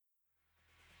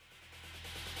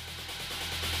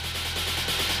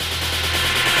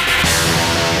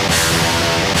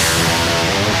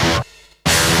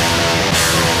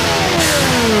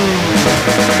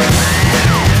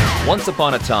Once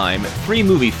upon a time, 3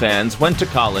 movie fans went to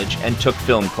college and took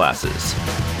film classes.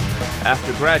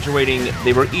 After graduating,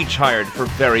 they were each hired for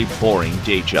very boring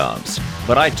day jobs.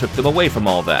 But I took them away from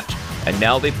all that, and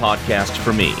now they podcast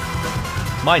for me.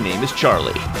 My name is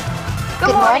Charlie.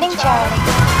 Good morning, Charlie.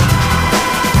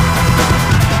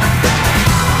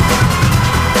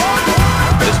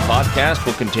 This podcast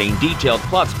will contain detailed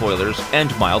plot spoilers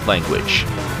and mild language.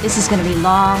 This is going to be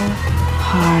long,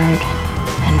 hard,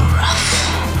 and rough.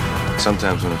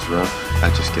 Sometimes when it's rough, I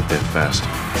just get there fast.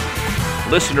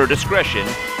 Listener discretion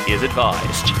is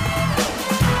advised.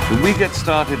 When we get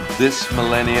started this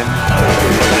millennium...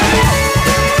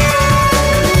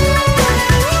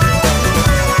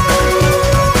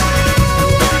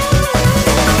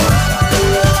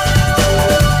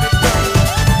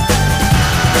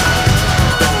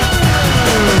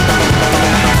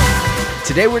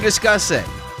 Today we're discussing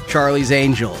Charlie's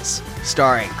Angels,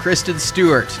 starring Kristen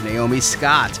Stewart, Naomi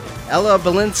Scott, Ella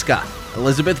Balinska,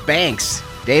 Elizabeth Banks,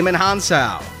 Damon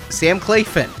Hounsou, Sam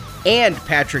Claflin, and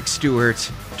Patrick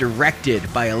Stewart, directed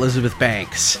by Elizabeth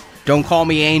Banks. Don't call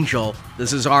me Angel.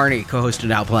 This is Arnie, co-host of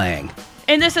Now Playing.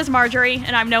 And this is Marjorie,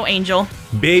 and I'm no angel.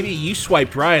 Baby, you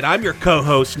swiped right. I'm your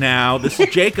co-host now. This is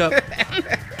Jacob.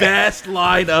 Best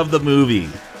line of the movie.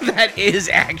 That is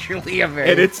actually a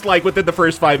very... And it's like within the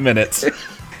first 5 minutes.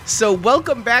 So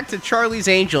welcome back to Charlie's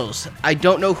Angels. I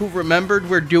don't know who remembered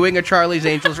we're doing a Charlie's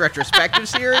Angels retrospective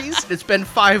series. It's been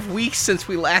 5 weeks since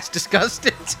we last discussed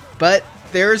it. But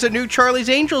there's a new Charlie's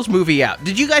Angels movie out.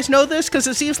 Did you guys know this? Because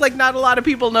it seems like not a lot of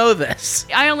people know this.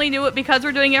 I only knew it because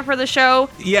we're doing it for the show.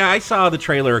 Yeah, I saw the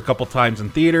trailer a couple times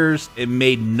in theaters. It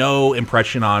made no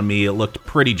impression on me. It looked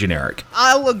pretty generic.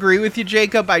 I'll agree with you,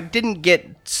 Jacob. I didn't get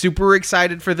super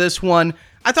excited for this one.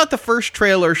 I thought the first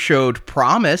trailer showed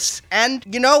promise, and,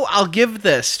 I'll give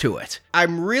this to it.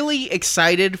 I'm really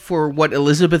excited for what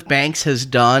Elizabeth Banks has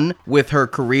done with her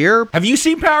career. Have you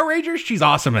seen Power Rangers? She's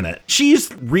awesome in it.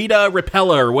 She's Rita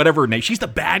Repella or whatever her name. She's the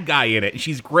bad guy in it, and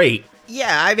she's great.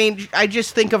 Yeah, I mean, I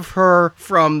just think of her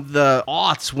from the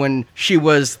aughts when she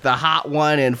was the hot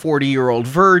one in 40-Year-Old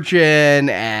Virgin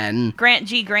and... Grant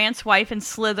G. Grant's wife in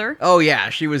Slither. Oh yeah,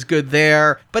 she was good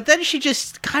there. But then she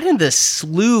just got in this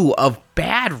slew of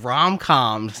bad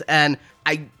rom-coms, and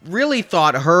I really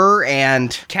thought her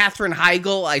and Katherine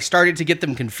Heigl, I started to get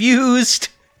them confused.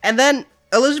 And then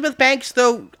Elizabeth Banks,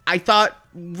 though, I thought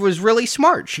was really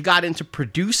smart. She got into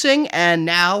producing, and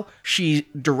now she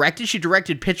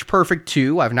directed Pitch Perfect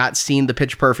 2. I've not seen the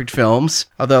Pitch Perfect films,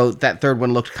 although that third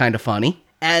one looked kind of funny.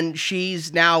 And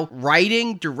she's now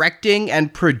writing, directing,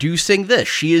 and producing this.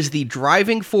 She is the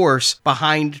driving force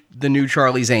behind the new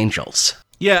Charlie's Angels.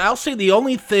 Yeah, I'll say the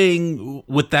only thing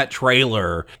with that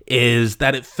trailer is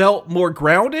that it felt more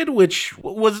grounded, which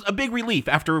was a big relief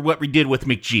after what we did with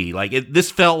McG. This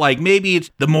felt like maybe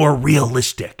it's the more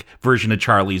realistic version of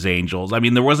Charlie's Angels. I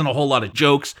mean, there wasn't a whole lot of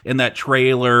jokes in that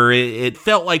trailer. It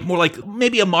felt like more like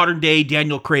maybe a modern day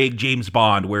Daniel Craig, James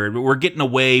Bond, where we're getting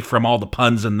away from all the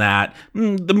puns and that.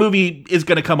 The movie is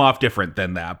going to come off different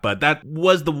than that, but that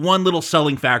was the one little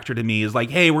selling factor to me is like,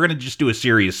 hey, we're going to just do a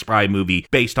serious spy movie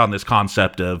based on this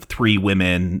concept of 3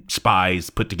 women spies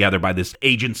put together by this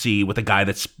agency with a guy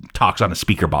that talks on a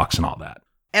speaker box and all that.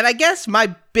 And I guess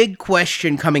my big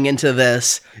question coming into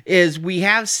this is we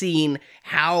have seen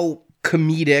how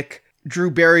comedic Drew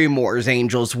Barrymore's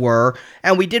Angels were,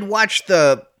 and we did watch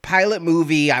the pilot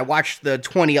movie, I watched the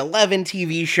 2011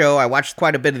 TV show, I watched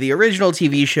quite a bit of the original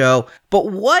TV show,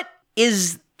 but what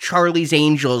is Charlie's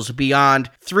Angels beyond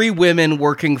 3 women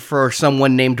working for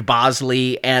someone named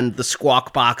Bosley and the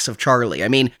squawk box of Charlie? I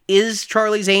mean, is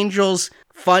Charlie's Angels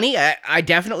funny? I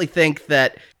definitely think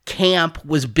that camp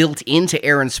was built into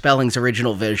Aaron Spelling's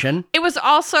original vision. It was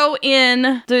also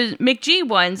in the McG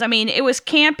ones. I mean, it was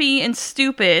campy and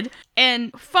stupid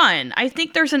and fun. I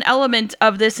think there's an element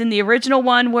of this in the original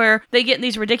one where they get in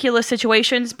these ridiculous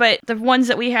situations, but the ones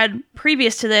that we had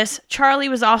previous to this, Charlie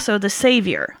was also the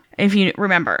savior. If you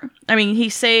remember. I mean, he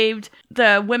saved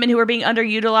the women who were being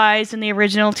underutilized in the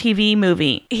original TV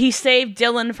movie. He saved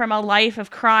Dylan from a life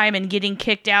of crime and getting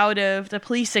kicked out of the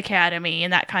police academy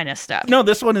and that kind of stuff. No,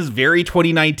 this one is very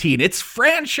 2019. It's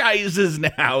franchises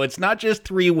now. It's not just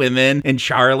 3 women and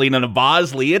Charlie and a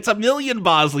Bosley. It's a million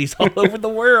Bosleys all over the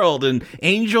world and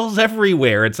angels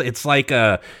everywhere. It's like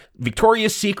a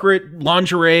Victoria's Secret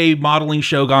lingerie modeling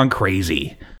show gone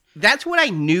crazy. That's what I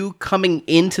knew coming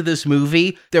into this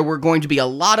movie. There were going to be a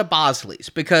lot of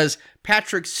Bosleys because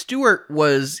Patrick Stewart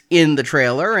was in the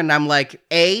trailer. And I'm like,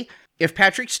 if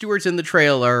Patrick Stewart's in the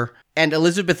trailer and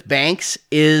Elizabeth Banks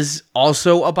is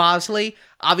also a Bosley,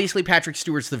 obviously Patrick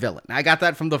Stewart's the villain. I got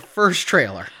that from the first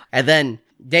trailer. And then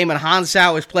Damon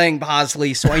Hansau is playing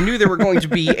Bosley, so I knew there were going to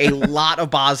be a lot of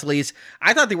Bosleys.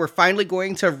 I thought they were finally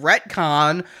going to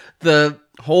retcon the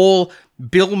whole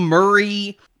Bill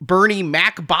Murray, Bernie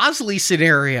Mac Bosley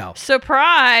scenario.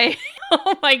 Surprise!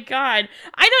 Oh my god.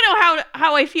 I don't know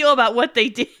how I feel about what they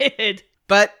did.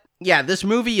 But yeah, this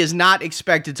movie is not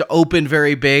expected to open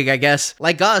very big, I guess.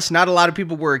 Like us, not a lot of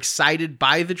people were excited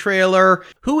by the trailer.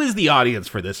 Who is the audience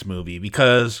for this movie?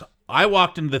 Because I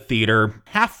walked into the theater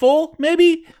half full,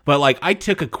 maybe, but like I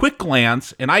took a quick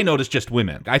glance and I noticed just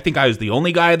women. I think I was the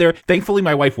only guy there. Thankfully,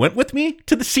 my wife went with me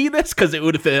to see this because it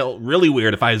would have felt really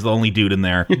weird if I was the only dude in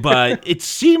there. But it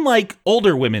seemed like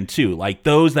older women too, like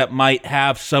those that might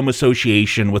have some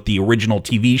association with the original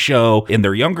TV show in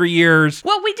their younger years.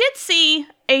 Well, we did see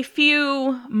a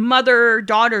few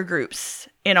mother-daughter groups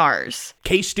in ours.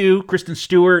 K-Stu, Kristen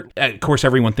Stewart, of course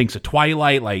everyone thinks of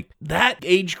Twilight, like that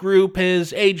age group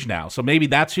has aged now, so maybe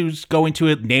that's who's going to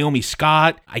it. Naomi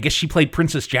Scott, I guess she played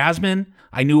Princess Jasmine.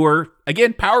 I knew her.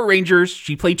 Again, Power Rangers,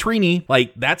 she played Trini.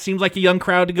 Like, that seems like a young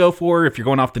crowd to go for if you're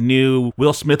going off the new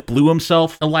Will Smith blew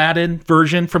himself Aladdin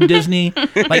version from Disney.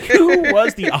 Like, who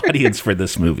was the audience for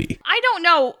this movie? I don't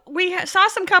know. We saw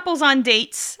some couples on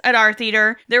dates at our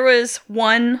theater. There was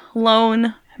one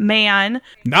lone man.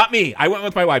 Not me. I went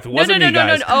with my wife. It wasn't me,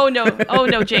 guys. No. Oh,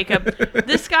 no, Jacob.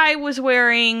 This guy was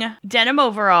wearing denim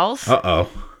overalls. Uh-oh.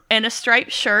 And a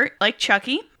striped shirt like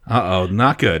Chucky. Uh-oh,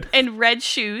 not good. And red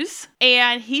shoes.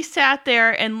 And he sat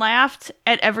there and laughed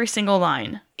at every single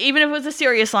line. Even if it was a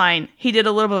serious line, he did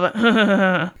a little bit of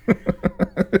a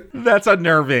That's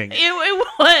unnerving. It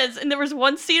was. And there was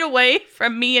one seat away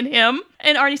from me and him.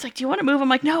 And Arnie's like, do you want to move? I'm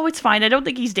like, no, it's fine. I don't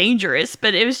think he's dangerous.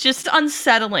 But it was just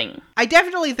unsettling. I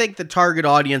definitely think the target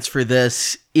audience for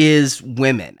this is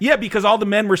women. Yeah, because all the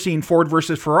men were seeing Ford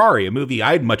versus Ferrari, a movie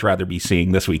I'd much rather be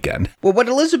seeing this weekend. Well, what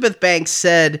Elizabeth Banks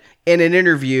said in an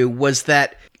interview was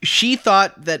that she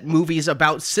thought that movies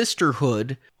about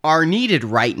sisterhood are needed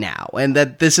right now, and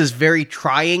that this is very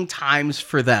trying times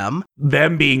for them.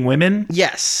 Them being women?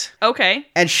 Yes. Okay.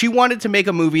 And she wanted to make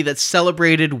a movie that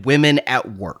celebrated women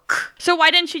at work. So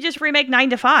why didn't she just remake 9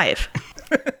 to 5?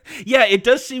 Yeah, it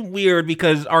does seem weird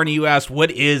because, Arnie, you asked, what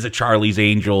is a Charlie's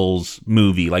Angels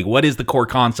movie? Like, what is the core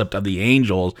concept of the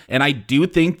Angels? And I do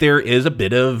think there is a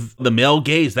bit of the male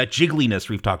gaze, that jiggliness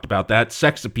we've talked about, that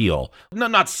sex appeal. I'm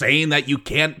not saying that you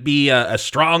can't be a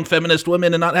strong feminist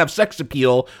woman and not have sex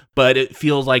appeal, but it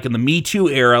feels like in the Me Too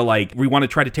era, like, we want to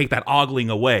try to take that ogling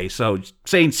away. So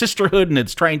saying sisterhood and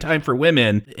it's trying time for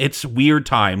women, it's weird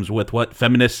times with what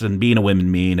feminists and being a woman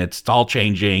mean. It's all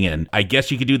changing, and I guess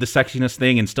you could do the sexiness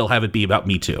thing and still have it be about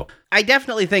Me Too. I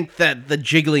definitely think that the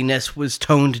jiggliness was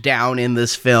toned down in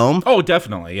this film. Oh,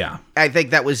 definitely, yeah. I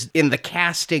think that was in the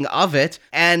casting of it.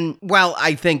 And while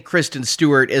I think Kristen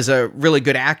Stewart is a really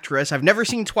good actress, I've never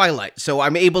seen Twilight, so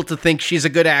I'm able to think she's a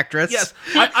good actress. Yes,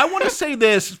 I want to say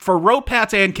this for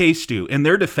Ropats and K-Stu, in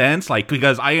their defense, like,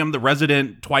 because I am the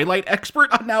resident Twilight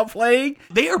expert on Now Playing,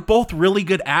 they are both really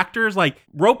good actors. Like,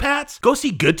 Ropats, go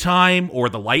see Good Time or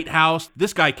The Lighthouse.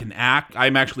 This guy can act.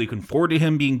 I'm actually looking forward to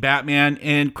him being Batman.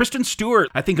 And Kristen Stewart,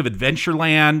 I think of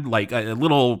Adventureland, like a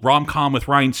little rom-com with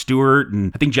Ryan Stewart,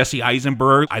 and I think Jesse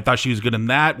Eisenberg. I thought she was good in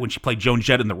that. When she played Joan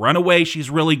Jett in The Runaway, she's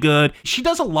really good. She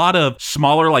does a lot of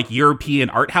smaller, like, European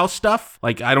art house stuff.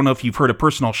 Like, I don't know if you've heard of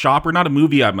Personal Shopper, not a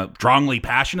movie I'm strongly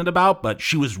passionate about, but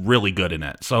she was really good in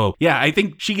it. So, yeah, I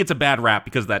think she gets a bad rap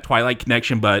because of that Twilight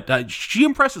connection, but she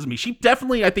impresses me. She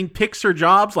definitely, I think, picks her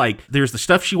jobs. Like, there's the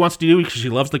stuff she wants to do because she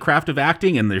loves the craft of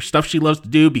acting, and there's stuff she loves to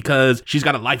do because she's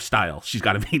got a lifestyle she's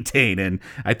got to maintain, and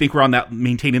I think we're on that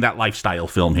maintaining that lifestyle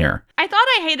film here. I thought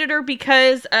I hated her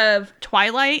because of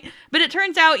Twilight, but it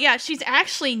turns out, yeah, she's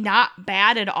actually not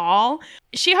bad at all.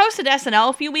 She hosted SNL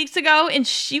a few weeks ago, and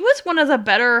she was one of the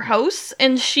better hosts,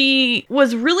 and she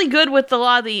was really good with a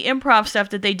lot of the improv stuff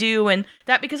that they do, and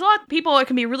that because a lot of people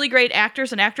can be really great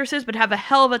actors and actresses, but have a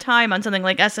hell of a time on something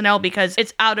like SNL because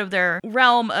it's out of their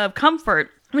realm of comfort.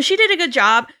 But she did a good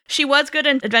job. She was good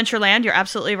in Adventureland, you're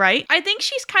absolutely right. I think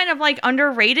she's kind of like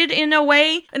underrated in a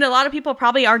way, and a lot of people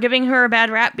probably are giving her a bad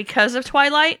rap because of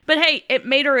Twilight. But hey, it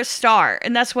made her a star,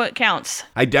 and that's what counts.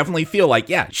 I definitely feel like,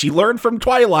 yeah, she learned from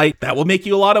Twilight. That will make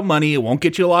you a lot of money. It won't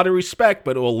get you a lot of respect,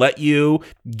 but it will let you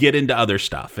get into other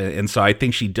stuff. And so I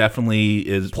think she definitely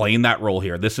is playing that role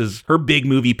here. This is her big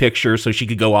movie picture, so she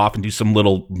could go off and do some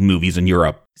little movies in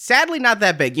Europe. Sadly, not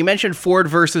that big. You mentioned Ford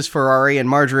versus Ferrari, and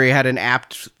Marjorie had an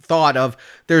apt thought of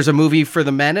there's a movie for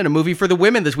the men and a movie for the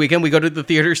women this weekend. We go to the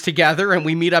theaters together and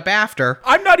we meet up after.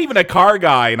 I'm not even a car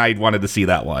guy, and I wanted to see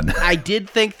that one. I did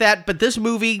think that, but this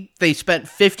movie, they spent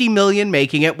 $50 million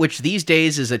making it, which these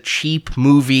days is a cheap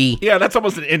movie. Yeah, that's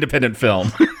almost an independent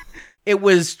film. It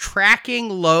was tracking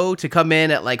low to come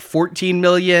in at like 14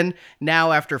 million.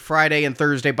 Now, after Friday and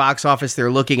Thursday box office,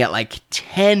 they're looking at like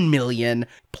 10 million.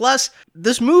 Plus,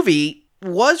 this movie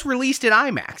was released in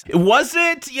IMAX. Was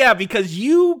it? Yeah, because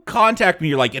you contact me.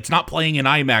 You're like, it's not playing in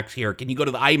IMAX here. Can you go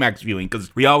to the IMAX viewing?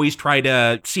 Because we always try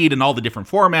to see it in all the different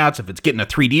formats. If it's getting a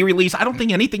 3D release, I don't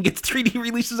think anything gets 3D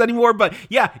releases anymore. But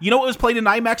yeah, you know what was played in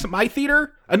IMAX at my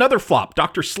theater? Another flop,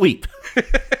 Dr. Sleep.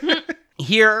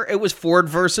 Here, it was Ford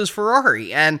versus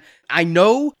Ferrari. And I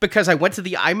know because I went to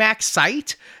the IMAX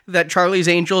site that Charlie's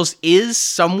Angels is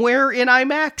somewhere in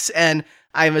IMAX. And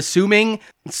I'm assuming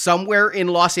somewhere in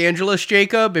Los Angeles,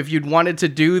 Jacob, if you'd wanted to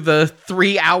do the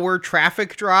 3-hour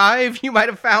traffic drive, you might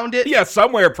have found it. Yeah,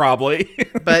 somewhere probably.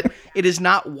 But it is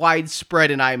not widespread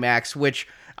in IMAX, which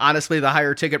honestly, the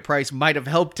higher ticket price might have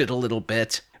helped it a little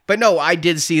bit. But no, I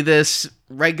did see this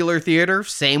regular theater,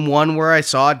 same one where I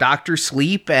saw Dr.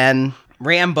 Sleep and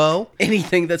Rambo,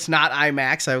 anything that's not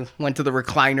IMAX. I went to the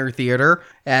recliner theater,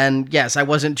 and yes, I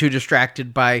wasn't too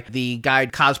distracted by the guy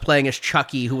cosplaying as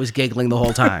Chucky who was giggling the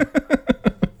whole time.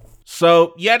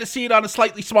 So you had to see it on a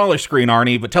slightly smaller screen,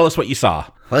 Arnie, but tell us what you saw.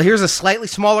 Well, here's a slightly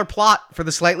smaller plot for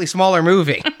the slightly smaller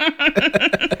movie.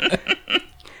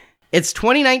 It's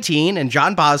 2019, and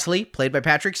John Bosley, played by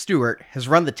Patrick Stewart, has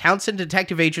run the Townsend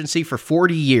Detective Agency for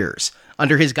 40 years.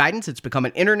 Under his guidance, it's become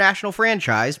an international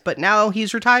franchise, but now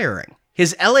he's retiring.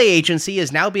 His LA agency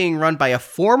is now being run by a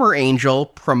former Angel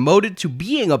promoted to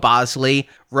being a Bosley,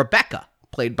 Rebecca,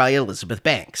 played by Elizabeth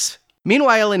Banks.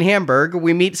 Meanwhile, in Hamburg,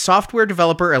 we meet software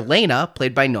developer Elena,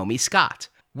 played by Naomi Scott,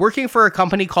 working for a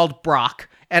company called Brock,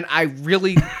 and I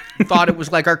really thought it was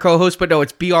like our co-host, but no,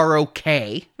 it's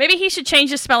B-R-O-K. Maybe he should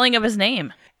change the spelling of his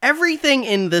name. Everything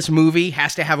in this movie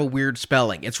has to have a weird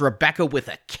spelling. It's Rebecca with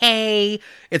a K.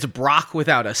 It's Brock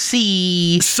without a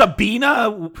C.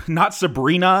 Sabina, not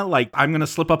Sabrina. Like, I'm going to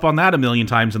slip up on that a million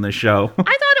times in this show. I thought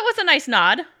it was a nice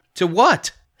nod. To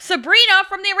what? Sabrina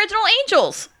from the original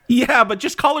Angels. Yeah, but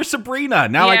just call her Sabrina.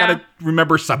 Now I Yeah. got to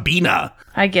remember Sabina.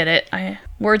 I get it.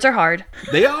 Words are hard.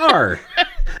 They are.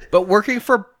 But working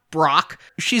for Brock,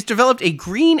 she's developed a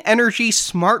green energy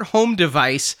smart home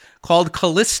device called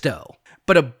Callisto.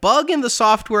 But a bug in the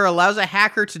software allows a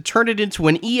hacker to turn it into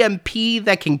an EMP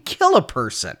that can kill a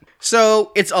person.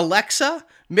 So it's Alexa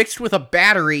mixed with a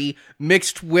battery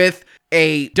mixed with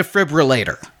a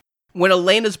defibrillator. When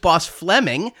Elena's boss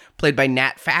Fleming, played by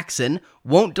Nat Faxon,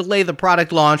 won't delay the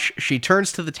product launch, she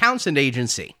turns to the Townsend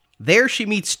Agency. There she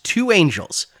meets two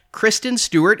angels. Kristen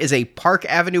Stewart is a Park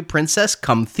Avenue princess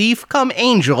come thief come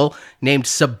angel named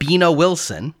Sabina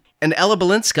Wilson. And Ella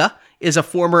Balinska is a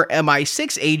former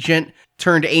MI6 agent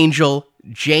turned angel,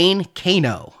 Jane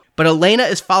Kano. But Elena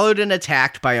is followed and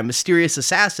attacked by a mysterious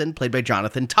assassin played by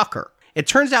Jonathan Tucker. It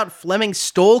turns out Fleming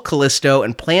stole Callisto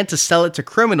and planned to sell it to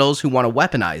criminals who want to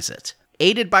weaponize it.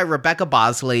 Aided by Rebecca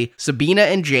Bosley, Sabina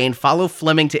and Jane follow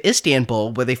Fleming to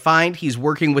Istanbul, where they find he's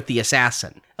working with the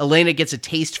assassin. Elena gets a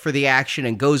taste for the action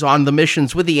and goes on the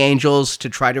missions with the angels to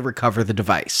try to recover the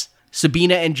device.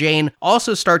 Sabina and Jane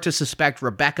also start to suspect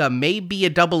Rebecca may be a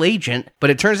double agent, but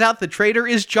it turns out the traitor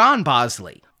is John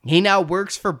Bosley. He now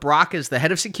works for Brock as the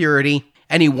head of security,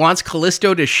 and he wants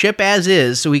Callisto to ship as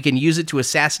is so he can use it to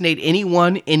assassinate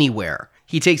anyone, anywhere.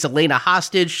 He takes Elena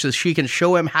hostage so she can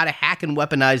show him how to hack and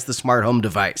weaponize the smart home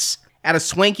device. At a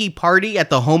swanky party at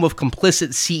the home of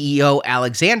complicit CEO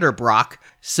Alexander Brock,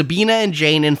 Sabina and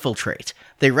Jane infiltrate.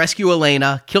 They rescue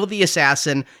Elena, kill the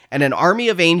assassin, and an army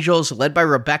of angels led by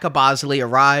Rebecca Bosley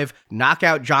arrive, knock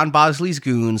out John Bosley's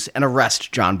goons, and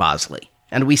arrest John Bosley.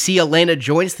 And we see Elena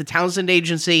joins the Townsend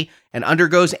Agency and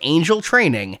undergoes angel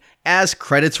training as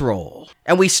credits roll.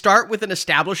 And we start with an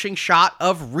establishing shot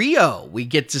of Rio. We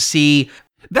get to see...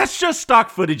 That's just stock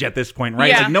footage at this point, right?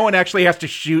 Yeah. Like, no one actually has to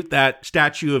shoot that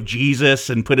statue of Jesus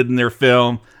and put it in their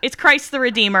film. It's Christ the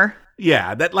Redeemer.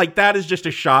 Yeah, that is just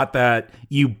a shot that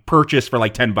you purchase for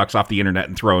like $10 off the internet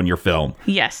and throw in your film.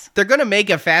 Yes. They're going to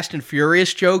make a Fast and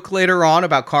Furious joke later on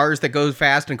about cars that go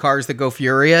fast and cars that go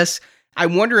furious.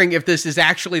 I'm wondering if this is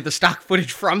actually the stock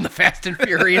footage from the Fast and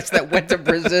Furious that went to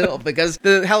Brazil, because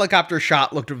the helicopter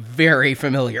shot looked very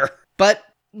familiar. But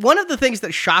one of the things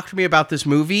that shocked me about this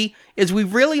movie is we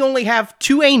really only have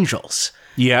two angels.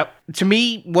 Yep. To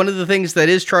me, one of the things that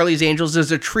is Charlie's Angels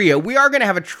is a trio. We are going to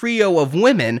have a trio of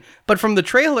women, but from the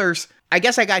trailers, I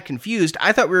guess I got confused.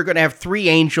 I thought we were going to have three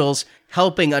angels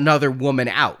helping another woman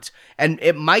out. And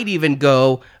it might even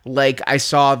go like I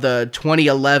saw the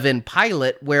 2011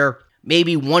 pilot where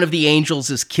maybe one of the angels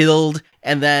is killed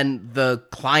and then the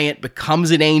client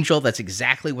becomes an angel. That's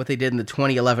exactly what they did in the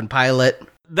 2011 pilot.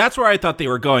 That's where I thought they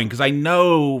were going, because I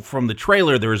know from the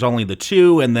trailer there was only the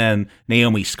two, and then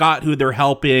Naomi Scott, who they're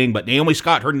helping, but Naomi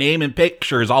Scott, her name and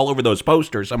picture is all over those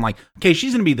posters. I'm like, okay,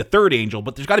 she's going to be the third angel,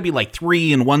 but there's got to be like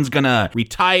three, and one's going to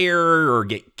retire or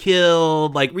get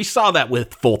killed. Like, we saw that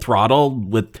with Full Throttle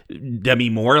with Demi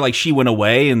Moore. Like, she went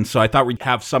away, and so I thought we'd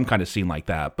have some kind of scene like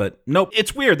that. But nope,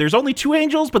 it's weird. There's only two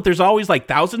angels, but there's always like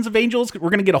thousands of angels. We're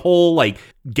going to get a whole like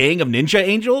gang of ninja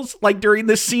angels like during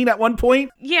this scene at one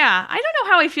point. Yeah, I don't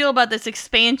know how I feel about this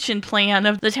expansion plan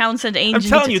of the Townsend Angels. I'm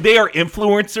telling you, they are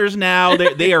influencers now.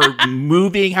 They are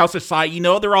moving how society,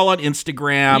 they're all on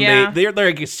Instagram. Yeah. They're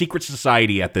like a secret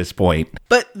society at this point.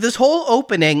 But this whole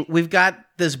opening, we've got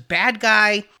this bad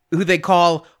guy who they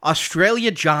call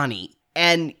Australia Johnny,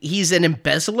 and he's an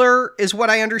embezzler, is what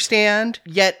I understand.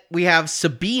 Yet we have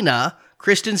Sabina,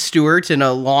 Kristen Stewart in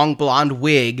a long blonde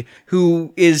wig,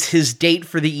 who is his date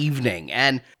for the evening.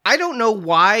 And I don't know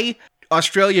why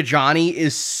Australia Johnny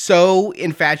is so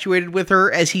infatuated with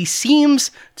her, as he seems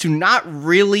to not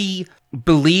really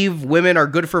believe women are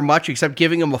good for much except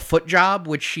giving him a foot job,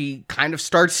 which she kind of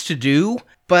starts to do.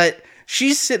 But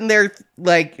she's sitting there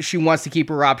like she wants to keep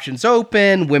her options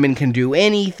open. Women can do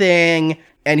anything.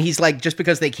 And he's like, just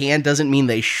because they can doesn't mean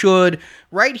they should.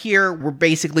 Right here, we're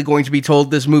basically going to be told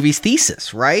this movie's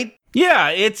thesis, right? Yeah,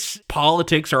 it's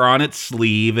politics are on its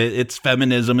sleeve. It's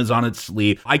feminism is on its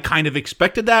sleeve. I kind of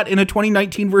expected that in a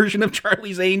 2019 version of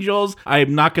Charlie's Angels.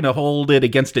 I'm not going to hold it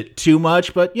against it too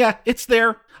much, but yeah, it's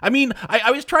there. I mean,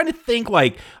 I was trying to think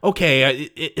like, okay,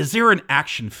 is there an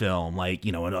action film, like,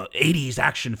 an 80s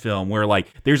action film where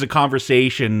like there's a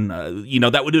conversation,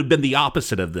 that would have been the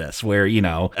opposite of this, where,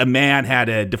 a man had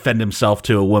to defend himself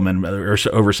to a woman or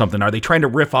over something. Are they trying to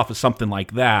riff off of something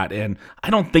like that? And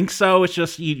I don't think so. It's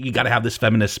just, you got to have this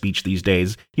feminist speech these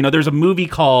days. There's a movie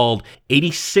called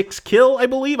 86 Kill, I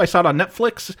believe. I saw it on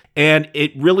Netflix, and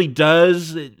it really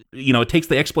does, it takes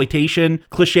the exploitation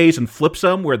cliches and flips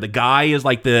them, where the guy is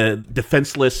like the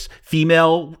defenseless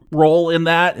female role in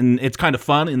that, and it's kind of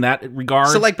fun in that regard.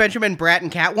 So like Benjamin Bratt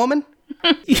and Catwoman?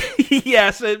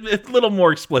 Yes, it's a little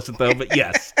more explicit though, but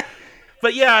yes.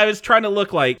 But yeah, I was trying to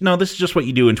look like, no, this is just what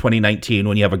you do in 2019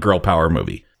 when you have a girl power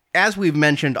movie. As we've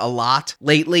mentioned a lot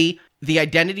lately, the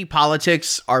identity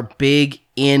politics are big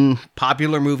in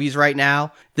popular movies right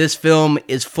now. This film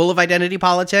is full of identity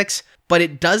politics, but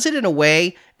it does it in a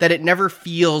way that it never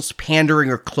feels pandering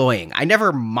or cloying. I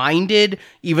never minded,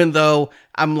 even though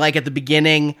I'm like at the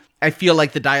beginning, I feel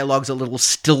like the dialogue's a little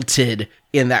stilted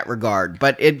in that regard,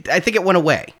 but I think it went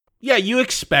away. Yeah, you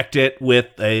expect it with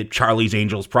a Charlie's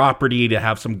Angels property to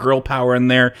have some girl power in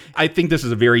there. I think this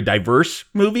is a very diverse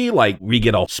movie. Like, we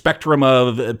get a spectrum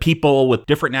of people with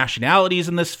different nationalities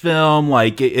in this film.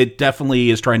 Like, it definitely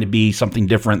is trying to be something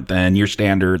different than your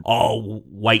standard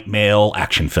all-white male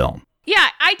action film. Yeah,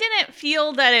 I didn't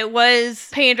feel that it was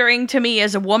pandering to me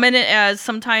as a woman, as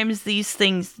sometimes these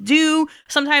things do.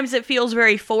 Sometimes it feels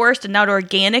very forced and not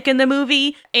organic in the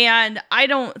movie, and I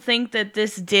don't think that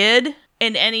this did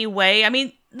in any way. I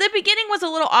mean, the beginning was a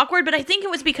little awkward, but I think it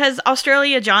was because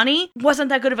Australia Johnny wasn't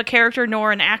that good of a character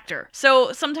nor an actor.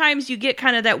 So sometimes you get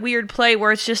kind of that weird play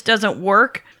where it just doesn't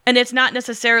work. And it's not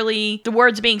necessarily the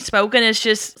words being spoken, it's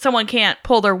just someone can't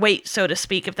pull their weight, so to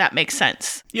speak, if that makes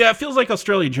sense. Yeah, it feels like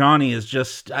Australia Johnny is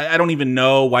just, I don't even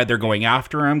know why they're going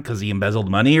after him, because he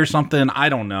embezzled money or something. I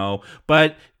don't know.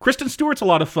 But Kristen Stewart's a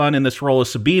lot of fun in this role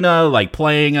as Sabina, like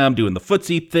playing him, doing the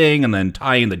footsie thing, and then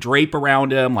tying the drape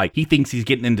around him. Like, he thinks he's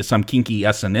getting into some kinky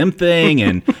S&M thing,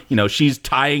 and, she's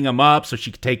tying him up so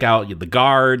she could take out the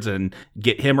guards and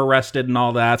get him arrested and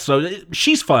all that. So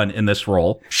she's fun in this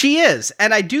role. She is,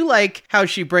 and I do like how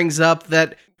she brings up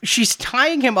that she's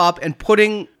tying him up and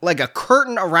putting like a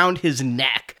curtain around his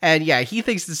neck. And yeah, he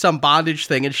thinks it's some bondage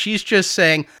thing. And she's just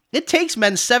saying, it takes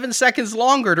men 7 seconds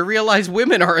longer to realize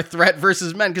women are a threat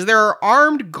versus men, because there are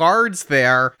armed guards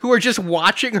there who are just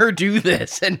watching her do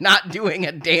this and not doing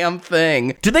a damn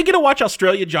thing. Did they get to watch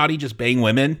Australia Johnny just bang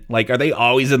women? Like, are they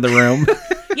always in the room?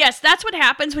 Yes, that's what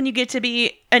happens when you get to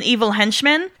be an evil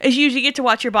henchman, is you usually get to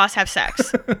watch your boss have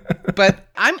sex. But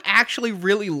I'm actually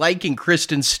really liking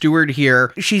Kristen Stewart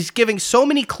here. She's giving so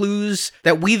many clues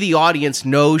that we, the audience,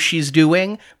 know she's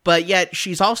doing, but yet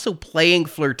she's also playing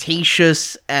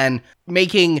flirtatious and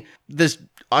making this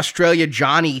Australia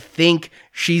Johnny think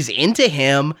she's into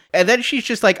him. And then she's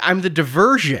just like, I'm the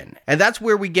diversion. And that's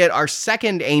where we get our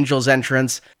second Angel's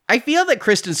entrance. I feel that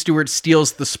Kristen Stewart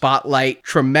steals the spotlight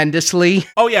tremendously.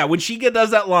 Oh yeah, when she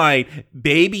does that line,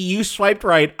 "Baby, you swiped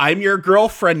right, I'm your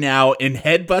girlfriend now," and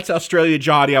headbutts Australia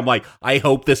Johnny, I'm like, I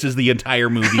hope this is the entire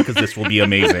movie because this will be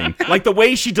amazing. Like the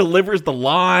way she delivers the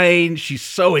line, she's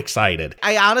so excited.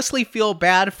 I honestly feel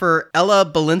bad for Ella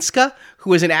Balinska,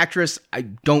 who is an actress I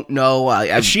don't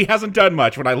know. She hasn't done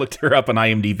much when I looked her up on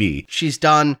IMDb. She's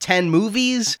done 10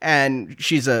 movies, and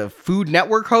she's a Food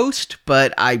Network host,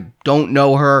 but I don't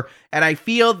know her. And I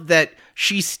feel that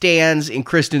she stands in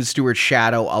Kristen Stewart's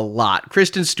shadow a lot.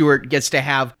 Kristen Stewart gets to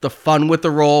have the fun with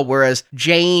the role, whereas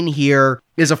Jane here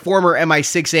is a former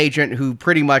MI6 agent who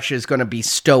pretty much is going to be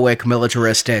stoic,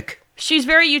 militaristic. She's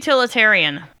very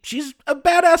utilitarian. She's a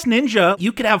badass ninja.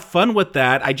 You could have fun with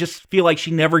that. I just feel like she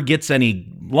never gets any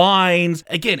lines.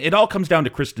 Again, it all comes down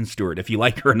to Kristen Stewart, if you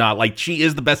like her or not. Like, she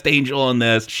is the best angel in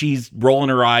this. She's rolling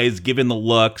her eyes, giving the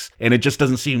looks, and it just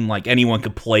doesn't seem like anyone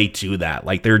could play to that.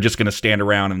 Like, they're just going to stand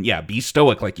around and, yeah, be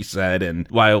stoic, like you said, and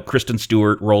while Kristen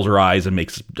Stewart rolls her eyes and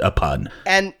makes a pun.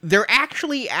 And they're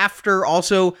actually after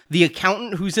also the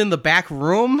accountant who's in the back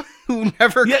room who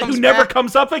never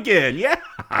comes up again. Yeah.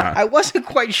 I wasn't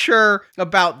quite sure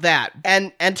about that.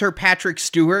 And enter Patrick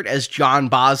Stewart as John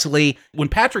Bosley. When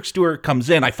Patrick Stewart comes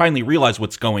in, I finally realize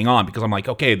what's going on because I'm like,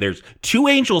 okay, there's two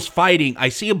angels fighting. I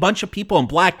see a bunch of people in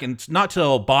black, and it's not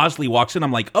till Bosley walks in,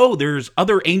 I'm like, oh, there's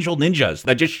other angel ninjas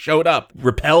that just showed up,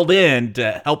 repelled in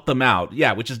to help them out.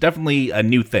 Yeah, which is definitely a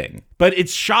new thing. But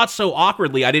it's shot so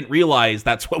awkwardly, I didn't realize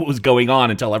that's what was going on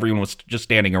until everyone was just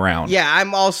standing around. Yeah,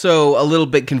 I'm also a little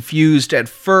bit confused at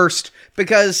first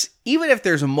because even if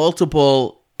there's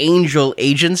multiple angel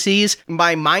agencies,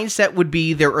 my mindset would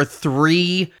be there are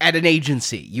 3 at an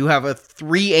agency. You have a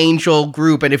 3 angel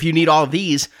group, and if you need all of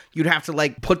these, you'd have to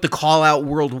like put the call out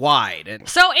worldwide. And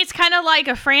so it's kind of like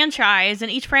a franchise,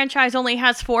 and each franchise only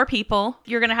has 4 people.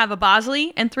 You're going to have a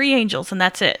Bosley and 3 angels, and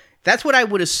that's it. That's what I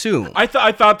would assume. I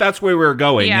thought that's where we were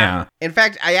going, yeah. In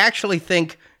fact, I actually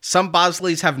think some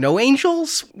Bosleys have no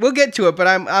angels. We'll get to it, but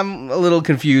I'm a little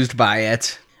confused by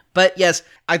it. But yes,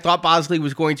 I thought Bosley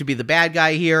was going to be the bad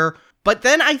guy here. But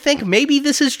then I think maybe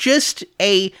this is just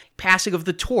a passing of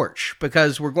the torch,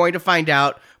 because we're going to find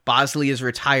out Bosley is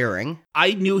retiring.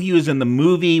 I knew he was in the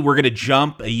movie. We're going to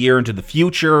jump a year into the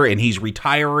future and he's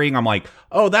retiring. I'm like,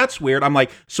 oh, that's weird. I'm like,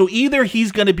 so either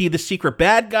he's going to be the secret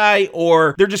bad guy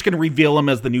or they're just going to reveal him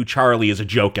as the new Charlie as a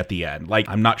joke at the end. Like,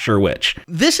 I'm not sure which.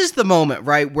 This is the moment,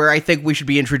 right, where I think we should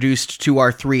be introduced to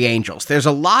our 3 angels. There's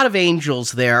a lot of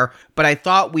angels there, but I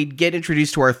thought we'd get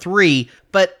introduced to our 3.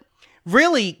 But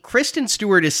really, Kristen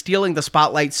Stewart is stealing the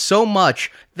spotlight so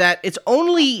much that it's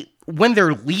only when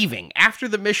they're leaving, after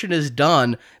the mission is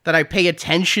done, that I pay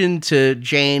attention to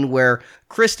Jane, where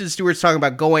Kristen Stewart's talking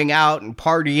about going out and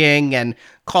partying and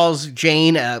calls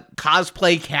Jane a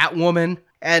cosplay Catwoman.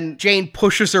 And Jane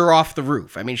pushes her off the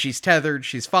roof. I mean, she's tethered,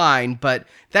 she's fine, but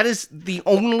that is the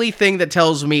only thing that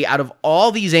tells me out of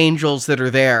all these angels that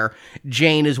are there,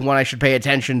 Jane is one I should pay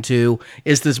attention to,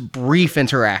 is this brief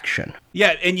interaction.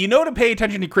 Yeah, and you know to pay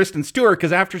attention to Kristen Stewart,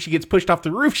 because after she gets pushed off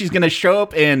the roof, she's going to show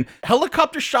up in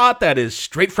helicopter shot that is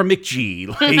straight from McG.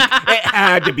 Like, it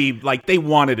had to be, like, they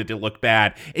wanted it to look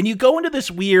bad. And you go into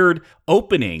this weird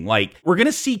opening, like, we're going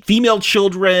to see female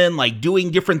children, like,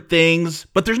 doing different things,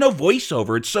 but there's no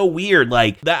voiceover. It's so weird,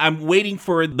 like, that I'm waiting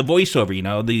for the voiceover, you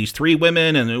know, these 3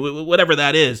 women and whatever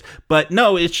that is. But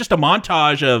no, it's just a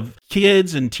montage of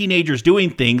kids and teenagers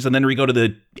doing things, and then we go to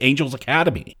the Angels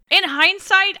Academy. In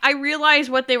hindsight, I realized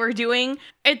what they were doing.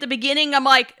 At the beginning, I'm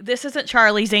like, this isn't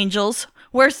Charlie's Angels.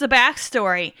 Where's the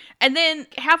backstory? And then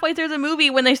halfway through the movie,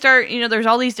 when they start, you know, there's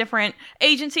all these different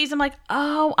agencies, I'm like,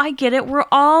 oh, I get it. We're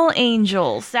all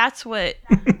angels. That's what...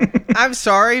 I'm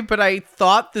sorry, but I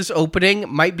thought this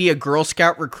opening might be a Girl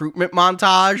Scout recruitment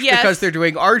montage, yes, because they're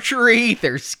doing archery,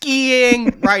 they're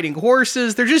skiing, riding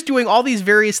horses, they're just doing all these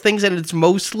various things, and it's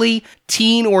mostly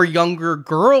teen or younger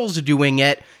girls doing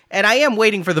it. And I am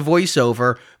waiting for the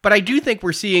voiceover, but I do think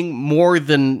we're seeing more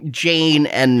than Jane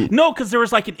and... No, because there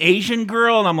was like an Asian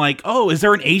girl, and I'm like, oh, is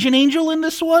there an Asian angel in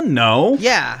this one? No.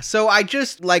 Yeah, so I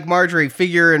just, like Marjorie,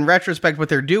 figure in retrospect what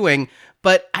they're doing,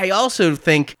 but I also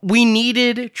think we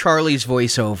needed Charlie's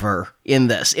voiceover in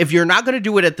this. If you're not going to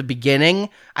do it at the beginning,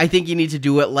 I think you need to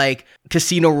do it like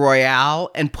Casino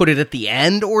Royale and put it at the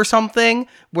end or something,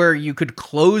 where you could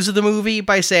close the movie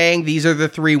by saying, these are the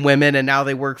 3 women and now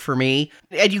they work for me.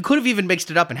 And you could have even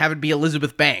mixed it up and have it be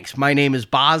Elizabeth Banks. My name is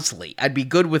Bosley. I'd be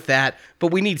good with that,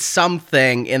 but we need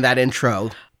something in that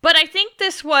intro. But I think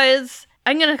this was...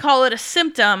 I'm going to call it a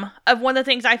symptom of one of the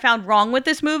things I found wrong with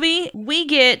this movie. We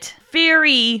get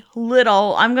very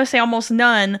little, I'm going to say almost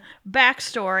none,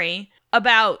 backstory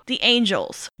about the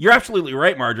angels. You're absolutely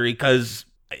right, Marjorie, because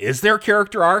is there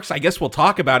character arcs? I guess we'll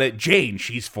talk about it. Jane,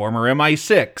 she's former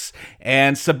MI6.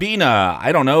 And Sabina,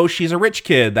 I don't know, she's a rich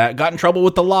kid that got in trouble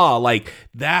with the law. Like,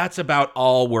 that's about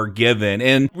all we're given.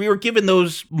 And we were given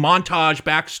those montage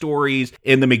backstories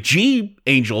in the McG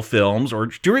Angel films, or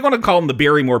do we want to call them the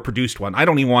Barrymore produced one? I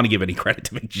don't even want to give any credit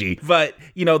to McG. But,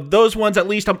 you know, those ones, at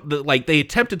least, like, they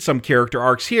attempted some character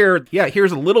arcs here. Yeah,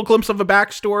 here's a little glimpse of a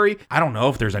backstory. I don't know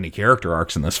if there's any character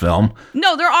arcs in this film.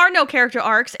 No, there are no character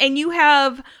arcs, and you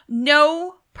have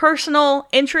no personal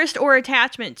interest or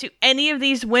attachment to any of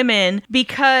these women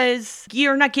because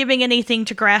you're not giving anything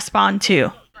to grasp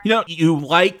onto. You know, you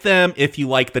like them if you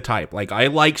like the type. Like, I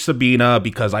like Sabina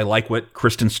because I like what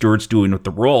Kristen Stewart's doing with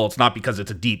the role. It's not because it's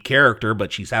a deep character,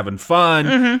 but she's having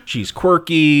fun. She's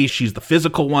quirky. She's the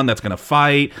physical one that's going to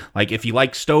fight. Like, if you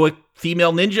like stoic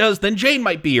female ninjas, then Jane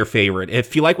might be your favorite.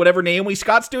 If you like whatever Naomi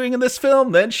Scott's doing in this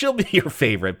film, then she'll be your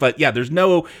favorite. But yeah, there's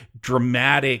no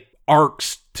dramatic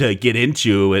arcs to get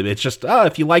into. It's just,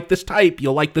 if you like this type,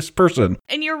 you'll like this person.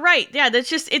 And you're right. Yeah,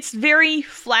 it's very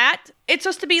flat. It's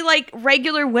supposed to be like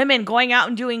regular women going out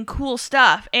and doing cool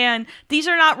stuff. And these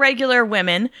are not regular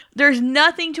women. There's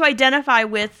nothing to identify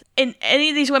with in any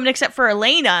of these women except for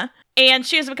Elena. And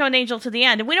she doesn't become an angel to the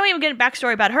end. And we don't even get a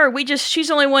backstory about her. She's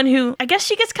the only one who, I guess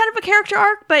she gets kind of a character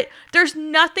arc, but there's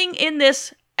nothing in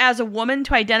this as a woman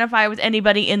to identify with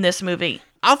anybody in this movie.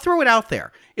 I'll throw it out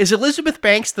there. Is Elizabeth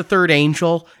Banks the third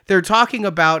angel? They're talking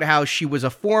about how she was a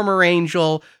former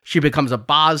angel, she becomes a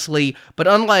Bosley, but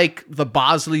unlike the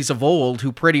Bosleys of old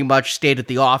who pretty much stayed at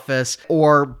the office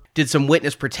or did some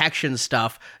witness protection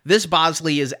stuff, this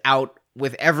Bosley is out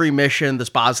with every mission. This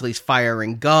Bosley's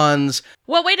firing guns.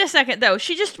 Well, wait a second, though.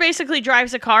 She just basically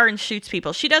drives a car and shoots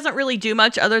people. She doesn't really do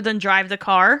much other than drive the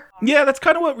car. Yeah, that's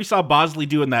kind of what we saw Bosley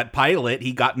do in that pilot.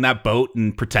 He got in that boat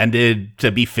and pretended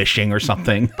to be fishing or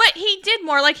something. But he did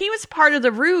more. Like, he was part of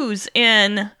the ruse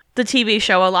in the TV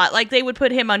show a lot. Like, they would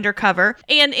put him undercover.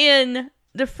 And in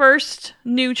the first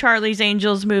new Charlie's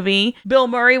Angels movie, Bill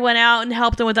Murray went out and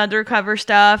helped him with undercover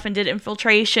stuff and did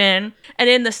infiltration. And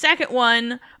in the second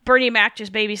one, Bernie Mac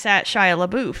just babysat Shia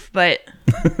LaBeouf, but...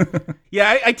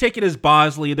 Yeah, I take it as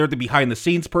Bosley. They're the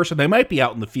behind-the-scenes person. They might be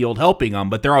out in the field helping them,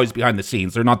 but they're always behind the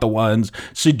scenes. They're not the ones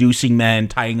seducing men,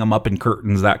 tying them up in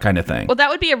curtains, that kind of thing. Well, that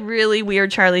would be a really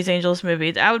weird Charlie's Angels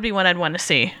movie. That would be one I'd want to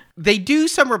see. They do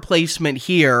some replacement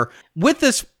here. With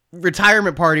this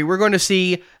retirement party, we're going to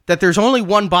see that there's only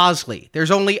one Bosley.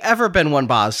 There's only ever been one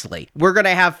Bosley. We're going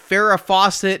to have Farrah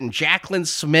Fawcett and Jacqueline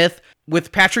Smith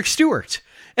with Patrick Stewart.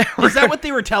 Is that what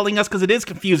they were telling us? Because it is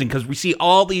confusing, because we see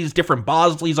all these different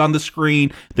Bosleys on the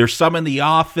screen. There's some in the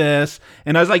office.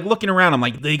 And I was like looking around. I'm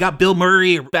like, they got Bill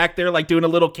Murray back there like doing a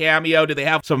little cameo. Do they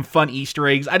have some fun Easter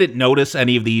eggs? I didn't notice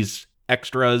any of these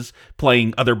extras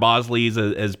playing other Bosleys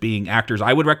as being actors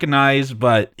I would recognize.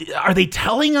 But are they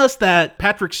telling us that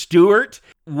Patrick Stewart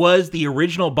was the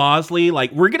original Bosley?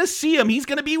 Like, we're gonna see him. He's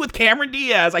gonna be with Cameron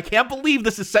Diaz. I can't believe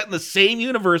this is set in the same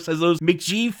universe as those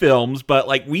McG films, but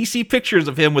like, we see pictures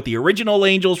of him with the original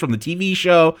Angels from the TV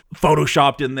show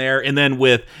photoshopped in there, and then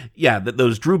with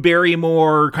those Drew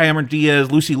Barrymore, Cameron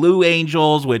Diaz, Lucy Liu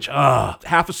Angels, which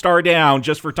half a star down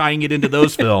just for tying it into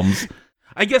those films.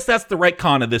 I guess that's the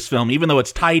retcon of this film, even though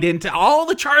it's tied into all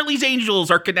the Charlie's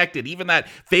Angels are connected. Even that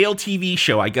failed TV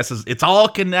show, I guess, it's all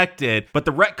connected. But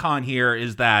the retcon here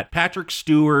is that Patrick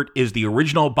Stewart is the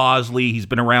original Bosley. He's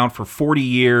been around for 40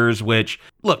 years, which,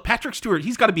 look, Patrick Stewart,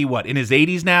 he's got to be, in his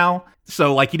 80s now?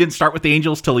 So, like, he didn't start with the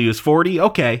Angels till he was 40?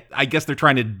 Okay, I guess they're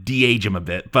trying to de-age him a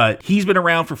bit. But he's been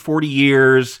around for 40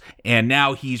 years, and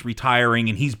now he's retiring,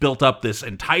 and he's built up this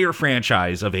entire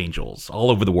franchise of Angels all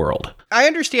over the world. I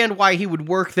understand why he would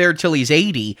work there till he's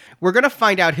 80. We're going to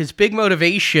find out his big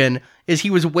motivation is he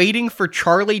was waiting for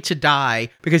Charlie to die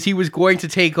because he was going to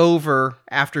take over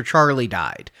after Charlie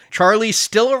died. Charlie's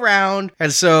still around,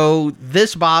 and so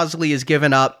this Bosley is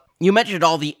given up. You mentioned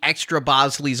all the extra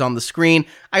Bosleys on the screen.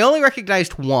 I only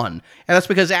recognized one, and that's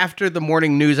because after the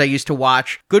morning news I used to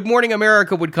watch, Good Morning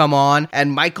America would come on,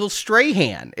 and Michael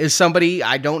Strahan is somebody,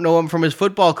 I don't know him from his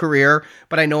football career,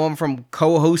 but I know him from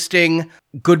co-hosting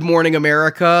Good Morning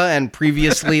America and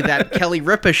previously that Kelly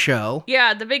Ripa show.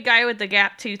 Yeah, the big guy with the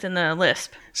gap tooth and the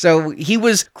lisp. So he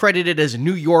was credited as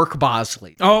New York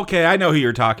Bosley. Oh, okay, I know who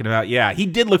you're talking about. Yeah, he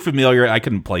did look familiar. I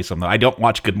couldn't place him, though. I don't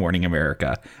watch Good Morning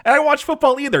America. And I don't watch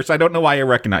football either, so I don't know why I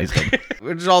recognized him. It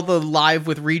was all the Live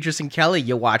with Regis and Kelly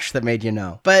you watched that made you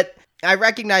know. But I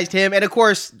recognized him. And of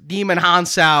course, Demon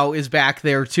Hansao is back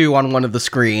there too on one of the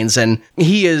screens. And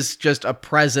he is just a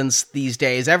presence these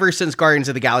days. Ever since Guardians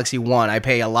of the Galaxy 1, I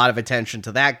pay a lot of attention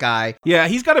to that guy. Yeah,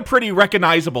 he's got a pretty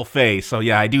recognizable face. So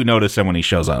yeah, I do notice him when he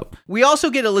shows up. We also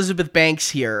get Elizabeth Banks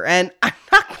here. And I'm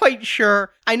not quite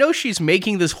sure. I know she's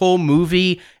making this whole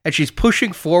movie and she's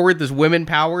pushing forward this women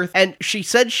power. And she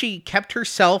said she kept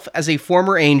herself as a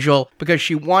former angel because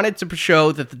she wanted to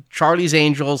show that the Charlie's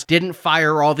Angels didn't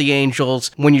fire all the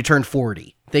angels when you turned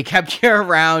 40. They kept you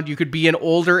around. You could be an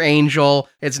older angel.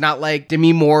 It's not like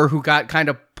Demi Moore, who got kind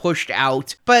of pushed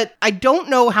out. But I don't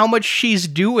know how much she's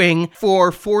doing for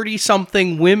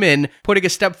 40-something women, putting a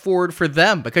step forward for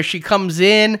them, because she comes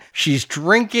in, she's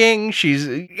drinking,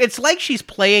 it's like she's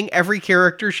playing every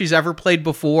character she's ever played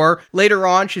before. Later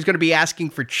on, she's going to be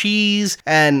asking for cheese,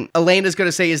 and Elena's going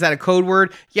to say, is that a code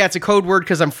word? Yeah, it's a code word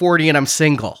because I'm 40 and I'm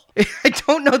single. I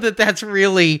don't know that that's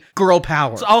really girl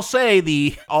power. So I'll say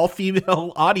the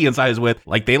all-female audience I was with,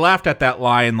 like, they laughed at that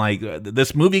line, like,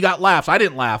 this movie got laughs. I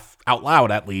didn't laugh out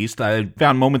loud, at least. I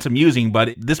found moments amusing,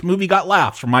 but this movie got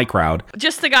laughs from my crowd.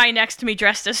 Just the guy next to me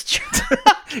dressed as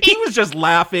He was just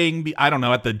laughing, I don't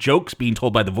know, at the jokes being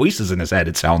told by the voices in his head,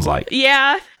 it sounds like.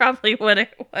 Yeah, probably what it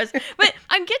was. But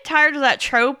I get tired of that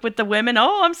trope with the women.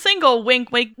 Oh, I'm single,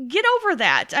 wink, wink. Get over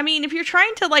that. I mean, if you're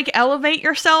trying to, like, elevate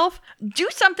yourself, do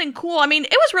something cool. I mean,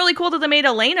 it was really cool that they made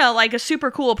Elena, like, a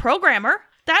super cool programmer.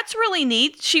 That's really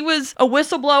neat. She was a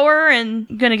whistleblower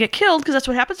and gonna get killed because that's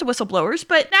what happens to whistleblowers.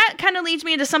 But that kind of leads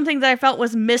me into something that I felt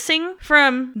was missing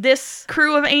from this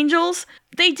crew of angels.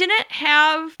 They didn't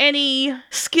have any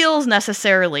skills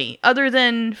necessarily other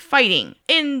than fighting.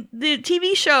 In the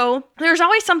TV show, there's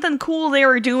always something cool they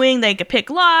were doing. They could pick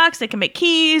locks, they could make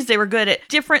keys, they were good at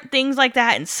different things like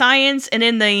that in science. And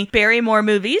in the Barrymore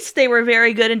movies, they were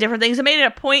very good in different things. It made it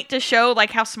a point to show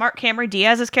like how smart Cameron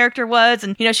Diaz's character was.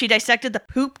 And, you know, she dissected the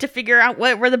poop to figure out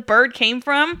where the bird came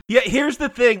from. Yeah, here's the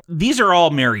thing. These are all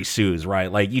Mary Sue's, right?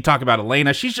 Like, you talk about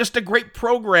Elena, she's just a great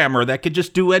programmer that could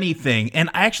just do anything. And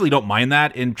I actually don't mind that.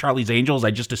 In Charlie's Angels,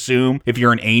 I just assume if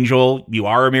you're an angel, you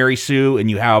are a Mary Sue and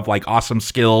you have like awesome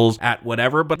skills at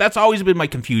whatever. But that's always been my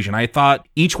confusion. I thought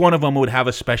each one of them would have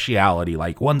a speciality,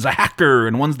 like one's a hacker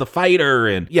and one's the fighter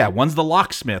and yeah, one's the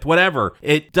locksmith, whatever.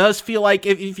 It does feel like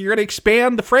if you're going to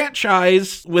expand the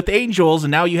franchise with angels and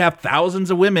now you have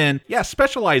thousands of women, yeah,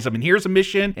 specialize them. And here's a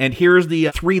mission and here's the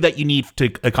 3 that you need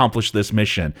to accomplish this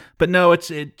mission. But no,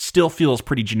 it still feels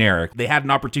pretty generic. They had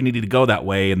an opportunity to go that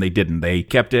way and they didn't. They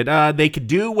kept it, they could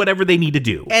do whatever they need to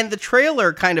do. And the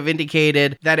trailer kind of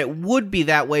indicated that it would be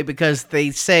that way because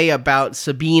they say about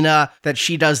Sabina that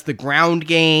she does the ground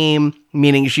game,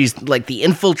 meaning she's like the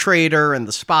infiltrator and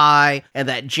the spy, and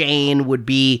that Jane would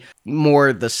be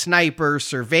more the sniper,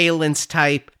 surveillance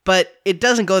type. But it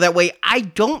doesn't go that way. I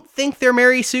don't think they're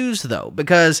Mary Sue's, though,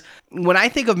 because when I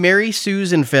think of Mary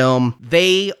Sue's in film,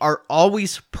 they are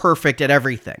always perfect at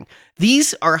everything.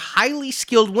 These are highly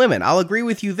skilled women. I'll agree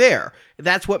with you there.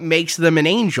 That's what makes them an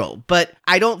angel. But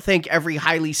I don't think every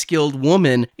highly skilled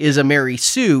woman is a Mary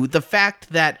Sue. The fact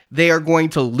that they are going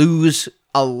to lose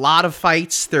a lot of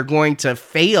fights, they're going to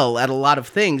fail at a lot of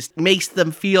things, makes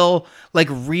them feel like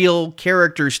real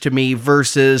characters to me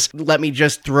versus let me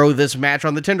just throw this match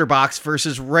on the tinderbox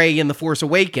versus Rey in The Force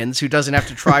Awakens, who doesn't have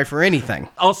to try for anything.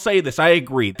 I'll say this, I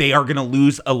agree. They are going to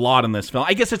lose a lot in this film.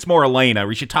 I guess it's more Elena.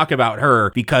 We should talk about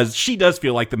her because she does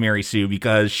feel like the Mary Sue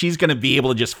because she's going to be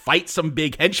able to just fight some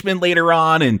big henchmen later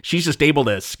on and she's just able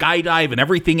to skydive and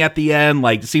everything at the end.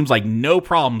 Like, it seems like no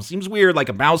problem. Seems weird, like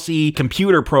a mousy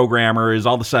computer programmer is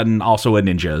all of a sudden also a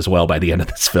ninja as well by the end of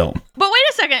this film. But wait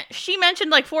a second. She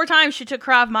mentioned like 4 times she took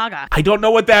Krav Maga. I don't know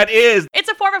what that is. It's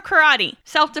a form of karate,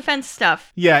 self-defense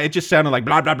stuff. Yeah, it just sounded like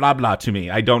blah, blah, blah, blah to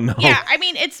me. I don't know. Yeah, I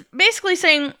mean, it's basically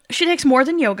saying she takes more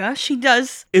than yoga. She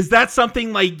does. Is that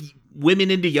something like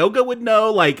women into yoga would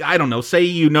know? Like, I don't know, say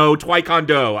you know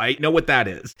Taekwondo. I know what that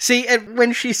is. See, and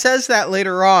when she says that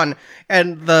later on,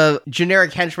 and the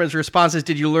generic henchman's response is,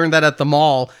 did you learn that at the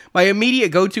mall? My immediate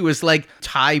go-to is like,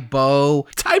 Tai Bo.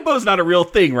 Tai Bo's not a real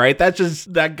thing, right? That's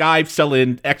just that guy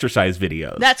selling exercise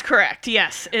videos. That's correct,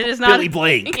 yes. It is not. Billy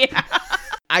Blank. Yeah.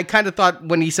 I kind of thought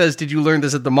when he says, did you learn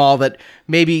this at the mall, that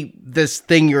maybe this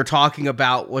thing you're talking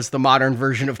about was the modern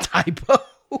version of Tai Bo.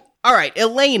 All right,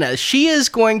 Elena, she is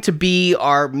going to be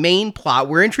our main plot.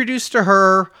 We're introduced to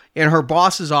her in her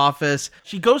boss's office.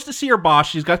 She goes to see her boss.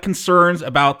 She's got concerns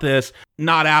about this.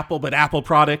 not Apple, but Apple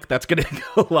product that's going to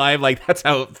go live. Like, that's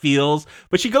how it feels.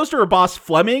 But she goes to her boss,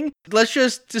 Fleming. Let's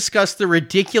just discuss the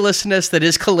ridiculousness that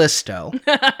is Callisto.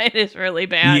 It is really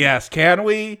bad. Yes, can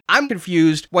we? I'm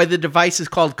confused why the device is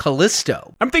called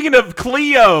Callisto. I'm thinking of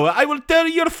Cleo. I will tell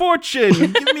you your fortune.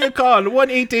 Give me a call,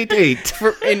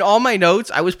 1-888. In all my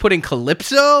notes, I was putting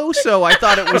Calypso, so I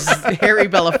thought it was Harry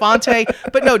Belafonte.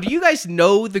 But no, do you guys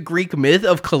know the Greek myth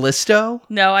of Callisto?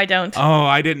 No, I don't. Oh,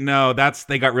 I didn't know.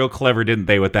 They got real clever, didn't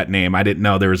they, with that name? I didn't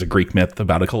know there was a Greek myth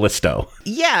about a Callisto.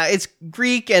 Yeah, it's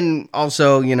Greek and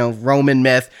also, Roman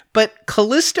myth. But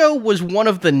Callisto was one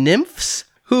of the nymphs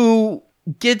who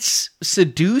gets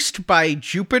seduced by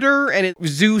Jupiter, and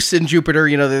Zeus and Jupiter,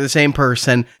 they're the same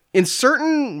person. In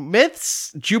certain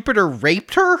myths, Jupiter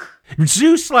raped her.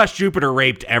 Zeus/Jupiter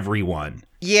raped everyone.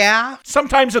 Yeah.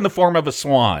 Sometimes in the form of a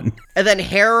swan. And then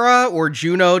Hera or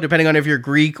Juno, depending on if you're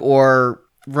Greek or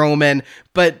Roman,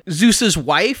 but Zeus's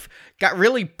wife got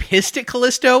really pissed at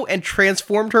Callisto and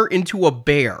transformed her into a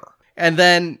bear. And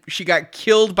then she got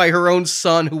killed by her own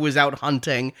son who was out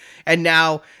hunting. And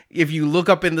now, if you look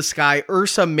up in the sky,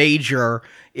 Ursa Major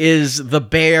is the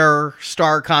bear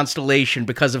star constellation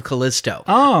because of Callisto.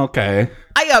 Oh, okay.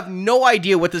 I have no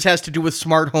idea what this has to do with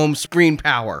smart home screen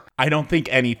power. I don't think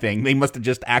anything. They must have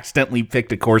just accidentally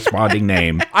picked a corresponding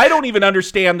name. I don't even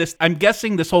understand this. I'm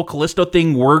guessing this whole Callisto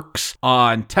thing works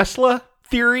on Tesla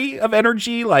theory of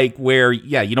energy, like where,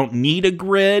 you don't need a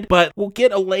grid, but we'll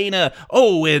get Elena,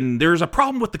 and there's a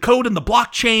problem with the code in the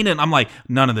blockchain, and I'm like,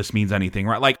 none of this means anything,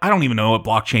 right? Like, I don't even know what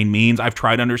blockchain means. I've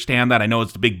tried to understand that. I know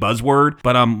it's the big buzzword,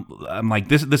 but I'm like,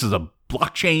 this is a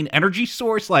blockchain energy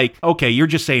source? Like, okay, you're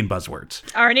just saying buzzwords.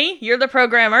 Arnie, you're the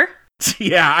programmer.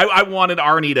 Yeah, I wanted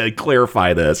Arnie to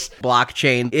clarify this.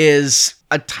 Blockchain is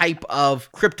a type of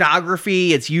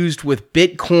cryptography. It's used with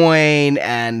Bitcoin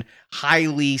and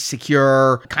highly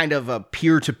secure, kind of a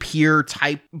peer-to-peer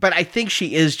type. But I think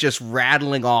she is just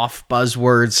rattling off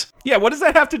buzzwords. Yeah, what does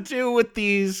that have to do with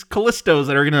these Callistos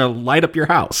that are going to light up your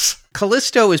house?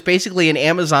 Callisto is basically an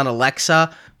Amazon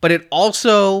Alexa, but it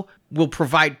also will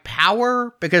provide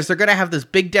power because they're going to have this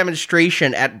big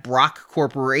demonstration at Brock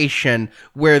Corporation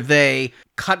where they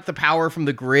cut the power from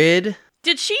the grid.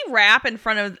 Did she rap in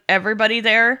front of everybody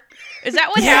there? Is that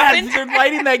what happened? Yeah, they're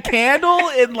lighting that candle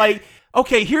and like...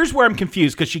 Okay, here's where I'm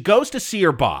confused, because she goes to see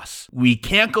her boss. We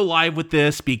can't go live with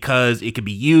this because it could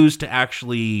be used to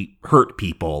actually hurt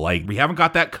people. Like, we haven't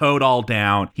got that code all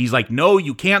down. He's like, no,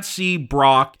 you can't see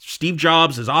Brock. Steve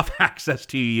Jobs is off access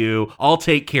to you. I'll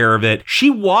take care of it. She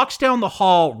walks down the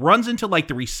hall, runs into, like,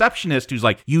 the receptionist who's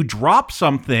like, you dropped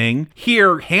something.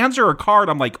 Here, hands her a card.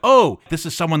 I'm like, oh, this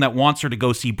is someone that wants her to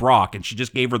go see Brock, and she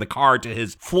just gave her the card to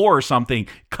his floor or something.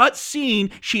 Cut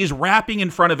scene, she is rapping in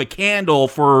front of a candle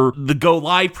for the Go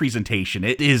Live presentation.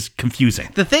 It is confusing.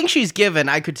 The thing she's given,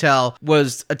 I could tell,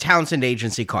 was a Townsend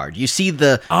Agency card. You see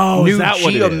the new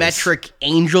geometric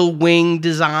angel wing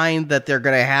design that they're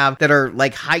going to have that are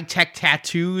like high-tech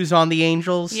tattoos on the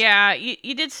angels? Yeah,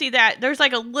 you did see that. There's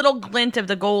like a little glint of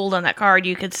the gold on that card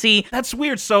you could see. That's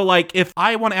weird. So like if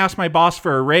I want to ask my boss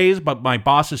for a raise, but my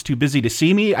boss is too busy to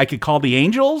see me, I could call the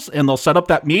angels and they'll set up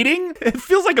that meeting? It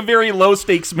feels like a very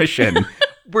low-stakes mission.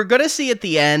 We're going to see at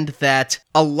the end that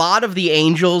a lot of the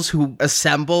angels who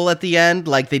assemble at the end,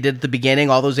 like they did at the beginning,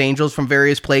 all those angels from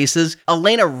various places,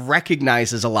 Elena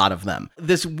recognizes a lot of them.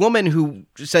 This woman who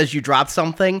says you dropped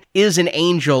something is an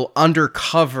angel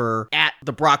undercover at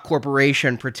the Brock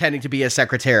Corporation pretending to be a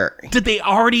secretary. Did they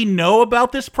already know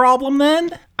about this problem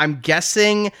then? I'm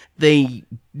guessing they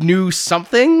knew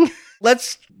something.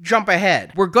 Let's jump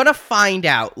ahead. We're going to find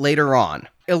out later on.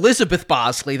 Elizabeth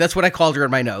Bosley, that's what I called her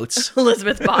in my notes.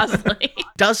 Elizabeth Bosley.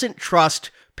 Doesn't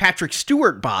trust Patrick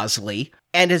Stewart Bosley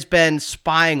and has been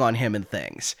spying on him and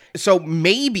things. So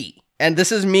maybe, and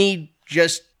this is me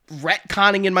just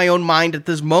retconning in my own mind at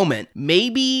this moment,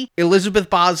 maybe Elizabeth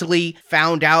Bosley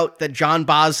found out that John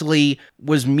Bosley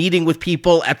was meeting with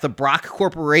people at the Brock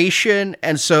Corporation,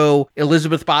 and so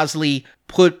Elizabeth Bosley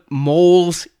put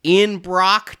moles in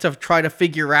Brock to try to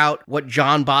figure out what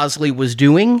John Bosley was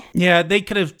doing. Yeah, they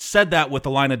could have said that with a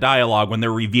line of dialogue when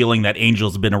they're revealing that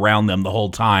Angel's been around them the whole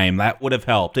time. That would have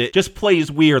helped. It just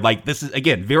plays weird. Like, this is,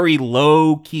 again, very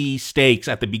low-key stakes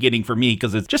at the beginning for me,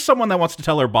 because it's just someone that wants to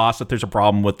tell her boss that there's a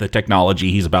problem with the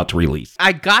technology he's about to release.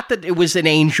 I got that it was an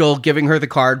angel giving her the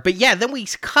card, but yeah, then we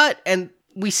cut and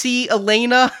we see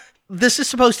Elena. This is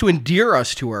supposed to endear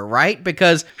us to her, right?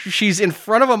 Because she's in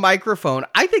front of a microphone.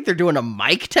 I think they're doing a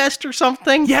mic test or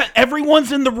something. Yeah,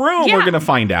 everyone's in the room. Yeah. We're going to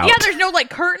find out. Yeah, there's no like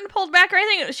curtain pulled back or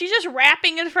anything. She's just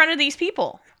rapping in front of these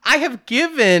people. I have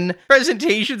given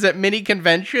presentations at many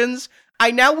conventions.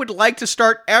 I now would like to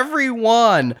start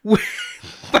everyone with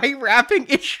by rapping,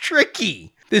 "It's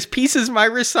tricky. This piece is my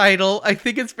recital. I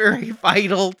think it's very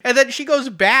vital." And then she goes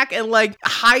back and like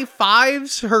high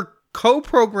fives her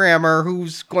co-programmer,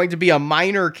 who's going to be a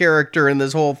minor character in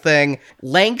this whole thing,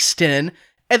 Langston.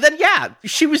 And then, yeah,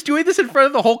 she was doing this in front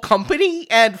of the whole company,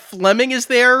 and Fleming is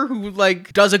there, who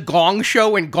like does a gong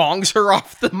show and gongs her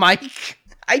off the mic.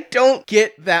 I don't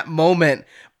get that moment,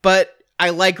 but I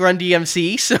like Run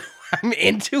DMC, so I'm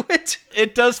into it.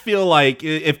 It does feel like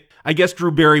if I guess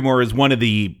Drew Barrymore is one of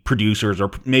the producers, or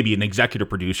maybe an executive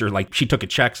producer. Like, she took a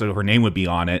check so her name would be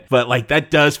on it. But, like, that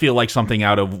does feel like something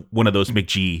out of one of those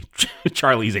McG,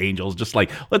 Charlie's Angels. Just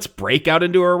like, let's break out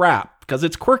into a rap because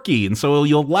it's quirky and so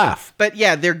you'll laugh. But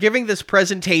yeah, they're giving this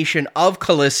presentation of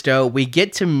Callisto. We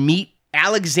get to meet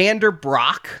Alexander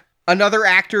Brock, another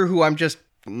actor who I'm just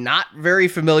not very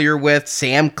familiar with,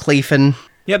 Sam Claflin.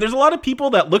 Yeah, there's a lot of people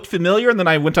that looked familiar, and then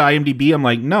I went to IMDb. I'm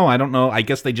like, no, I don't know. I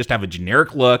guess they just have a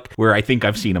generic look where I think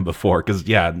I've seen them before, because,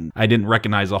 yeah, I didn't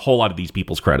recognize a whole lot of these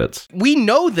people's credits. We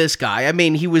know this guy. I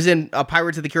mean, he was in a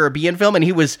Pirates of the Caribbean film, and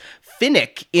he was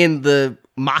Finnick in the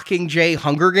Mockingjay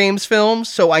Hunger Games film,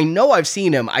 so I know I've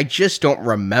seen him. I just don't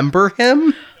remember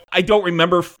him. I don't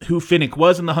remember who Finnick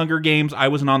was in the Hunger Games. I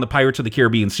wasn't on the Pirates of the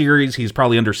Caribbean series. He's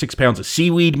probably under 6 pounds of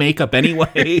seaweed makeup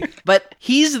anyway. But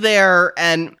he's there,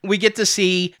 and we get to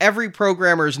see every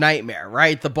programmer's nightmare,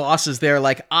 right? The boss is there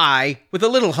like, I, with a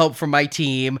little help from my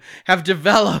team, have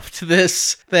developed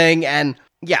this thing. And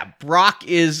yeah, Brock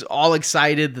is all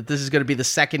excited that this is going to be the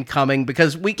second coming,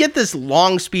 because we get this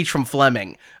long speech from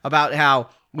Fleming about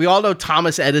how we all know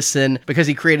Thomas Edison because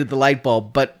he created the light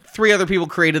bulb, but 3 other people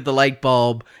created the light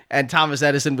bulb, and Thomas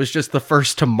Edison was just the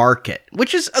first to market,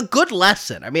 which is a good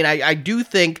lesson. I mean, I do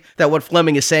think that what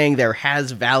Fleming is saying there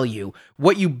has value.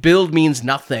 What you build means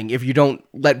nothing if you don't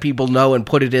let people know and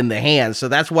put it in the hands. So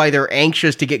that's why they're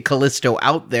anxious to get Callisto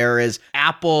out there, as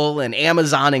Apple and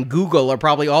Amazon and Google are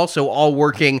probably also all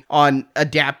working on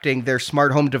adapting their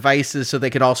smart home devices so they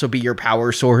could also be your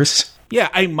power source. Yeah,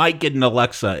 I might get an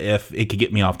Alexa if it could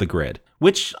get me off the grid,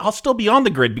 which I'll still be on the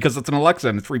grid because it's an Alexa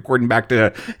and it's reporting back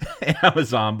to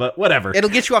Amazon, but whatever. It'll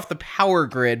get you off the power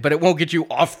grid, but it won't get you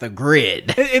off the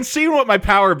grid. And seeing what my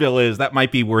power bill is, that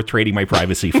might be worth trading my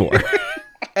privacy for.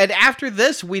 And after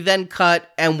this, we then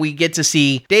cut and we get to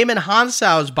see Damon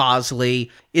Hansau's Bosley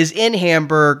is in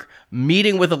Hamburg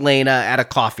meeting with Elena at a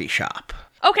coffee shop.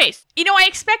 Okay, I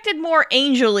expected more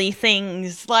angel-y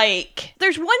things. Like,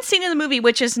 there's one scene in the movie,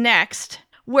 which is next,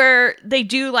 where they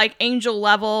do, like,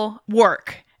 angel-level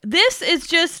work. This is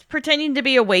just pretending to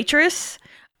be a waitress,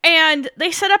 and they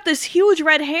set up this huge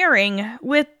red herring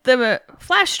with the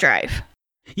flash drive.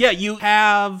 Yeah, you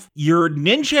have your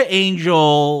ninja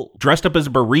angel dressed up as a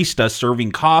barista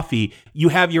serving coffee. You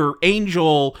have your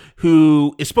angel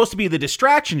who is supposed to be the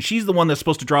distraction. She's the one that's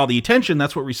supposed to draw the attention.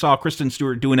 That's what we saw Kristen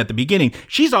Stewart doing at the beginning.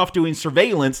 She's off doing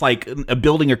surveillance, like a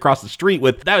building across the street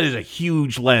with, that is a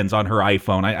huge lens on her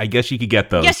iPhone. I guess you could get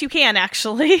those. Yes, you can,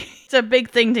 actually. It's a big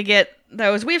thing to get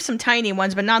those. We have some tiny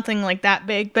ones, but nothing like that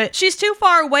big. But she's too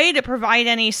far away to provide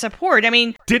any support. I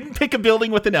mean, didn't pick a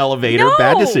building with an elevator. No,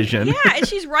 bad decision. Yeah, and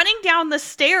she's running down the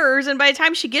stairs, and by the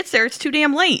time she gets there, it's too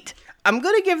damn late. I'm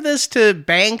going to give this to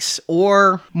Banks,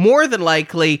 or more than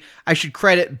likely, I should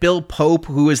credit Bill Pope,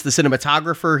 who is the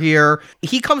cinematographer here.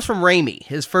 He comes from Raimi.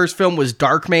 His first film was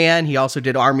Darkman. He also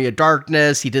did Army of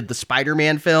Darkness. He did the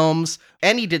Spider-Man films.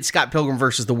 And he did Scott Pilgrim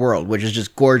vs. the World, which is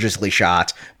just gorgeously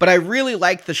shot. But I really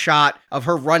like the shot of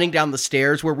her running down the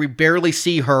stairs where we barely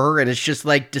see her, and it's just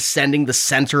like descending the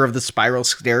center of the spiral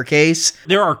staircase.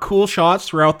 There are cool shots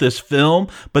throughout this film,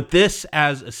 but this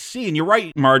as a scene, you're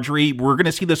right, Marjorie, we're going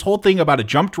to see this whole thing about a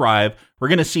jump drive. We're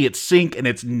going to see it sink, and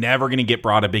it's never going to get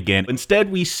brought up again.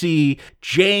 Instead, we see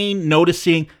Jane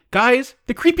noticing, guys,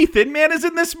 the creepy thin man is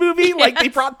in this movie. Yes. Like, they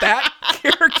brought that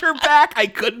character back. I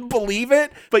couldn't believe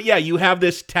it. But yeah, you have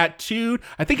this tattooed,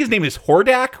 I think his name is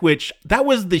Hordak, which that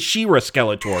was the She-Ra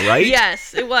Skeletor, right?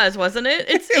 Yes, it was, wasn't it?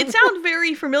 It sounds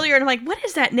very familiar. And I'm like, what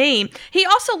is that name? He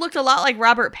also looked a lot like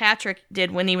Robert Patrick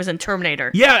did when he was in Terminator.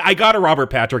 Yeah, I got a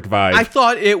Robert Patrick vibe. I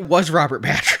thought it was Robert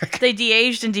Patrick. They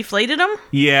de-aged and deflated him?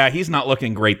 Yeah, he's not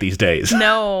looking great these days.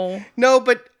 No,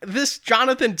 but this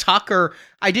Jonathan Tucker,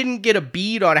 I didn't get a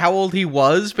bead on how old he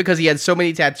was because he had so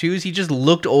many tattoos. He just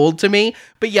looked old to me.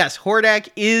 But yes, Hordak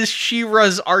is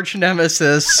She-Ra's arch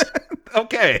nemesis.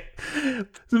 Okay.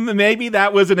 Maybe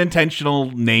that was an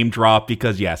intentional name drop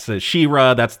because, yes,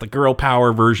 She-Ra, that's the girl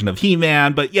power version of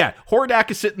He-Man. But yeah,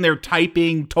 Hordak is sitting there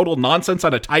typing total nonsense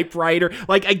on a typewriter.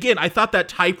 Like, again, I thought that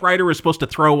typewriter was supposed to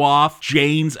throw off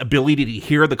Jane's ability to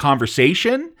hear the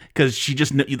conversation because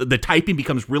the typing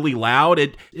becomes really loud.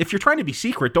 If you're trying to be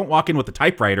secret, don't walk in with a typewriter.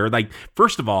 typewriter. Like,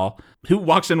 first of all, who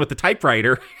walks in with the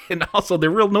typewriter? And also, they're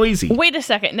real noisy. Wait a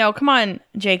second. No, come on,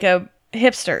 Jacob.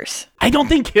 Hipsters. I don't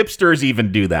think hipsters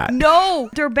even do that. No,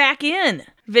 they're back in.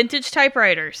 Vintage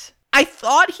typewriters. I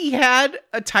thought he had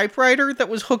a typewriter that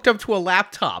was hooked up to a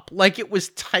laptop. Like it was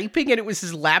typing and it was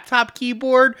his laptop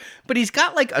keyboard, but he's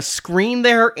got like a screen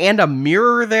there and a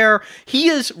mirror there. He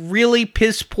is really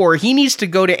piss poor. He needs to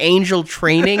go to Angel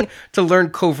training to learn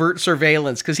covert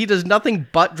surveillance because he does nothing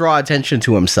but draw attention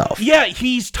to himself. Yeah,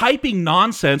 he's typing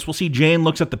nonsense. We'll see Jane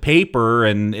looks at the paper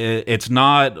and it's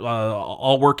not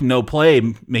all work and no play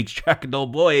makes Jack a dull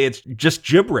boy. It's just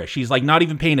gibberish. He's like not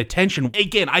even paying attention.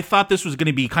 Again, I thought this was going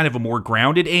to be kind of a more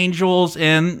grounded Angels,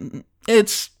 and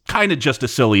it's kind of just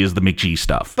as silly as the McG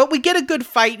stuff. But we get a good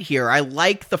fight here. I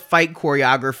like the fight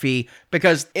choreography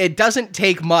because it doesn't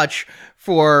take much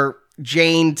for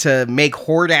Jane to make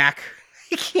Hordak,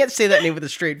 he can't say that name with a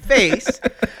straight face,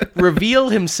 reveal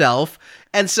himself.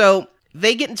 And so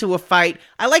they get into a fight.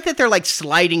 I like that they're like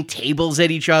sliding tables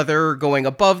at each other, going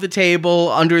above the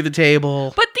table, under the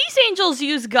table. But these angels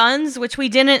use guns, which we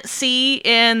didn't see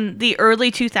in the early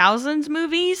 2000s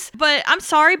movies. But I'm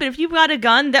sorry, but if you've got a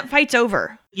gun, that fight's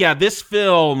over. Yeah, this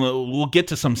film, we'll get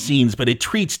to some scenes, but it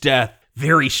treats death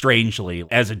very strangely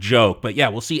as a joke. But yeah,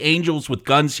 we'll see angels with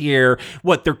guns here.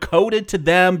 What, they're coded to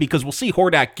them? Because we'll see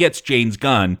Hordak gets Jane's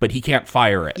gun, but he can't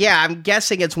fire it. Yeah, I'm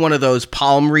guessing it's one of those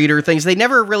palm reader things. They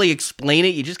never really explain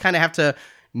it. You just kind of have to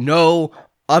know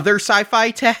other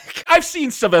sci-fi tech. I've seen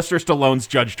Sylvester Stallone's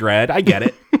Judge Dredd. I get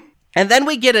it. And then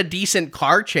we get a decent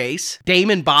car chase.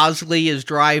 Damon Bosley is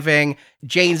driving.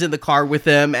 Jane's in the car with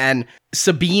him, and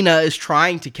Sabina is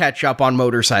trying to catch up on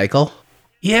motorcycle.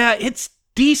 Yeah, it's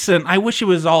decent. I wish it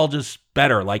was all just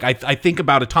better. Like, I think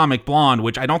about Atomic Blonde,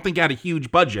 which I don't think had a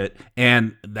huge budget,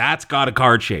 and that's got a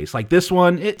car chase. Like, this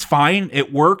one, it's fine.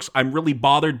 It works. I'm really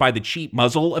bothered by the cheap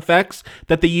muzzle effects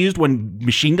that they used when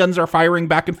machine guns are firing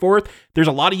back and forth. There's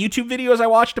a lot of YouTube videos I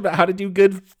watched about how to do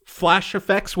good flash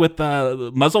effects with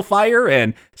muzzle fire,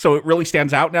 and so it really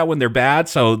stands out now when they're bad.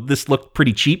 So this looked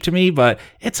pretty cheap to me, but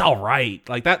it's all right.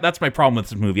 Like, that's my problem with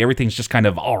this movie. Everything's just kind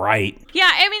of all right.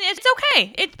 Yeah, I mean, it's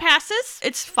okay. It passes.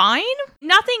 It's fine.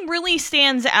 Nothing really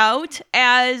stands out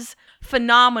as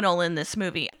phenomenal in this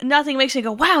movie. Nothing makes me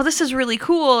go, wow, this is really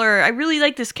cool, or I really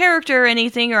like this character or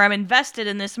anything, or I'm invested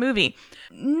in this movie.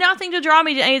 Nothing to draw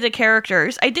me to any of the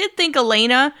characters. I did think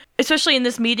Elena, especially in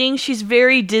this meeting, she's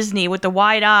very Disney with the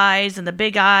wide eyes and the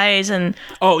big eyes. And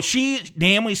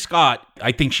Naomi Scott,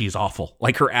 I think she's awful.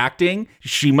 Like, her acting,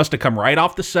 she must have come right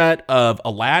off the set of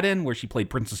Aladdin, where she played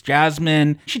Princess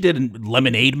Jasmine. She did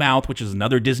Lemonade Mouth, which is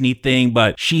another Disney thing,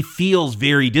 but she feels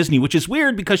very Disney, which is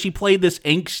weird because she played this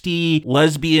angsty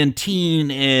lesbian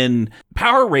teen in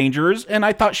Power Rangers, and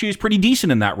I thought she was pretty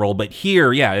decent in that role. But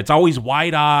here, yeah, it's always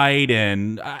wide-eyed,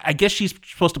 and I guess she's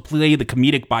supposed to play the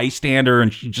comedic bystander,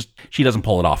 and she doesn't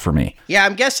pull it off for me. Yeah,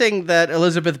 I'm guessing that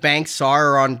Elizabeth Banks saw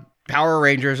her on Power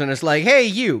Rangers and is like, hey,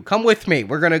 you, come with me.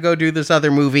 We're going to go do this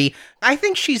other movie. I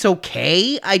think she's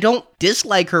okay. I don't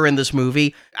dislike her in this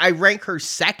movie. I rank her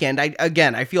second.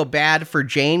 I feel bad for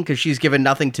Jane because she's given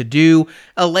nothing to do.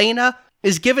 Elena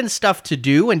is given stuff to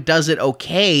do and does it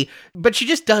okay, but she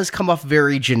just does come off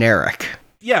very generic.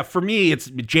 Yeah, for me, it's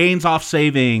Jane's off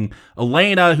saving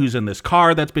Elena, who's in this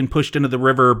car that's been pushed into the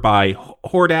river by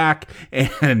Hordak.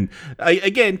 And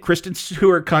again, Kristen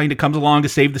Stewart kind of comes along to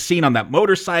save the scene on that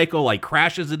motorcycle, like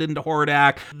crashes it into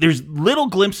Hordak. There's little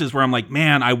glimpses where I'm like,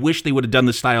 man, I wish they would have done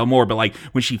this style more. But like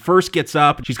when she first gets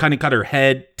up, she's kind of got her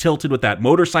head tilted with that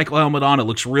motorcycle helmet on. It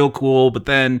looks real cool, but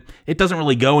then it doesn't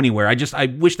really go anywhere. I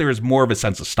wish there was more of a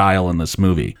sense of style in this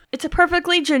movie. it's a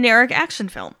perfectly generic action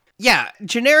film. Yeah,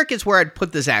 generic is where I'd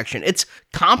put this action. It's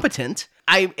competent.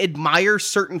 I admire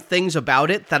certain things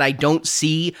about it that I don't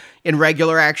see in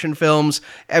regular action films.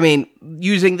 I mean,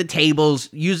 using the tables,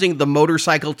 using the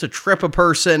motorcycle to trip a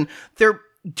person. They're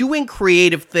doing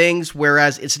creative things,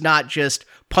 whereas it's not just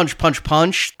punch, punch,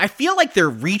 punch. I feel like they're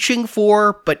reaching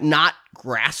for, but not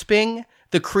grasping,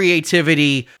 the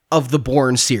creativity of the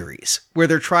Bourne series, where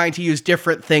they're trying to use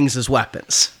different things as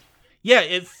weapons. Yeah,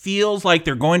 it feels like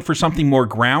they're going for something more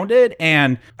grounded,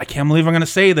 and I can't believe I'm going to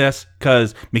say this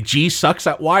because McG sucks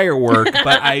at wire work,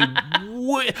 but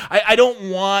I don't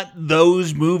want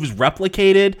those moves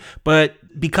replicated, but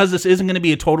because this isn't going to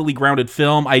be a totally grounded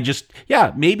film,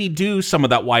 maybe do some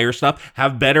of that wire stuff,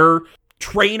 have better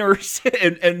trainers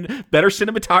and better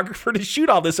cinematographer to shoot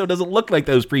all this so it doesn't look like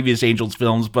those previous Angels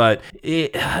films, but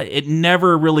it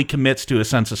never really commits to a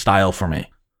sense of style for me.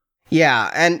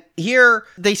 Yeah, and here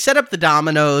they set up the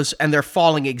dominoes and they're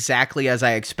falling exactly as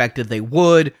I expected they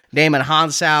would. Damon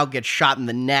Hansau gets shot in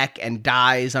the neck and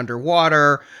dies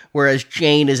underwater, whereas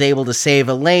Jane is able to save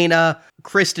Elena.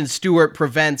 Kristen Stewart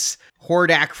prevents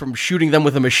Hordak from shooting them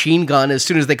with a machine gun as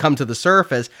soon as they come to the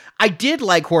surface. I did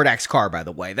like Hordak's car, by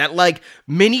the way. That, like,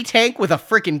 mini tank with a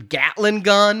freaking Gatling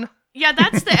gun. Yeah,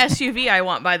 that's the SUV I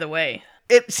want, by the way.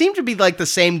 It seemed to be like the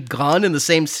same gun and the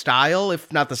same style,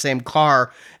 if not the same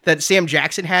car, that Sam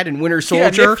Jackson had in Winter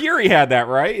Soldier. Yeah, Nick Fury had that,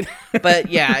 right? But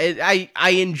yeah, I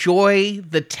enjoy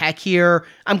the tech here.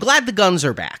 I'm glad the guns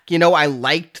are back. You know, I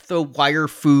liked the wire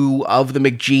foo of the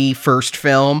McG first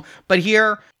film, but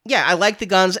here, yeah, I like the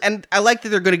guns, and I like that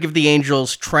they're going to give the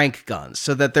Angels trank guns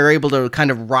so that they're able to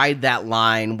kind of ride that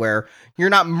line where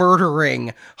you're not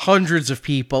murdering hundreds of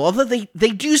people, although they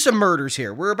do some murders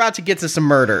here. We're about to get to some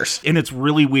murders. And it's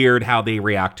really weird how they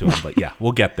react to them, but yeah,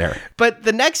 we'll get there. But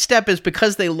the next step is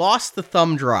because they lost the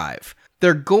thumb drive,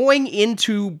 they're going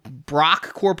into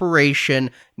Brock Corporation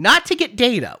not to get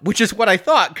data, which is what I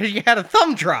thought, because you had a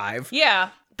thumb drive. Yeah.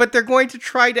 But they're going to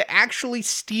try to actually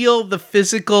steal the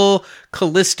physical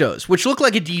Callistos, which look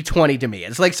like a D20 to me.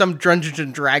 It's like some Dungeons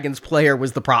and Dragons player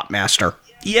was the prop master.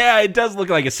 Yeah, it does look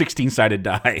like a 16-sided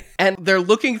die. And they're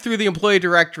looking through the employee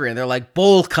directory, and they're like,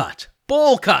 bowl cut.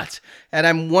 And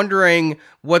I'm wondering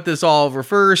what this all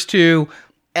refers to.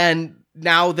 And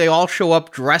now they all show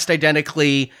up dressed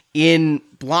identically in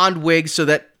blonde wigs so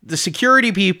that the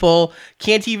security people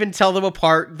can't even tell them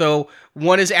apart, though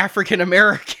one is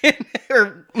African-American.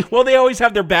 Well, they always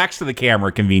have their backs to the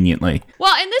camera, conveniently.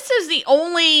 Well, and this is the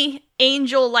only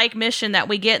angel-like mission that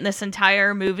we get in this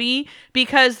entire movie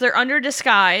because they're under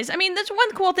disguise. I mean, that's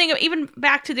one cool thing, even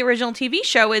back to the original TV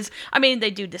show is, I mean,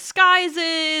 they do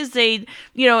disguises, they,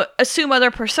 assume other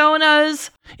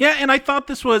personas. Yeah, and I thought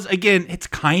this was, again, it's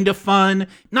kind of fun.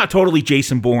 Not totally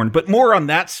Jason Bourne, but more on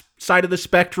that side of the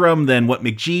spectrum than what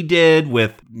McG did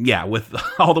with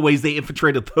all the ways they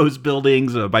infiltrated those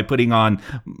buildings by putting on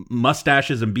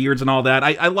mustaches and beards and all that.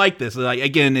 I like this.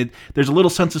 There's a little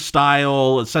sense of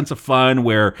style, a sense of fun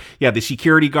where, the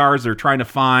security guards are trying to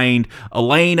find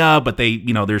Elena, but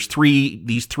these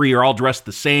three are all dressed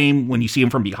the same when you see them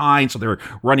from behind, so they're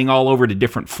running all over to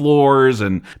different floors,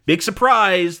 and big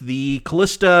surprise, the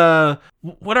Callista,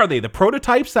 what are they, the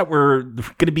prototypes that were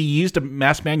going to be used to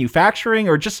mass manufacturing,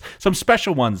 or just some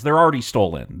special ones? They're already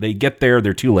stolen. They get there,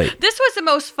 they're too late. This was the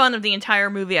most fun of the entire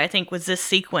movie, I think, was this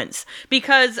sequence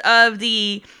because of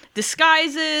the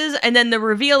disguises and then the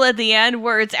reveal at the end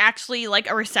where it's actually like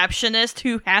a receptionist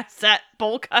who has that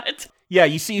bowl cut. Yeah,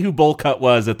 you see who bowl cut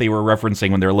was that they were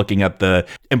referencing when they were looking at the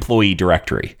employee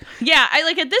directory. Yeah,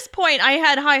 at this point, I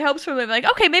had high hopes for them. Like,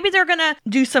 okay, maybe they're going to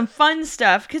do some fun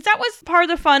stuff because that was part of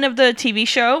the fun of the TV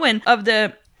show and of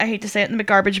the, I hate to say it, in the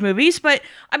garbage movies, but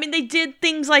I mean, they did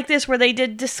things like this where they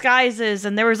did disguises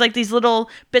and there was like these little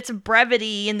bits of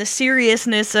brevity in the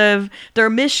seriousness of their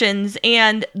missions,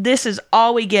 and this is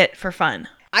all we get for fun.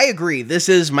 I agree. This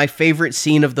is my favorite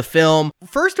scene of the film.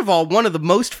 First of all, one of the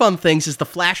most fun things is the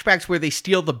flashbacks where they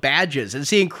steal the badges and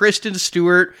seeing Kristen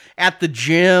Stewart at the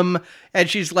gym, and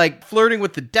she's like flirting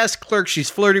with the desk clerk. She's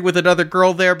flirting with another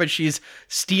girl there, but she's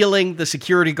stealing the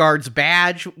security guard's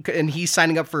badge, and he's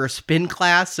signing up for a spin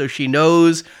class, so she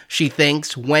knows, she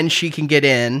thinks, when she can get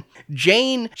in.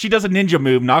 Jane... She does a ninja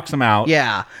move, knocks him out.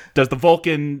 Yeah. Does the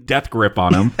Vulcan death grip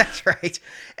on him. That's right.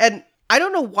 And I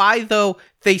don't know why, though,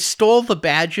 they stole the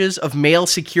badges of male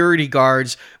security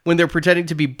guards when they're pretending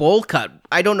to be bowl cut.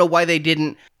 I don't know why they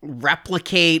didn't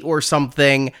replicate or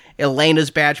something Elena's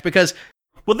badge, because...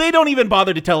 Well, they don't even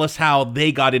bother to tell us how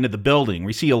they got into the building.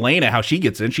 We see Elena, how she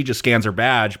gets in. She just scans her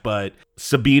badge, but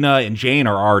Sabina and Jane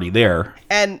are already there.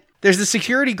 And there's the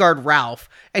security guard, Ralph,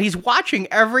 and he's watching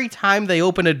every time they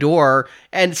open a door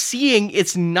and seeing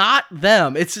it's not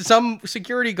them. It's some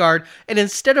security guard. And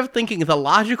instead of thinking the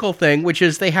logical thing, which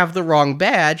is they have the wrong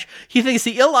badge, he thinks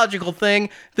the illogical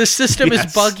thing, the system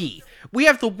is buggy. We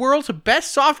have the world's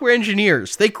best software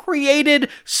engineers. They created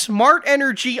smart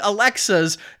energy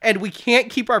Alexas, and we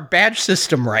can't keep our badge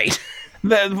system right.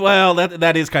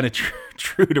 That is kind of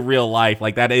true to real life.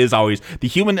 Like, that is always the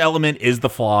human element is the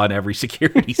flaw in every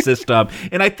security system.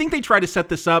 And I think they try to set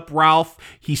this up. Ralph,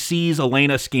 he sees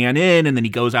Elena scan in, and then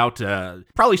he goes out to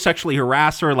probably sexually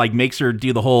harass her, like makes her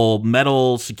do the whole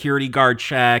metal security guard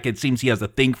check. It seems he has a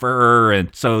thing for her, and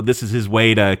so this is his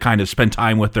way to kind of spend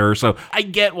time with her. So I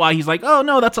get why he's like, oh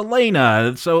no, that's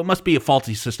Elena, so it must be a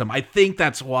faulty system. I think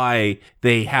that's why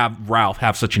they have Ralph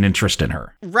have such an interest in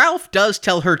her. Ralph does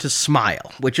tell her to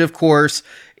smile, which of course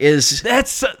is...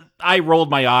 I rolled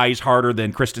my eyes harder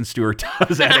than Kristen Stewart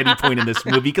does at any point in this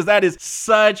movie, because that is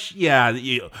such,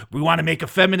 we want to make a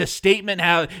feminist statement.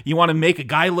 How you want to make a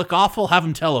guy look awful? Have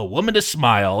him tell a woman to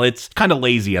smile. It's kind of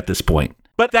lazy at this point.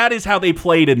 But that is how they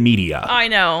played in media. I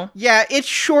know. Yeah, it's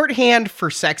shorthand for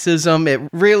sexism. It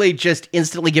really just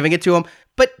instantly giving it to him.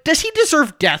 But does he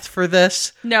deserve death for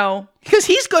this? No. Because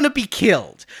he's going to be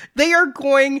killed. They are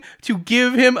going to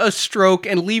give him a stroke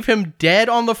and leave him dead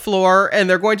on the floor, and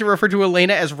they're going to refer to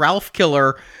Elena as Ralph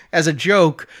Killer as a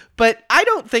joke. But I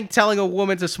don't think telling a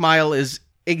woman to smile is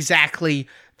exactly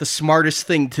the smartest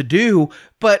thing to do,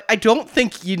 but I don't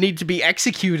think you need to be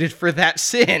executed for that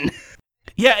sin.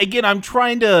 Yeah, again, I'm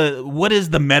trying to, what is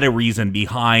the meta reason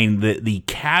behind the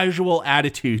casual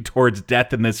attitude towards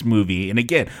death in this movie? And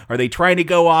again, are they trying to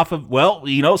go off of,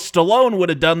 Stallone would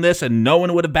have done this and no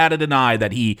one would have batted an eye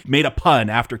that he made a pun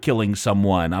after killing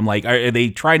someone? I'm like, are they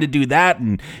trying to do that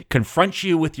and confront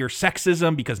you with your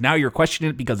sexism because now you're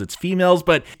questioning it because it's females?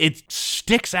 But it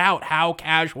sticks out how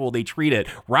casual they treat it.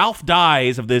 Ralph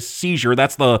dies of this seizure.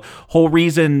 That's the whole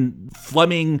reason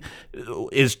Fleming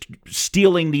is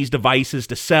stealing these devices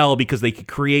to sell, because they could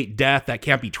create death that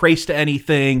can't be traced to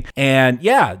anything. And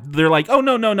yeah, they're like, oh,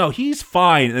 no, he's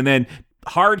fine. And then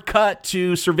hard cut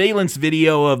to surveillance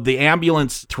video of the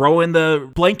ambulance throwing the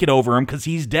blanket over him because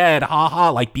he's dead. Ha ha,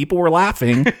 like people were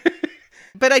laughing.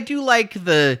 But I do like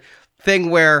the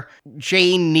thing where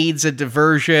Jane needs a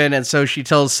diversion, and so she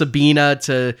tells Sabina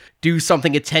to do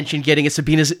something attention-getting, and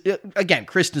Sabina's, again,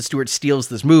 Kristen Stewart steals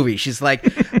this movie. She's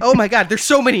like, oh my god, there's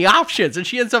so many options, and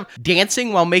she ends up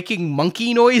dancing while making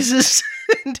monkey noises.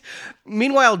 And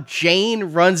meanwhile, Jane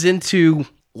runs into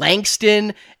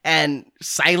Langston, and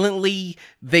silently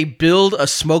they build a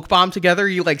smoke bomb together.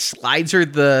 He slides her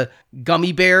the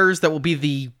gummy bears that will be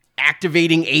the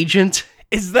activating agent.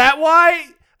 Is that why?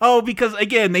 Oh, because,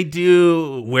 again, they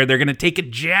do where they're going to take a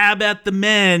jab at the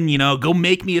men, go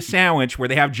make me a sandwich, where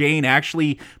they have Jane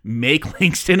actually make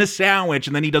Langston a sandwich,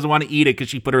 and then he doesn't want to eat it because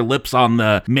she put her lips on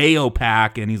the mayo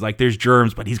pack, and he's like, there's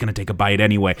germs, but he's going to take a bite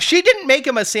anyway. She didn't make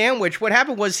him a sandwich. What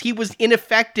happened was he was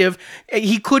ineffective.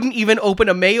 He couldn't even open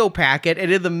a mayo packet,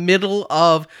 and in the middle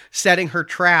of setting her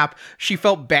trap, she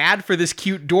felt bad for this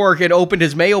cute dork and opened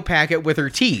his mayo packet with her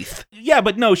teeth. Yeah,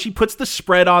 but no, she puts the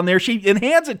spread on there, and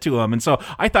hands it to him, and so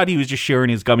I thought he was just sharing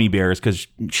his gummy bears because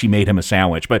she made him a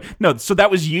sandwich. But no, so that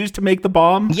was used to make the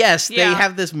bomb? Yes, they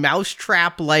have this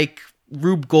mousetrap-like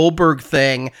Rube Goldberg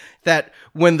thing that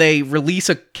when they release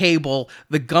a cable,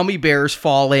 the gummy bears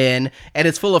fall in, and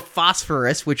it's full of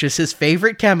phosphorus, which is his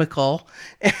favorite chemical.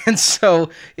 And so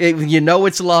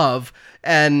it's love.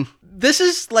 And this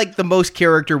is the most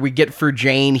character we get for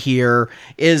Jane here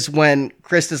is when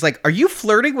Krista's like, are you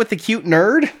flirting with the cute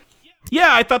nerd? Yeah,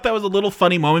 I thought that was a little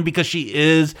funny moment because she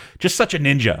is just such a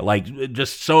ninja,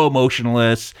 just so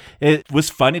emotionless. It was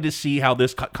funny to see how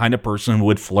this kind of person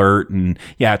would flirt, and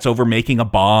yeah, it's over making a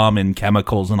bomb and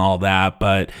chemicals and all that,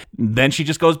 but then she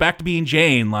just goes back to being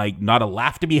Jane, not a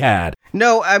laugh to be had.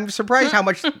 No, I'm surprised how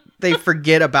much they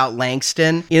forget about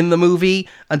Langston in the movie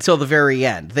until the very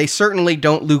end. They certainly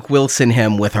don't Luke Wilson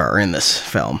him with her in this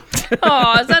film.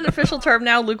 Oh, is that an official term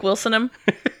now, Luke Wilson him?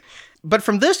 But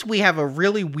from this, we have a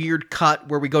really weird cut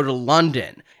where we go to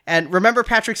London. And remember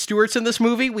Patrick Stewart's in this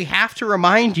movie? We have to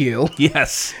remind you.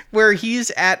 Yes. Where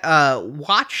he's at a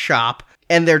watch shop,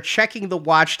 and they're checking the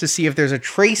watch to see if there's a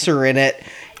tracer in it.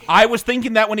 I was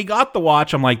thinking that when he got the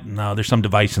watch, I'm like, no, there's some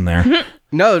device in there.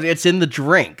 No, it's in the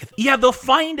drink. Yeah, they'll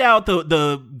find out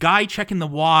the guy checking the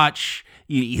watch,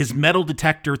 his metal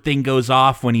detector thing goes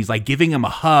off when he's giving him a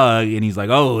hug, and he's like,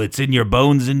 oh, it's in your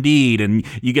bones indeed. And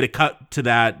you get a cut to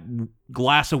that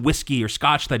glass of whiskey or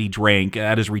scotch that he drank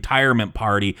at his retirement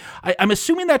party. I'm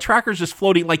assuming that tracker's just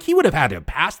floating. He would have had to have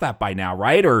passed that by now,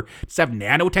 right? Or just have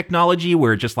nanotechnology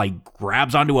where it just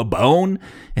grabs onto a bone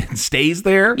and stays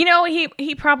there.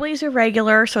 He probably is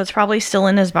irregular, so it's probably still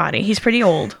in his body. He's pretty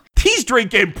old. He's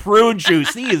drinking prune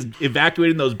juice. He is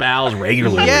evacuating those bowels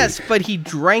regularly. Yes, but he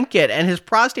drank it, and his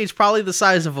prostate's probably the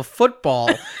size of a football.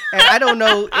 And I don't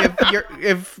know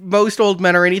if most old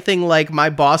men are anything like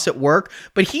my boss at work,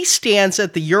 but he stands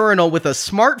at the urinal with a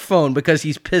smartphone because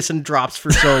he's pissing drops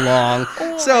for so long.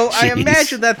 So I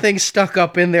imagine that thing's stuck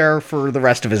up in there for the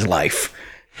rest of his life.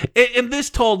 And this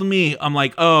told me, I'm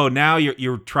like, oh, now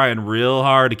you're trying real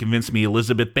hard to convince me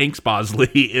Elizabeth Banks Bosley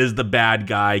is the bad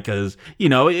guy because,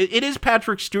 it is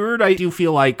Patrick Stewart. I do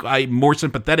feel like I'm more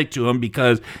sympathetic to him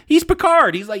because he's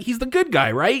Picard. He's the good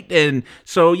guy, right? And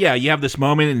so, yeah, you have this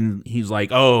moment and he's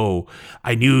like, oh,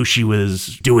 I knew she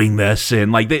was doing this.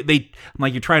 And I'm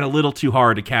like, you're trying a little too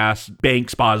hard to cast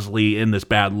Banks Bosley in this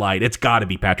bad light. It's got to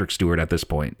be Patrick Stewart at this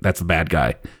point. That's the bad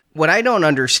guy. What I don't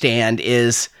understand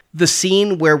is the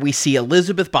scene where we see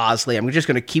Elizabeth Bosley. I'm just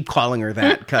going to keep calling her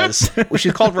that because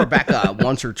she's called Rebecca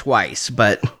once or twice,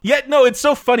 but... Yeah, no, it's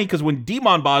so funny because when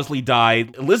Demon Bosley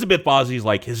died, Elizabeth Bosley's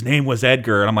like, his name was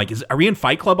Edgar. And I'm like, are we in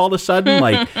Fight Club all of a sudden?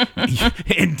 Like,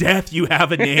 in death, you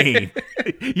have a name.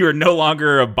 You're no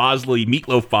longer a Bosley,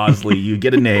 Meatloaf Bosley. You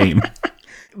get a name.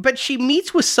 But she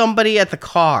meets with somebody at the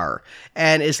car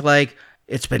and is like,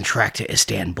 it's been tracked to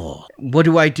Istanbul. What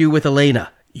do I do with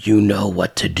Elena? You know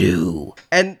what to do.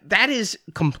 And that is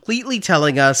completely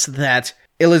telling us that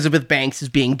Elizabeth Banks is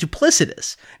being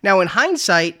duplicitous. Now, in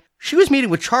hindsight, she was meeting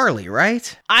with Charlie,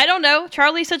 right? I don't know.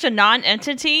 Charlie's such a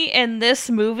non-entity in this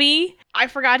movie. I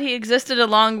forgot he existed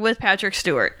along with Patrick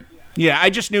Stewart. Yeah, I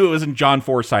just knew it was in John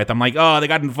Forsythe. I'm like, oh, they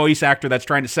got a voice actor that's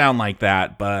trying to sound like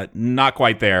that, but not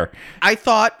quite there. I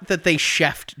thought that they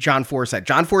chefed John Forsythe.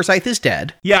 John Forsythe is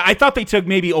dead. Yeah, I thought they took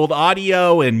maybe old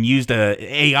audio and used a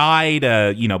AI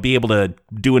to, be able to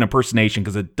do an impersonation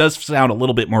because it does sound a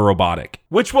little bit more robotic,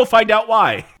 which we'll find out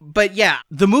why. But yeah,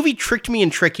 the movie tricked me in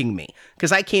tricking me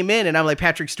because I came in and I'm like,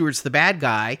 Patrick Stewart's the bad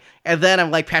guy. And then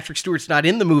I'm like, Patrick Stewart's not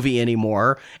in the movie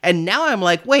anymore. And now I'm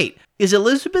like, wait, is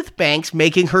Elizabeth Banks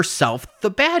making herself the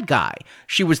bad guy?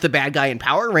 She was the bad guy in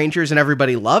Power Rangers and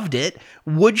everybody loved it.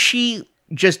 Would she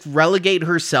just relegate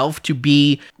herself to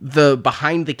be the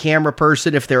behind the camera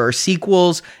person if there are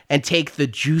sequels and take the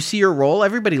juicier role?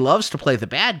 Everybody loves to play the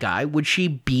bad guy. Would she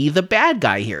be the bad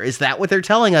guy here? Is that what they're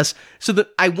telling us? So that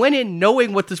I went in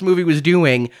knowing what this movie was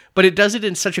doing, but it does it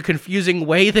in such a confusing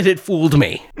way that it fooled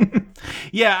me.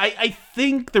 Yeah, I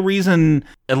think the reason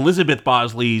Elizabeth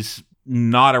Bosley's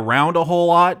not around a whole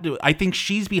lot, I think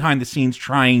she's behind the scenes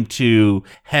trying to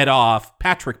head off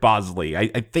Patrick Bosley.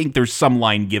 I think there's some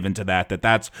line given to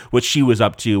that's what she was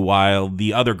up to while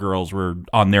the other girls were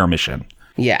on their mission.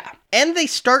 Yeah. And they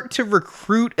start to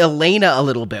recruit Elena a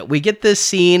little bit. We get this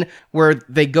scene where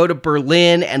they go to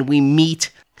Berlin and we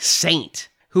meet Saint,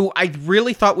 who I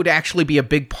really thought would actually be a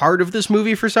big part of this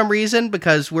movie for some reason,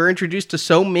 because we're introduced to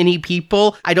so many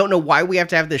people. I don't know why we have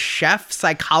to have this chef,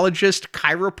 psychologist,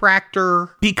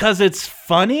 chiropractor. Because it's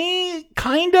funny,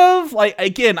 kind of. Like,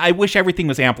 again, I wish everything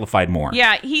was amplified more.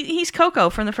 Yeah, he's Coco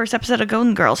from the first episode of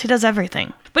Golden Girls. He does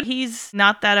everything. But he's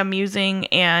not that amusing,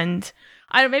 and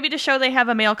I don't know, maybe to show they have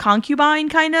a male concubine,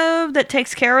 kind of, that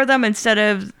takes care of them instead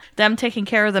of them taking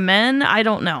care of the men. I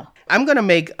don't know. I'm going to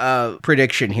make a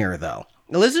prediction here, though.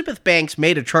 Elizabeth Banks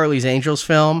made a Charlie's Angels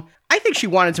film. I think she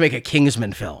wanted to make a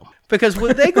Kingsman film. Because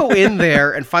when they go in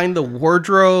there and find the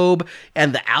wardrobe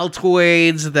and the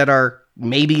Altoids that are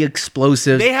maybe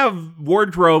explosive. They have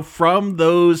wardrobe from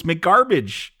those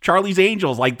McGarbage Charlie's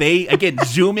Angels. Like, they, again,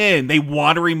 zoom in. They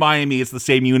want to remind me it's the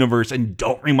same universe and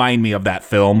don't remind me of that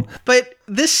film. But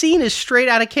this scene is straight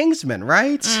out of Kingsman,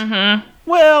 right? Mm-hmm.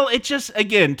 Well, it just,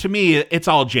 again, to me, it's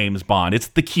all James Bond. It's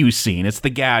the Q scene. It's the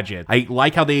gadget. I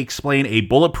like how they explain a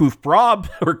bulletproof bra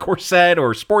or corset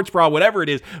or sports bra, whatever it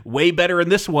is, way better in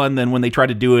this one than when they try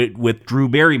to do it with Drew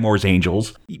Barrymore's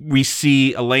Angels. We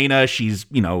see Elena, she's,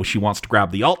 she wants to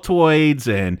grab the Altoids,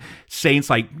 and Saint's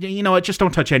like, just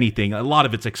don't touch anything. A lot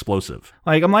of it's explosive.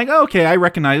 Like, I'm like, okay, I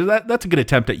recognize that. That's a good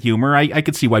attempt at humor. I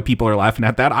could see why people are laughing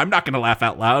at that. I'm not going to laugh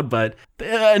out loud, but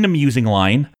an amusing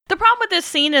line. The problem with this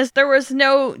scene is there was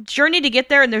no journey to get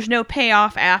there and there's no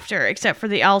payoff after except for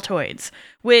the Altoids,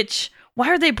 which, why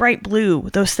are they bright blue,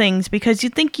 those things? Because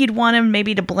you'd think you'd want them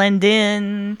maybe to blend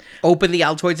in. Open the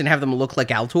Altoids and have them look like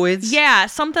Altoids? Yeah,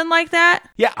 something like that.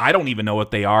 Yeah, I don't even know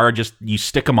what they are. Just you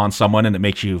stick them on someone and it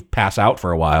makes you pass out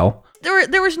for a while.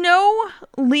 There was no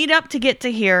lead up to get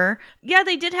to here. Yeah,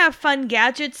 they did have fun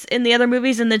gadgets in the other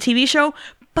movies and the TV show,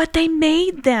 but they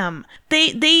made them.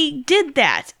 They did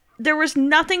that. There was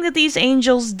nothing that these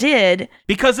angels did.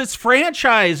 Because it's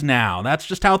franchise now. That's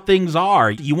just how things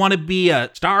are. You want to be a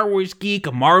Star Wars geek,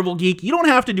 a Marvel geek, you don't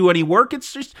have to do any work.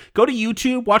 It's just go to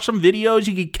YouTube, watch some videos.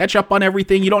 You can catch up on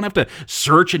everything. You don't have to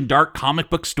search in dark comic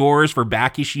book stores for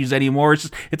back issues anymore.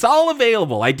 It's all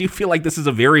available. I do feel like this is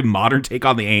a very modern take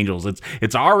on the angels.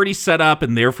 It's already set up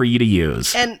and there for you to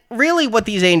use. And really what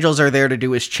these angels are there to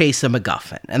do is chase a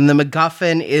MacGuffin. And the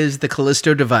MacGuffin is the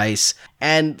Callisto device.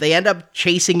 And they end up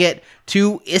chasing it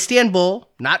to Istanbul,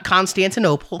 not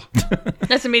Constantinople.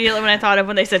 That's immediately what I thought of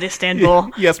when they said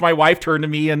Istanbul. Yes, my wife turned to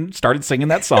me and started singing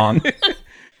that song.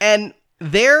 And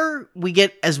there we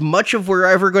get as much of we're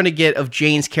ever going to get of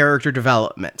Jane's character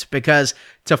development, because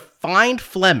to find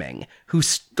Fleming, who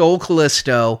stole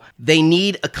Callisto, they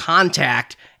need a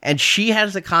contact, and she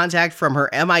has a contact from her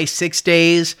MI6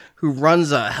 days who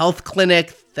runs a health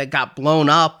clinic that got blown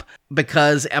up.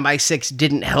 because MI6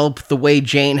 didn't help the way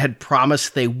Jane had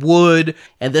promised they would.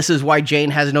 And this is why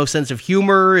Jane has no sense of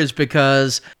humor, is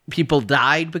because people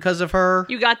died because of her.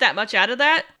 You got that much out of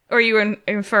that? Or you were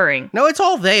inferring? No, it's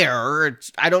all there.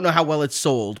 I don't know how well it's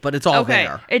sold, but it's all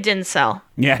there. It didn't sell.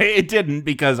 Yeah, it didn't,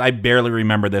 because I barely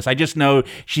remember this. I just know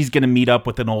she's going to meet up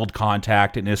with an old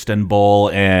contact in Istanbul,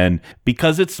 and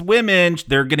because it's women,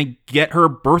 they're going to get her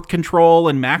birth control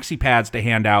and maxi pads to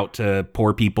hand out to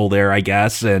poor people there, I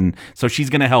guess, and so she's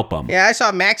going to help them. Yeah, I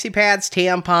saw maxi pads,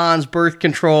 tampons, birth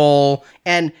control,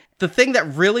 and the thing that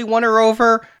really won her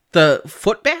over, the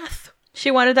foot bath. She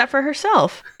wanted that for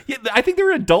herself. Yeah, I think there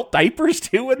were adult diapers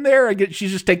too in there. I guess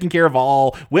she's just taking care of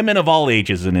all women of all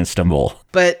ages in Istanbul.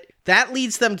 But that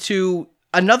leads them to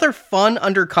another fun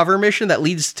undercover mission that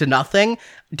leads to nothing.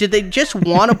 Did they just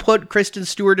want to put Kristen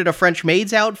Stewart in a French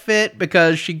maid's outfit?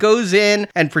 Because she goes in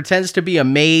and pretends to be a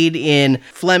maid in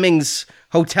Fleming's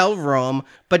hotel room,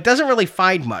 but doesn't really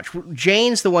find much.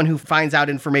 Jane's the one who finds out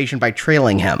information by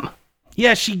trailing him.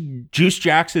 Yeah, she juice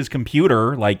jacks his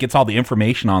computer, like gets all the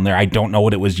information on there. I don't know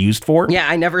what it was used for. Yeah,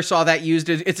 I never saw that used.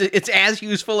 It's as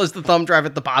useful as the thumb drive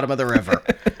at the bottom of the river.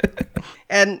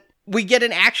 And we get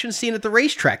an action scene at the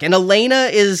racetrack, and Elena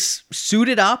is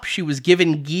suited up. She was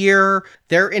given gear.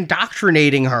 They're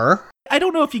indoctrinating her. I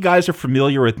don't know if you guys are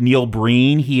familiar with Neil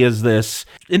Breen. He is this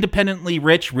independently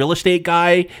rich real estate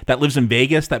guy that lives in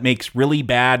Vegas that makes really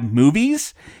bad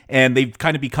movies, and they've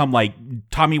kind of become like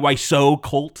Tommy Wiseau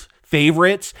cult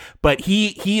favorites, but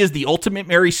he is the ultimate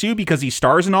Mary Sue because he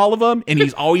stars in all of them, and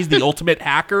he's always the ultimate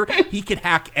hacker. He could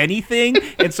hack anything,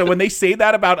 and so when they say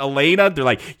that about Elena, they're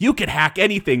like, you could hack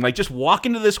anything, like just walk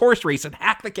into this horse race and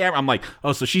hack the camera. I'm like,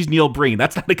 oh, so she's Neil Breen.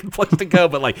 That's not a good place to go,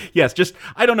 but like, yes, just,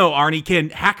 I don't know, Arnie, can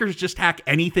hackers just hack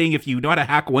anything? If you know how to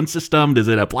hack one system, does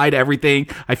it apply to everything?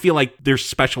 I feel like there's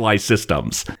specialized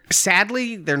systems.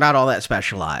 Sadly, they're not all that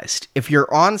specialized. If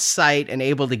you're on site and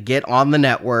able to get on the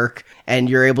network, and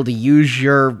you're able to use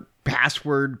your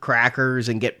password crackers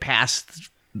and get past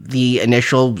the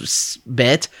initial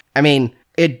bit. I mean,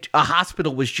 a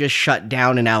hospital was just shut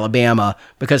down in Alabama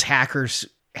because hackers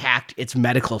hacked its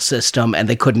medical system and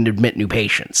they couldn't admit new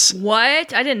patients.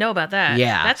 What? I didn't know about that.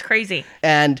 Yeah. That's crazy.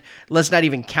 And let's not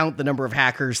even count the number of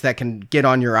hackers that can get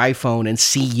on your iPhone and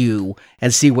see you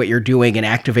and see what you're doing and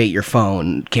activate your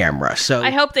phone camera. So I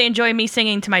hope they enjoy me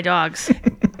singing to my dogs.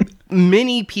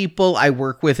 Many people I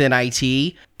work with in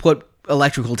IT put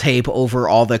electrical tape over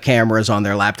all the cameras on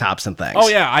their laptops and things. Oh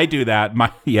yeah, I do that.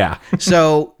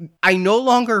 So I no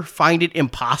longer find it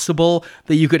impossible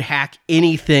that you could hack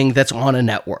anything that's on a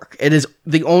network. It is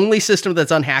the only system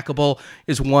that's unhackable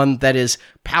is one that is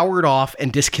powered off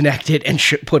and disconnected and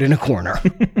put in a corner.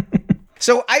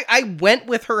 So I went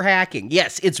with her hacking.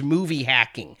 Yes, it's movie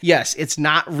hacking. Yes, it's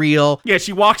not real. Yeah,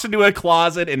 she walks into a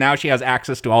closet and now she has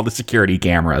access to all the security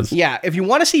cameras. Yeah, if you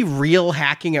want to see real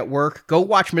hacking at work, go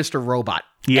watch Mr. Robot.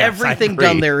 Yes, everything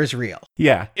done there is real.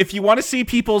 Yeah, if you want to see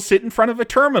people sit in front of a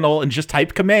terminal and just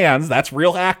type commands, that's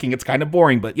real hacking. It's kind of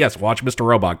boring, but yes, watch Mr.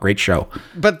 Robot. Great show.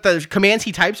 But the commands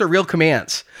he types are real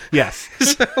commands. Yes.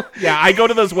 Yeah, I go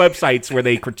to those websites where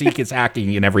they critique his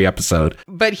hacking in every episode.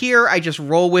 But here, I just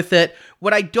roll with it.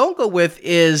 What I don't go with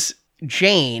is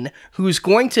Jane, who's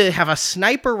going to have a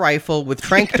sniper rifle with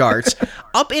tranq darts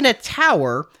up in a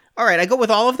tower. All right, I go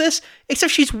with all of this,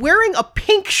 except she's wearing a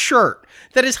pink shirt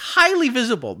that is highly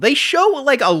visible. They show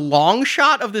like a long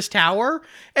shot of this tower,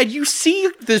 and you see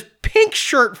this pink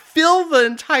shirt fill the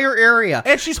entire area.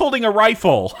 And she's holding a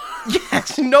rifle.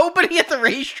 Yes, nobody at the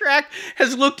racetrack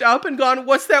has looked up and gone,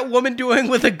 what's that woman doing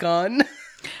with a gun?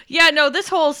 Yeah, no, this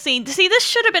whole scene, see, this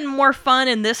should have been more fun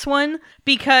in this one,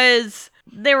 because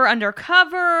they were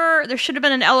undercover. There should have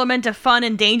been an element of fun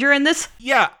and danger in this.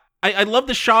 Yeah. I love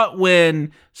the shot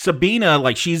when Sabina,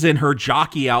 like, she's in her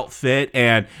jockey outfit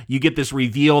and you get this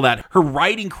reveal that her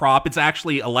riding crop, it's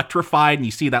actually electrified, and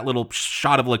you see that little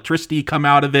shot of electricity come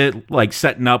out of it, like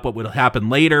setting up what would happen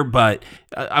later. But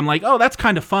I'm like, oh, that's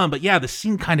kind of fun. But yeah, the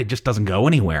scene kind of just doesn't go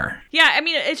anywhere. Yeah, I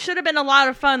mean, it should have been a lot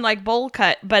of fun, like Bowl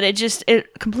Cut, but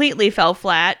it completely fell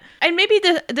flat. And maybe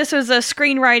this was a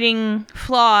screenwriting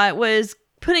flaw. It was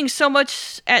putting so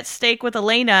much at stake with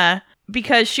Elena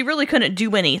because she really couldn't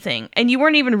do anything, and you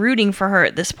weren't even rooting for her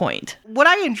at this point. What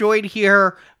I enjoyed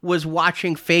here was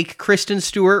watching fake Kristen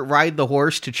Stewart ride the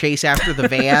horse to chase after the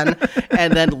van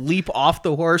and then leap off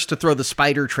the horse to throw the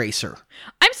spider tracer.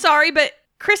 I'm sorry, but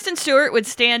Kristen Stewart would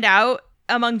stand out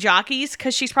among jockeys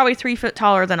because she's probably 3 foot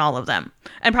taller than all of them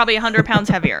and probably 100 pounds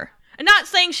heavier. I'm not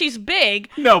saying she's big.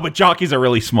 No, but jockeys are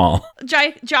really small.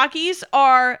 Jockeys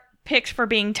are picked for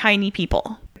being tiny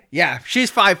people. Yeah, she's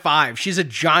 5'5". She's a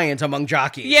giant among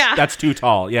jockeys. Yeah. That's too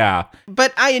tall, yeah.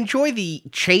 But I enjoy the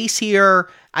chase here.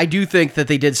 I do think that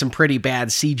they did some pretty bad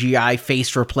CGI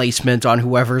face replacement on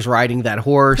whoever's riding that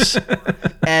horse.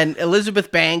 And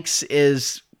Elizabeth Banks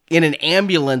is in an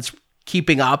ambulance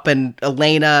keeping up, and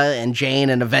Elena and Jane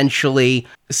and eventually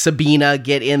Sabina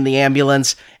get in the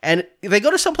ambulance. And they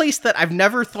go to someplace that I've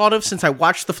never thought of since I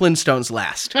watched the Flintstones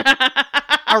last.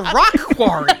 A rock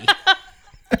quarry.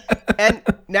 And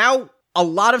now a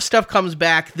lot of stuff comes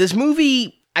back. This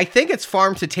movie, I think it's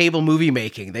farm-to-table movie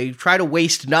making. They try to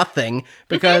waste nothing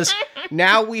because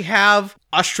now we have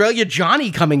Australia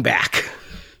Johnny coming back.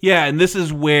 Yeah, and this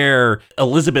is where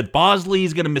Elizabeth Bosley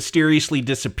is going to mysteriously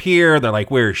disappear. They're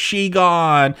like, where is she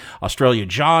gone? Australia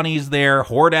Johnny's there.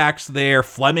 Hordak's there.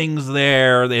 Fleming's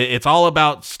there. It's all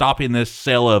about stopping this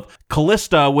sale of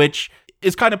Callista, which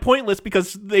is kind of pointless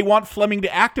because they want Fleming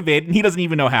to activate, and he doesn't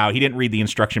even know how. He didn't read the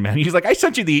instruction manual. He's like, I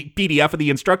sent you the PDF of the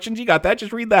instructions. You got that?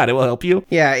 Just read that. It will help you.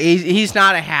 Yeah, he's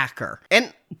not a hacker.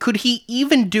 And could he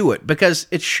even do it? Because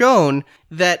it's shown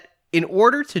that in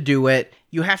order to do it,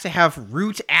 you have to have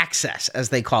root access, as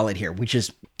they call it here, which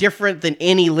is different than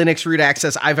any Linux root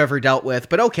access I've ever dealt with.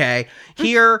 But okay,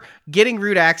 here, getting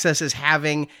root access is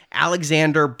having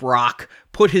Alexander Brock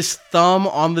put his thumb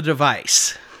on the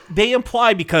device. They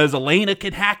imply because Elena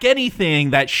can hack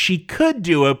anything that she could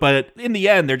do it, but in the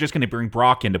end, they're just going to bring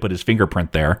Brock in to put his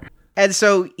fingerprint there. And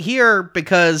so here,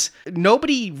 because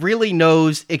nobody really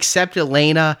knows except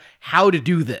Elena how to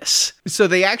do this. So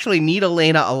they actually need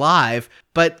Elena alive,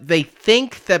 but they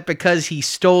think that because he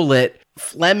stole it,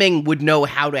 Fleming would know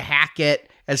how to hack it.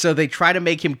 And so they try to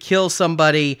make him kill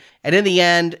somebody. And in the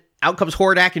end, out comes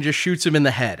Hordak and just shoots him in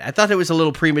the head. I thought it was a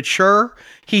little premature.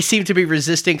 He seemed to be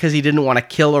resisting because he didn't want to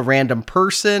kill a random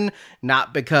person,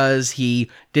 not because he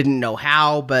didn't know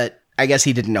how, but I guess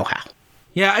he didn't know how.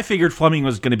 Yeah, I figured Fleming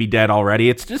was going to be dead already.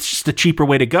 It's just a cheaper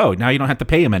way to go. Now you don't have to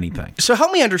pay him anything. So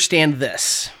help me understand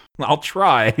this. I'll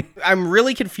try. I'm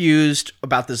really confused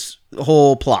about this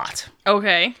whole plot.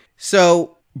 Okay.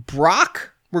 So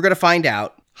Brock, we're going to find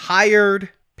out, hired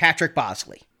Patrick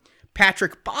Bosley.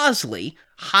 Patrick Bosley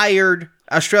hired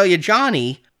Australia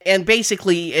Johnny, and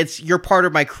basically it's, you're part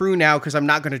of my crew now because I'm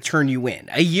not going to turn you in.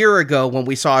 A year ago when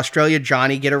we saw Australia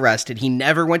Johnny get arrested, he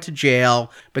never went to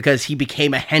jail because he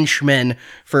became a henchman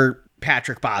for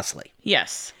Patrick Bosley.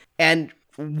 Yes. And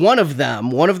one of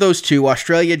those two,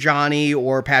 Australia Johnny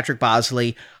or Patrick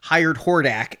Bosley, hired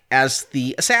Hordak as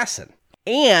the assassin.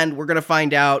 And we're going to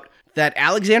find out that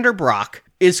Alexander Brock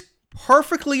is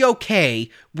perfectly okay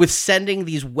with sending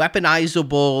these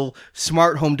weaponizable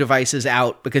smart home devices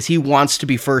out because he wants to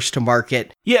be first to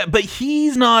market. Yeah, but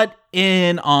he's not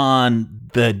in on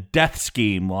the death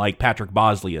scheme like Patrick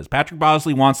Bosley is. Patrick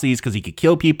Bosley wants these because he could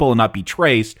kill people and not be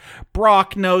traced.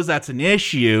 Brock knows that's an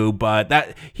issue, but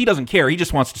that he doesn't care. He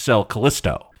just wants to sell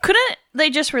Callisto. Couldn't they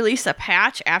just release a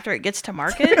patch after it gets to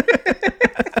market?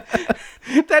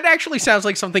 That actually sounds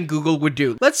like something Google would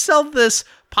do. Let's sell this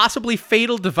possibly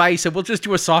fatal device and we'll just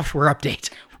do a software update.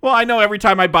 Well, I know every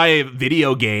time I buy a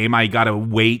video game, I gotta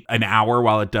wait an hour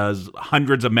while it does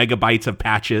hundreds of megabytes of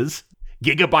patches.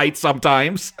 Gigabytes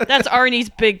sometimes. That's Arnie's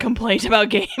big complaint about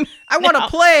games. I want to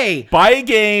play. Buy a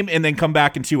game and then come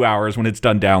back in 2 hours when it's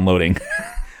done downloading.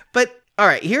 But, all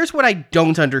right, here's what I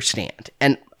don't understand.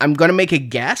 And I'm going to make a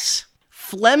guess.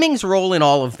 Fleming's role in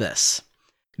all of this.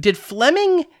 Did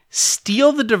Fleming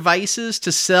steal the devices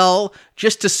to sell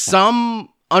just to some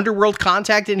underworld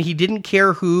contact and he didn't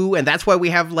care who, and that's why we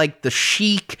have like the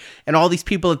Sheik and all these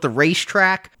people at the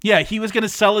racetrack? Yeah, he was going to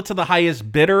sell it to the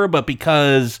highest bidder, but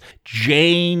because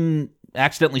Jane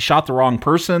accidentally shot the wrong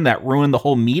person, that ruined the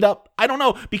whole meetup. I don't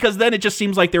know, because then it just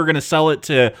seems like they were going to sell it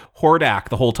to Hordak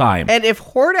the whole time. And if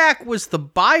Hordak was the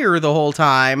buyer the whole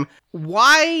time,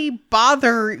 why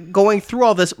bother going through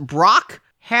all this? Brock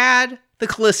had the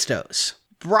Callistos.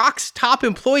 Brock's top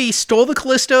employee stole the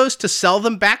Callistos to sell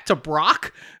them back to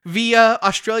Brock via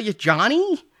Australia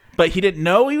Johnny? But he didn't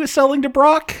know he was selling to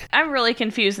Brock? I'm really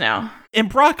confused now. And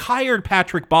Brock hired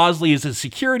Patrick Bosley as a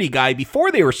security guy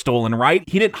before they were stolen, right?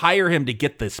 He didn't hire him to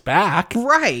get this back.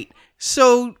 Right.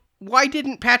 So why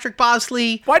didn't Patrick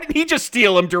Bosley... Why didn't he just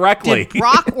steal them directly? Did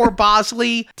Brock or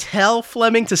Bosley tell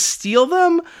Fleming to steal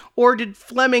them? Or did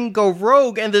Fleming go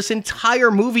rogue and this entire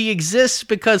movie exists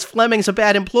because Fleming's a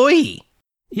bad employee?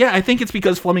 Yeah, I think it's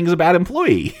because Fleming's a bad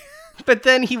employee. But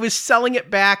then he was selling it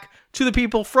back to the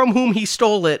people from whom he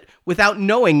stole it without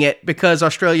knowing it because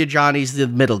Australia Johnny's the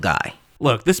middle guy.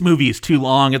 Look, this movie is too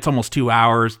long. It's almost 2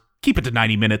 hours. Keep it to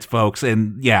 90 minutes, folks.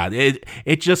 And yeah,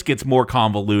 it just gets more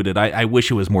convoluted. I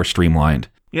wish it was more streamlined.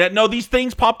 Yeah, no, these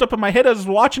things popped up in my head as I was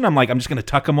watching. I'm like, I'm just going to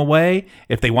tuck them away.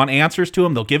 If they want answers to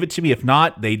them, they'll give it to me. If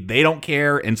not, they don't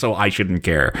care, and so I shouldn't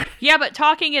care. Yeah, but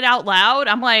talking it out loud,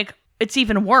 I'm like, it's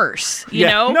even worse, you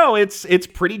know? No, it's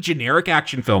pretty generic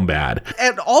action film bad.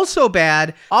 And also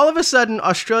bad, all of a sudden,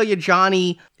 Australia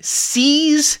Johnny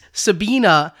sees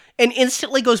Sabina and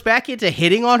instantly goes back into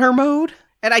hitting on her mode.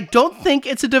 And I don't think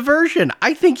it's a diversion.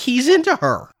 I think he's into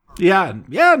her. Yeah,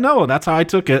 no, that's how I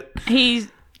took it. He's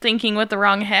thinking with the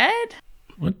wrong head?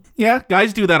 Yeah,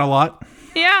 guys do that a lot.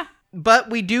 Yeah. But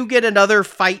we do get another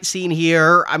fight scene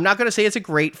here. I'm not going to say it's a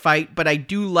great fight, but I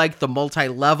do like the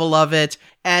multi-level of it.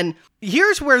 And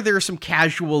here's where there's some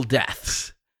casual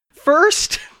deaths.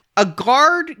 First, a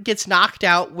guard gets knocked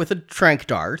out with a tranq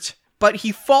dart, but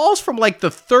he falls from like the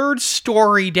 3rd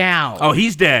story down. Oh,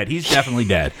 he's dead. He's definitely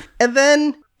dead. And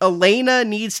then Elena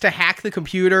needs to hack the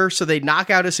computer, so they knock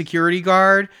out a security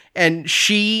guard, and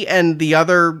she and the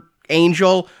other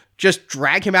angel just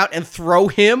drag him out and throw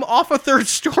him off a 3rd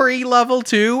story level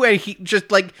too, and he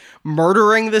just like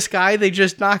murdering this guy they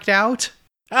just knocked out.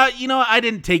 I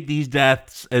didn't take these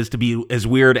deaths as to be as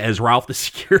weird as Ralph the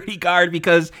security guard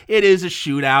because it is a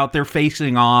shootout. They're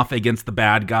facing off against the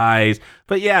bad guys.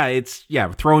 But yeah,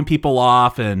 throwing people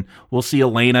off, and we'll see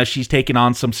Elena. She's taking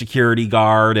on some security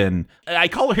guard, and I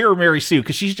call her Hero Mary Sue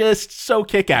because she's just so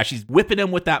kick-ass. She's whipping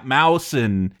him with that mouse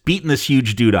and beating this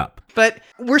huge dude up. But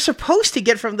we're supposed to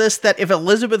get from this that if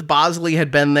Elizabeth Bosley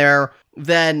had been there,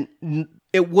 then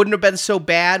it wouldn't have been so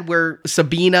bad, where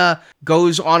Sabina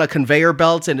goes on a conveyor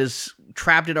belt and is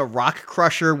trapped in a rock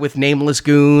crusher with Nameless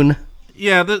Goon.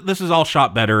 Yeah, this is all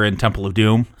shot better in Temple of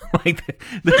Doom. Like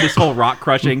this whole rock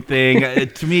crushing thing.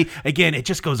 To me, again, it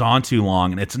just goes on too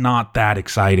long, and it's not that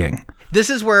exciting. This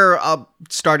is where I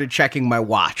started checking my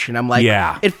watch, and I'm like,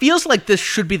 yeah. It feels like this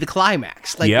should be the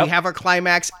climax. Like, Yep. We have our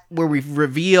climax where we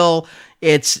reveal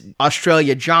it's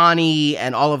Australia Johnny,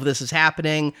 and all of this is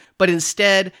happening, but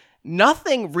instead,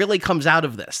 nothing really comes out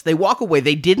of this. They walk away.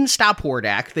 They didn't stop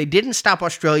Hordak. They didn't stop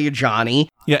Australia Johnny.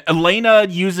 Yeah, Elena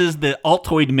uses the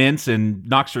Altoid mints and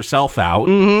knocks herself out.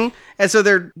 Mm-hmm. And so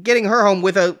they're getting her home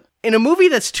with in a movie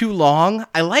that's too long.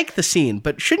 I like the scene,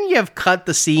 but shouldn't you have cut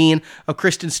the scene of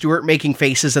Kristen Stewart making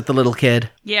faces at the little kid?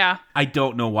 Yeah. I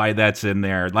don't know why that's in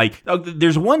there. Like,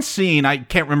 there's one scene, I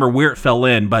can't remember where it fell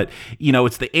in, but,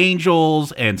 it's the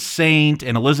Angels and Saint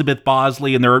and Elizabeth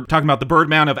Bosley, and they're talking about the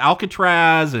Birdman of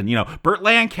Alcatraz and, Burt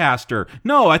Lancaster.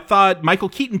 No, I thought Michael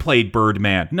Keaton played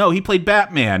Birdman. No, he played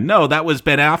Batman. No, that was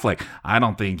Ben Affleck. I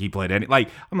don't think he played any. Like,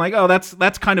 I'm like, oh,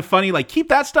 that's kind of funny. Like, keep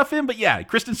that stuff in, but yeah,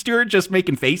 Kristen Stewart just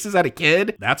making faces at a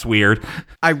kid? That's weird.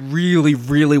 I really,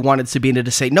 really wanted Sabina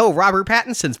to say, no, Robert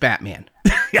Pattinson's Batman.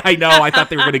 Yeah, I know. I thought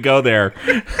they were going to go there.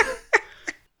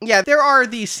 Yeah, there are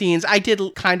these scenes. I did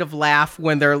kind of laugh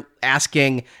when they're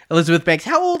asking Elizabeth Banks,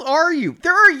 how old are you?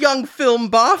 There are young film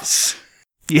buffs.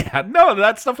 Yeah, no,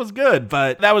 that stuff was good,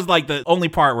 but that was like the only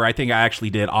part where I think I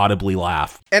actually did audibly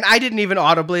laugh. And I didn't even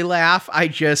audibly laugh. I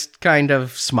just kind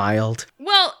of smiled.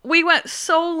 Well, we went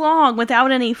so long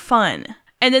without any fun.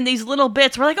 And then these little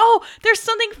bits, we're like, oh, there's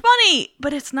something funny,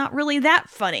 but it's not really that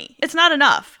funny. It's not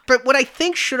enough. But what I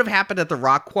think should have happened at the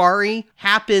Rock Quarry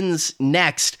happens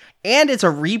next, and it's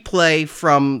a replay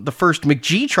from the first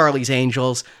McG Charlie's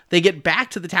Angels. They get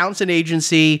back to the Townsend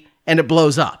Agency, and it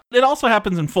blows up. It also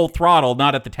happens in Full Throttle,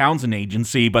 not at the Townsend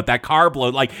Agency, but that car blow,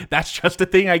 like, that's just a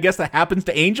thing, I guess, that happens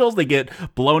to Angels. They get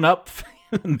blown up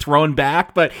and thrown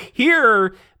back. But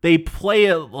here, they play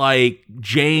it like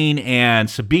Jane and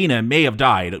Sabina may have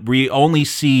died. We only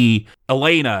see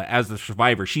Elena as the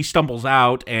survivor. She stumbles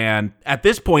out, and at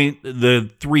this point,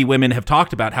 the three women have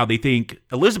talked about how they think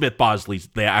Elizabeth Bosley's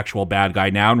the actual bad guy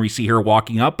now, and we see her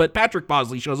walking up, but Patrick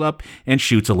Bosley shows up and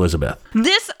shoots Elizabeth.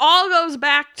 This all goes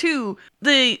back to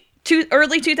the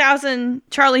early 2000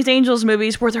 Charlie's Angels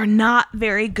movies where they're not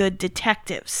very good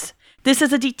detectives. This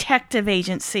is a detective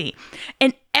agency,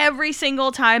 and every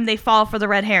single time they fall for the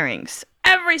red herrings.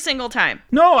 Every single time.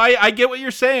 No, I get what you're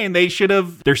saying. They should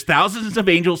have. There's thousands of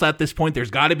angels at this point.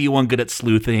 There's got to be one good at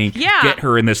sleuthing. Yeah. Get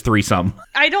her in this threesome.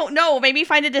 I don't know. Maybe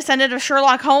find a descendant of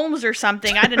Sherlock Holmes or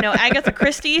something. I don't know. Agatha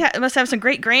Christie must have some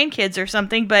great grandkids or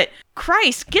something, but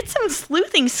Christ, get some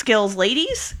sleuthing skills,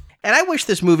 ladies. And I wish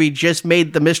this movie just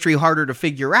made the mystery harder to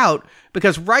figure out,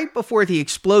 because right before the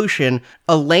explosion,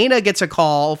 Elena gets a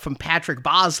call from Patrick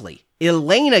Bosley.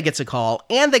 Elena gets a call,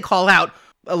 and they call out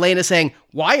Elena saying,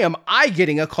 why am I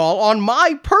getting a call on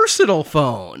my personal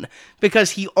phone?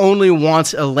 Because he only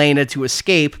wants Elena to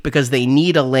escape because they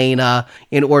need Elena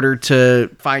in order to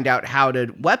find out how to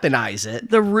weaponize it.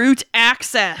 The root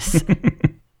access.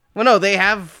 Well, no, they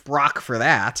have Brock for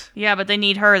that. Yeah, but they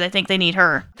need her. They think they need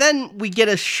her. Then we get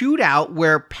a shootout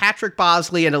where Patrick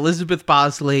Bosley and Elizabeth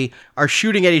Bosley are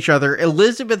shooting at each other.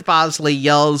 Elizabeth Bosley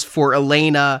yells for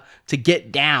Elena to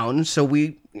get down. So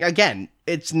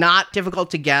it's not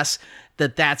difficult to guess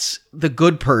that that's the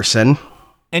good person.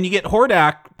 And you get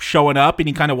Hordak showing up, and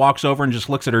he kind of walks over and just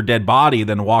looks at her dead body,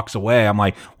 then walks away. I'm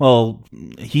like, well,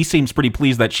 he seems pretty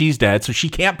pleased that she's dead, so she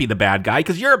can't be the bad guy,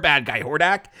 because you're a bad guy,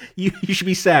 Hordak. You should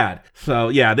be sad. So,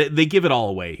 yeah, they give it all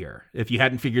away here. If you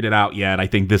hadn't figured it out yet, I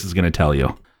think this is going to tell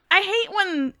you. I hate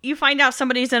when you find out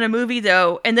somebody's in a movie,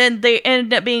 though, and then they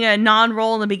end up being a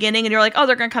non-role in the beginning, and you're like, oh,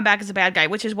 they're going to come back as a bad guy,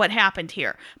 which is what happened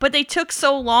here. But they took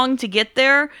so long to get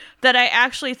there that I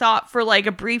actually thought for like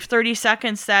a brief 30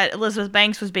 seconds that Elizabeth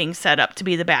Banks was being set up to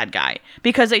be the bad guy,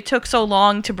 because they took so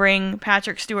long to bring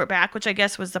Patrick Stewart back, which I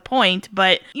guess was the point,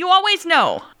 but you always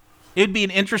know. It'd be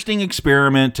an interesting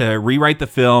experiment to rewrite the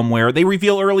film where they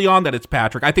reveal early on that it's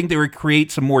Patrick. I think they would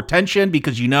create some more tension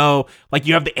because, you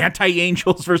have the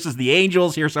anti-angels versus the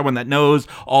angels. Here's someone that knows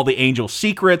all the angel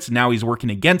secrets. Now he's working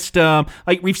against them.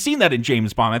 Like, we've seen that in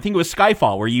James Bond. I think it was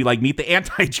Skyfall, where you meet the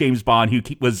anti-James Bond who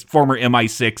was former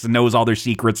MI6 and knows all their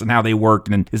secrets and how they work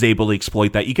and is able to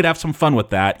exploit that. You could have some fun with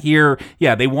that. Here,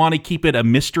 yeah, they want to keep it a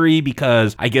mystery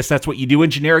because I guess that's what you do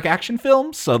in generic action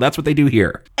films. So that's what they do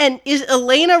here. And is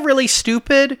Elena really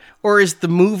stupid, or is the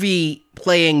movie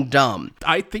playing dumb?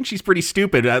 I think she's pretty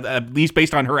stupid, at least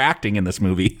based on her acting in this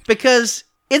movie. Because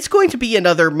it's going to be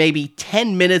another maybe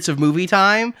 10 minutes of movie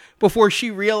time before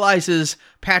she realizes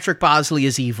Patrick Bosley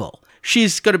is evil.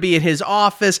 She's going to be in his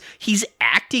office. He's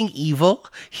acting evil.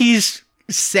 He's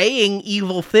saying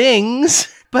evil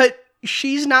things, but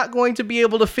she's not going to be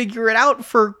able to figure it out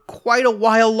for quite a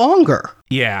while longer.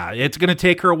 Yeah, it's going to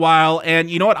take her a while.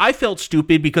 And you know what? I felt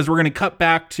stupid because we're going to cut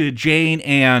back to Jane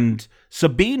and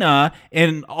Sabina,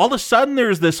 and all of a sudden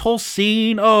there's this whole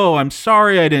scene. Oh, I'm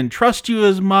sorry I didn't trust you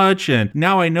as much, and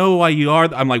now I know why you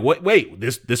are. I'm like, wait,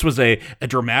 this was a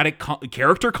dramatic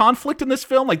character conflict in this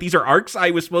film? Like, these are arcs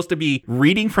I was supposed to be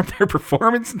reading from their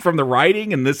performance and from the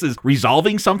writing, and this is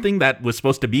resolving something that was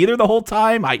supposed to be there the whole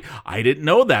time? I didn't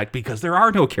know that because there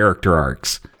are no character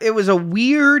arcs. It was a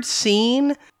weird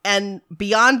scene, and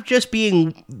beyond just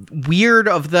being weird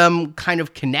of them kind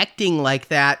of connecting like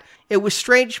that, it was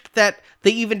strange that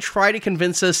they even try to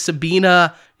convince us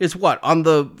Sabina is on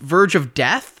the verge of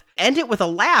death? End it with a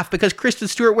laugh because Kristen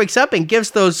Stewart wakes up and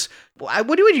gives those, what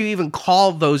would you even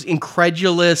call those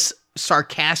incredulous,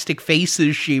 sarcastic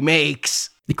faces she makes?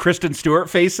 The Kristen Stewart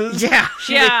faces? Yeah.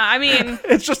 I mean...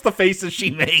 It's just the faces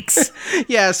she makes.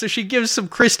 Yeah, so she gives some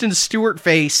Kristen Stewart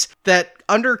face that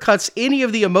undercuts any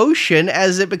of the emotion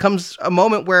as it becomes a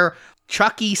moment where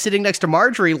Chucky sitting next to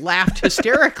Marjorie laughed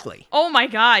hysterically. Oh my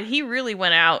God, he really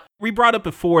went out. We brought up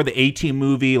before the A-Team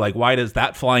movie, like, why does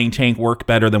that flying tank work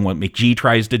better than what McG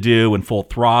tries to do in Full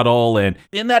Throttle? And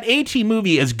in that A-Team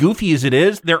movie, as goofy as it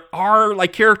is, there are,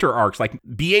 like, character arcs. Like,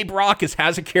 B.A. Brock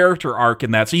has a character arc in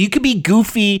that. So you could be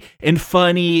goofy and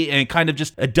funny and kind of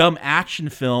just a dumb action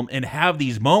film and have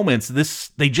these moments.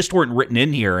 They just weren't written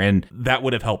in here, and that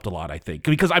would have helped a lot, I think.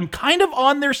 Because I'm kind of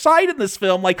on their side in this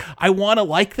film. Like, I want to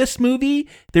like this movie.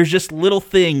 There's just little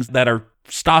things that are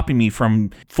stopping me from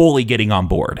fully getting on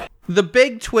board. The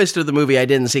big twist of the movie I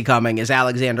didn't see coming is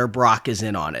Alexander Brock is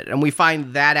in on it. And we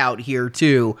find that out here,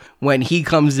 too, when he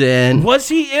comes in. Was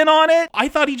he in on it? I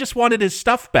thought he just wanted his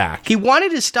stuff back. He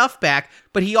wanted his stuff back,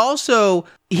 but he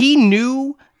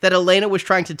knew that Elena was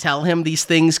trying to tell him these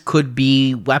things could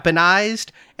be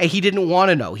weaponized, and he didn't want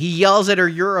to know. He yells at her,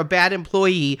 "You're a bad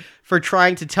employee for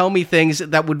trying to tell me things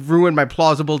that would ruin my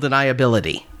plausible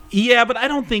deniability." Yeah, but I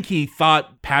don't think he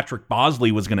thought Patrick Bosley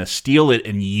was going to steal it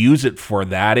and use it for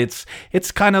that. It's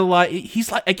kind of like,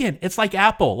 it's like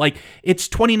Apple. Like, it's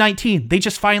 2019. They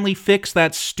just finally fixed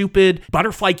that stupid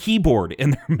butterfly keyboard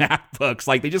in their MacBooks.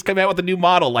 Like, they just came out with a new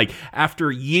model. Like,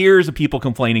 after years of people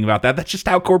complaining about that, that's just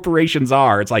how corporations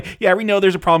are. It's like, yeah, we know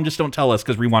there's a problem. Just don't tell us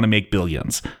because we want to make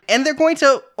billions. And they're going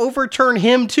to overturn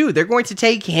him, too. They're going to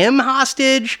take him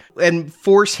hostage and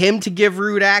force him to give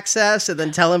root access and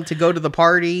then tell him to go to the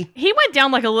party. He went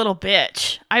down like a little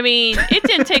bitch. I mean, it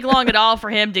didn't take long at all for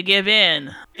him to give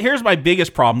in. Here's my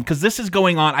biggest problem, because this is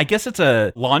going on. I guess it's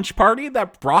a launch party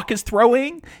that Brock is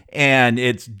throwing, and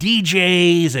it's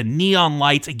DJs and neon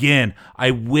lights. Again,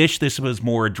 I wish this was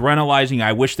more adrenalizing.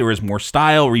 I wish there was more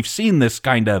style. We've seen this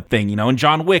kind of thing, in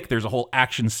John Wick, there's a whole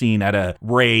action scene at a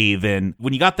rave, and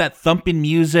when you got that thumping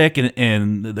music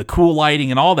and the cool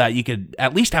lighting and all that, you could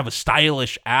at least have a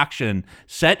stylish action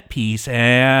set piece,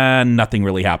 and nothing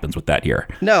really happens with that here.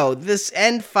 No, this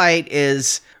end fight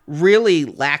is really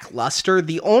lackluster.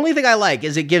 The only thing I like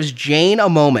is it gives Jane a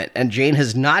moment, and Jane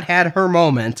has not had her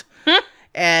moment.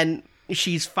 And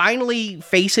she's finally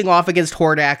facing off against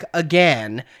Hordak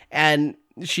again, and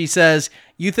she says,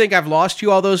 "You think I've lost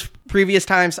you all those previous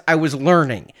times? I was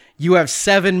learning. You have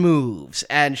 7 moves,"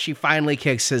 and she finally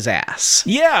kicks his ass.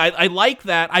 Yeah, I like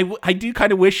that. I do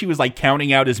kind of wish she was like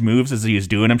counting out his moves as he was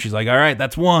doing them. She's like, all right,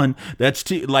 that's 1, that's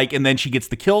 2, like, and then she gets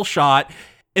the kill shot.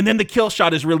 And then the kill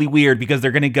shot is really weird because they're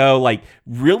going to go like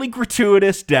really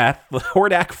gratuitous death.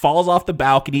 Hordak falls off the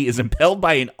balcony, is impaled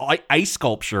by an ice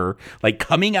sculpture, like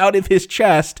coming out of his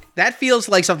chest. That feels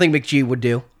like something McG would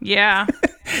do. Yeah.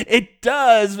 It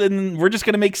does, and we're just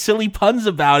going to make silly puns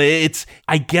about it.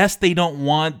 I guess they don't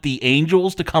want the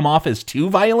angels to come off as too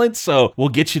violent, so we'll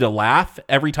get you to laugh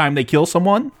every time they kill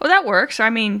someone. Well, that works. I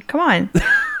mean, come on.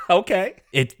 Okay.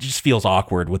 It just feels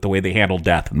awkward with the way they handled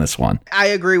death in this one. I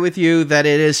agree with you that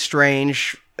it is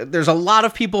strange. There's a lot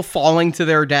of people falling to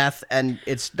their death, and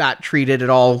it's not treated at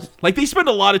all. Like, they spend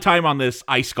a lot of time on this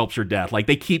ice sculpture death. Like,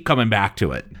 they keep coming back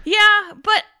to it. Yeah,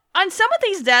 but on some of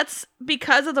these deaths,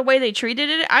 because of the way they treated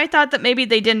it, I thought that maybe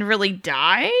they didn't really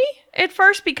die at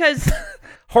first because...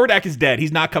 Hordak is dead.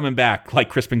 He's not coming back like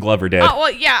Crispin Glover did. Oh,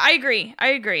 well, yeah, I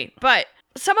agree. But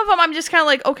some of them I'm just kind of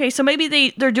like, okay, so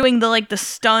maybe they're doing the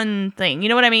stun thing. You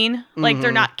know what I mean? Like,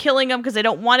 they're not killing them because they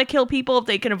don't want to kill people if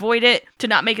they can avoid it, to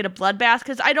not make it a bloodbath.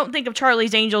 Because I don't think of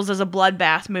Charlie's Angels as a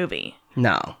bloodbath movie.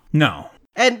 No.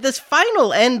 And this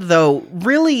final end, though,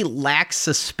 really lacks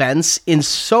suspense in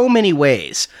so many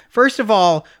ways. First of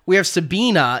all, we have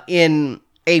Sabina in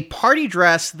a party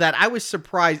dress that I was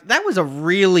surprised. That was a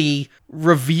really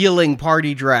revealing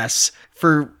party dress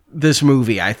for this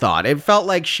movie, I thought. It felt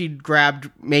like she'd grabbed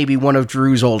maybe one of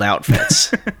Drew's old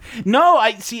outfits. No,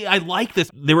 I like this.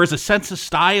 There was a sense of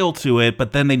style to it,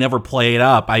 but then they never play it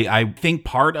up. I think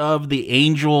part of the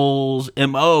Angels'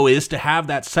 MO is to have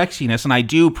that sexiness, and I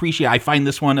do appreciate, I find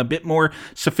this one a bit more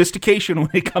sophistication when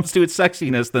it comes to its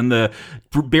sexiness than the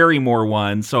Barrymore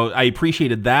one, so I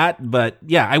appreciated that, but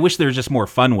yeah, I wish there was just more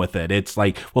fun with it. It's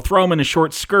like, we'll throw them in a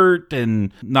short skirt,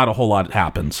 and not a whole lot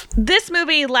happens. This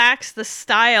movie lacks the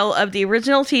style of the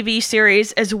original TV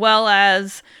series as well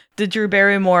as the Drew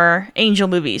Barrymore Angel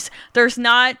movies. There's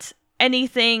not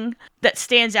anything that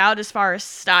stands out as far as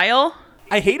style.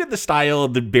 I hated the style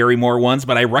of the Barrymore ones,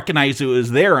 but I recognized it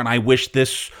was there, and I wish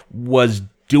this was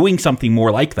doing something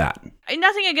more like that.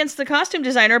 Nothing against the costume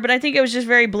designer, but I think it was just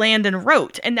very bland and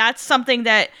rote. And that's something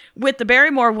that with the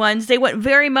Barrymore ones, they went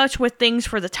very much with things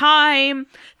for the time,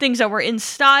 things that were in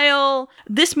style.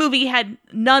 This movie had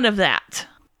none of that.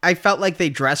 I felt like they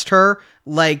dressed her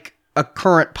like a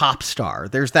current pop star.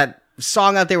 There's that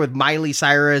song out there with Miley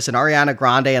Cyrus and Ariana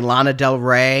Grande and Lana Del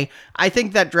Rey. I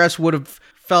think that dress would have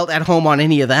felt at home on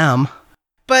any of them.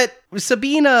 But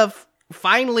Sabina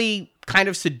finally kind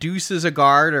of seduces a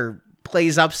guard or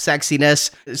plays up sexiness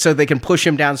so they can push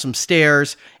him down some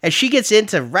stairs. As she gets in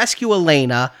to rescue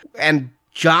Elena, and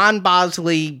John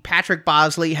Bosley, Patrick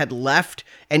Bosley, had left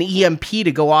an EMP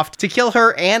to go off to kill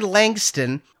her and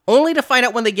Langston, only to find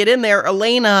out when they get in there,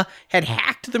 Elena had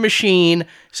hacked the machine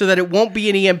so that it won't be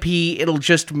an EMP, it'll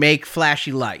just make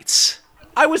flashy lights.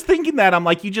 I was thinking that. I'm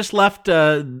like, you just left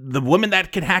the woman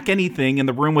that can hack anything in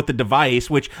the room with the device,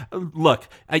 which, look,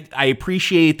 I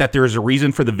appreciate that there's a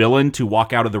reason for the villain to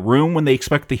walk out of the room when they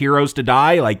expect the heroes to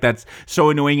die. Like, that's so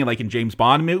annoying like in James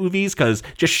Bond movies, because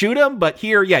just shoot them. But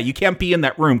here, yeah, you can't be in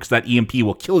that room because that EMP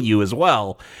will kill you as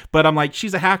well. But I'm like,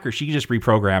 she's a hacker. She can just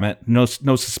reprogram it. No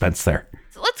suspense there.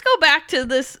 So let's go back to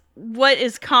this, what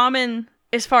is common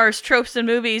as far as tropes in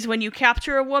movies. When you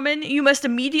capture a woman, you must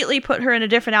immediately put her in a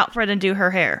different outfit and do her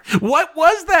hair. What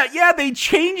was that? Yeah, they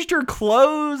changed her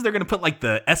clothes. They're going to put like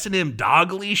the S&M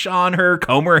dog leash on her,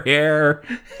 comb her hair.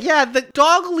 Yeah, the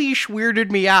dog leash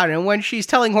weirded me out. And when she's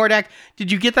telling Hordak,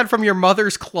 did you get that from your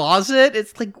mother's closet?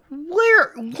 It's like,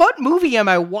 what movie am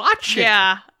I watching?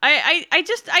 Yeah. I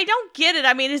don't get it.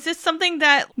 I mean, is this something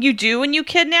that you do when you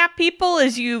kidnap people?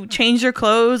 Is you change their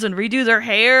clothes and redo their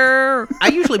hair? I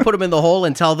usually put them in the hole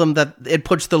and tell them that it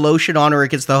puts the lotion on or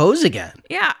it gets the hose again.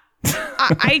 Yeah.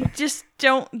 I just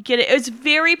don't get it. It was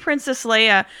very Princess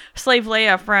Leia, Slave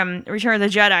Leia from Return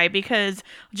of the Jedi, because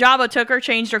Jabba took her,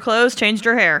 changed her clothes, changed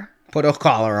her hair. Put a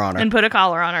collar on her. And put a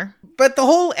collar on her. But the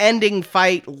whole ending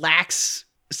fight lacks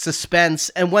suspense,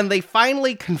 and when they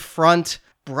finally confront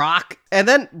Brock, and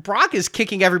then Brock is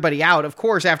kicking everybody out, of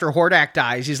course, after Hordak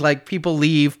dies. He's like, people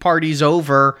leave, party's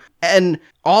over, and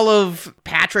all of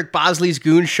Patrick Bosley's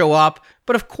goons show up.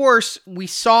 But of course, we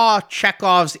saw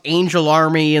Chekhov's Angel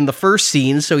Army in the first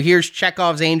scene, so here's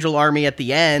Chekhov's Angel Army at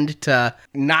the end to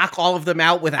knock all of them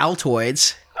out with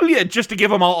Altoids. Yeah, just to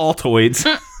give them all Altoids.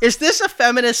 Is this a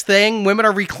feminist thing? Women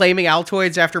are reclaiming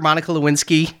Altoids after Monica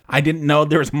Lewinsky? I didn't know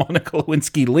there was Monica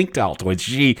Lewinsky linked to Altoids. Did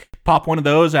she pop one of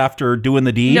those after doing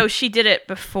the deed? No, she did it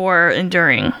before and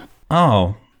during.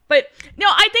 Oh. But no,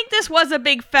 I think this was a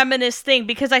big feminist thing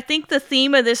because I think the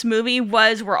theme of this movie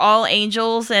was we're all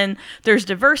angels and there's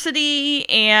diversity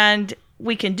and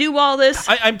we can do all this.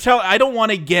 I don't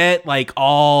want to get like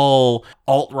all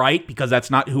alt-right because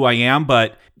that's not who I am,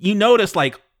 but you notice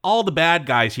like all the bad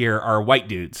guys here are white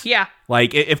dudes. Yeah.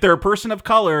 Like if they're a person of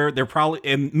color, they're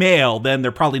probably male, then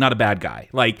they're probably not a bad guy.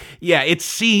 Like, yeah, it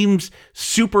seems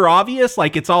super obvious.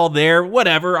 Like it's all there,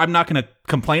 whatever. I'm not going to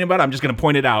complain about it. I'm just going to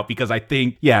point it out because I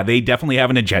think, yeah, they definitely have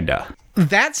an agenda.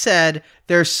 That said,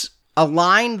 there's a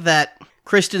line that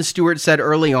Kristen Stewart said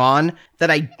early on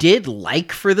that I did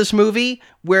like for this movie,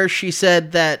 where she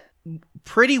said that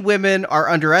pretty women are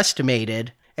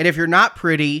underestimated, and if you're not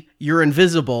pretty, you're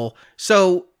invisible.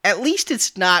 So at least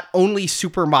it's not only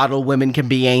supermodel women can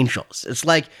be angels. It's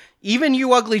like, even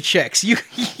you ugly chicks,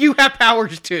 you have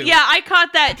powers too. Yeah, I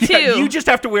caught that too. Yeah, you just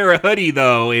have to wear a hoodie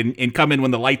though and come in when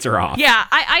the lights are off. Yeah,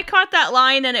 I caught that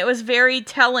line and it was very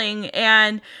telling.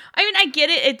 And I mean, I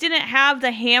get it. It didn't have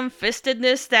the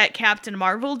ham-fistedness that Captain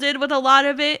Marvel did with a lot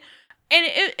of it. And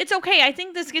it's okay. I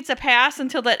think this gets a pass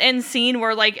until that end scene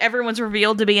where like everyone's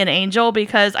revealed to be an angel,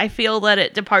 because I feel that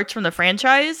it departs from the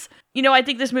franchise. You know, I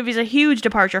think this movie's a huge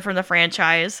departure from the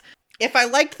franchise. If I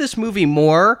liked this movie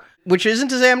more, which isn't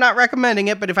to say I'm not recommending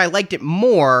it, but if I liked it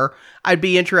more, I'd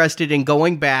be interested in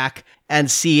going back and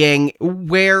seeing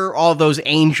where all those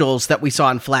angels that we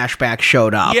saw in flashback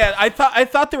showed up. Yeah, I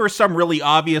thought there were some really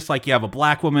obvious, like you have a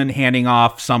black woman handing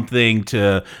off something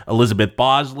to Elizabeth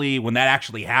Bosley. When that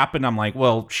actually happened, I'm like,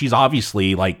 well, she's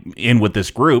obviously like in with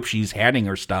this group. She's handing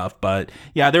her stuff. But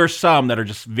yeah, there are some that are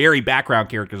just very background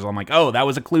characters. I'm like, oh, that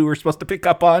was a clue we're supposed to pick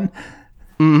up on.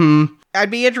 Mm-hmm. I'd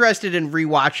be interested in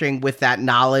rewatching with that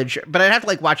knowledge, but I'd have to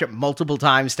like watch it multiple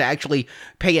times to actually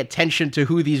pay attention to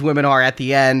who these women are at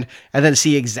the end and then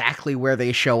see exactly where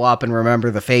they show up and remember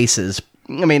the faces.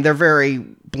 I mean, they're very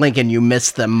blink and you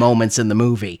miss them moments in the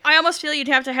movie. I almost feel you'd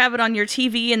have to have it on your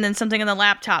TV and then something on the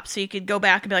laptop so you could go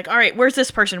back and be like, all right, where's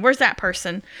this person? Where's that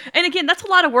person? And again, that's a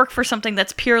lot of work for something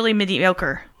that's purely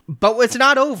mediocre. But it's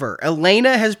not over.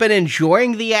 Elena has been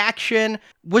enjoying the action.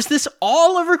 Was this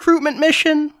all a recruitment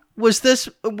mission? Was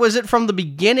it from the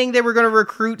beginning they were going to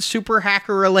recruit super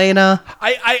hacker Elena?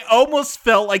 I almost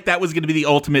felt like that was going to be the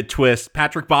ultimate twist.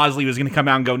 Patrick Bosley was going to come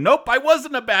out and go, nope, I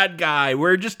wasn't a bad guy.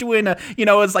 We're just doing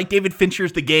it's like David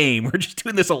Fincher's The Game. We're just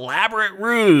doing this elaborate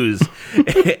ruse.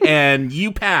 And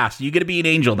you passed. You get to be an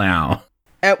angel now.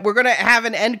 We're going to have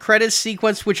an end credits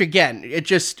sequence, which again,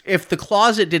 if The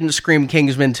Closet didn't scream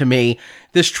Kingsman to me,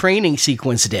 this training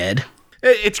sequence did.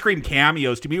 It screamed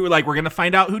cameos to me. We're going to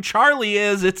find out who Charlie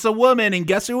is. It's a woman, and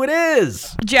guess who it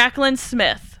is? Jacqueline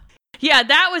Smith. Yeah,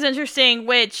 that was interesting,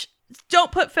 which...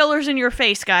 Don't put fillers in your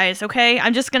face, guys, okay?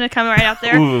 I'm just going to come right out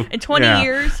there. Ooh, in 20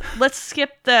 years, let's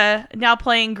skip the now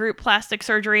playing group plastic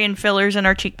surgery and fillers in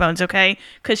our cheekbones, okay?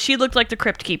 Because she looked like the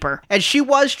Crypt Keeper. And she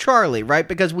was Charlie, right?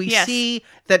 Because we see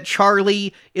that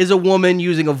Charlie is a woman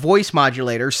using a voice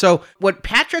modulator. So what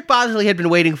Patrick Bosley had been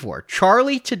waiting for,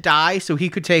 Charlie to die so he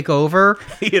could take over.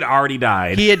 He had already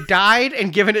died. He had died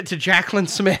and given it to Jacqueline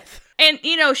Smith. And,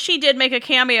 she did make a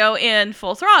cameo in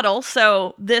Full Throttle,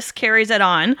 so this carries it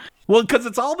on. Well, because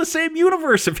it's all the same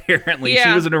universe, apparently. Yeah.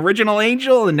 She was an original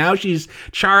angel, and now she's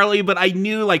Charlie. But I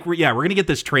knew, we're going to get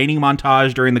this training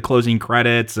montage during the closing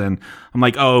credits. And I'm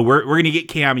like, oh, we're going to get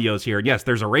cameos here. And yes,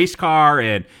 there's a race car.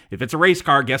 And if it's a race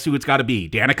car, guess who it's got to be?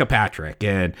 Danica Patrick.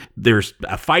 And there's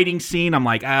a fighting scene. I'm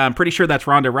like, I'm pretty sure that's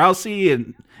Ronda Rousey.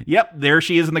 And yep, there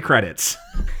she is in the credits.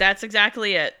 That's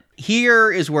exactly it.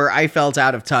 Here is where I felt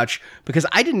out of touch because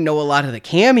I didn't know a lot of the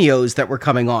cameos that were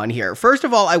coming on here. First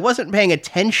of all, I wasn't paying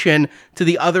attention to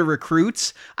the other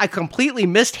recruits. I completely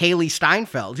missed Haley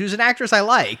Steinfeld, who's an actress I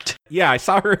liked. Yeah, I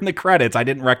saw her in the credits. I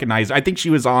didn't recognize her. I think she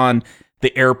was on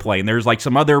the airplane. There's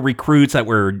some other recruits that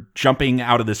were jumping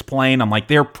out of this plane. I'm like,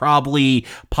 they're probably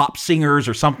pop singers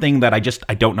or something that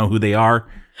I don't know who they are.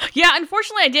 Yeah,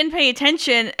 unfortunately, I didn't pay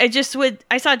attention. I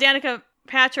saw Danica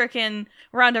Patrick and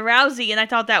Ronda Rousey, and I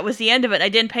thought that was the end of it. I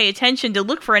didn't pay attention to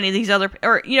look for any of these other,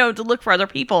 to look for other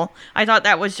people. I thought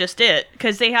that was just it,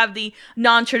 because they have the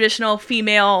non-traditional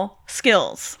female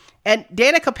skills. And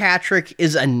Danica Patrick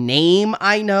is a name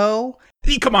I know.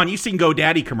 Come on, you've seen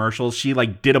GoDaddy commercials. She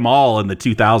did them all in the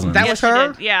 2000s. That was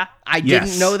her? Yeah. I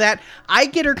didn't know that. I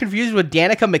get her confused with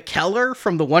Danica McKellar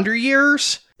from the Wonder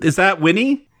Years. Is that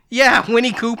Winnie? Yeah,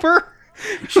 Winnie Cooper.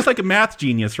 She's like a math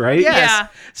genius, right? Yes. Yeah.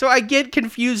 So I get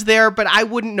confused there, but I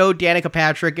wouldn't know Danica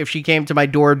Patrick if she came to my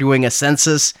door doing a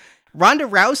census. Ronda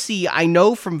Rousey, I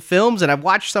know from films, and I've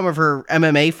watched some of her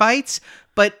MMA fights,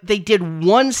 but they did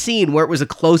one scene where it was a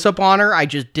close-up on her. I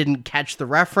just didn't catch the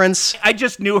reference. I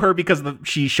just knew her because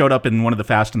she showed up in one of the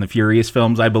Fast and the Furious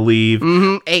films, I believe.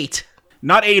 8.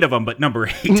 Not 8 of them, but number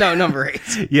 8. No, number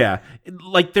 8. Yeah.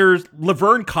 Like, there's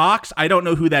Laverne Cox. I don't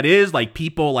know who that is. Like,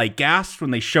 people, like, gasped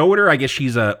when they showed her. I guess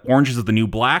she's a Orange is the New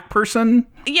Black person.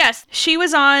 Yes, she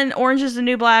was on Orange is the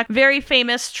New Black. Very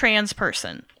famous trans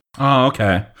person. Oh,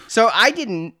 okay. So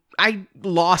I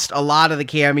lost a lot of the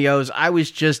cameos. I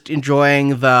was just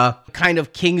enjoying the kind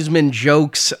of Kingsman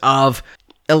jokes of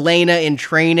Elena in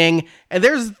training. And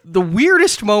there's the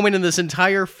weirdest moment in this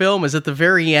entire film is at the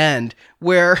very end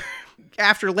where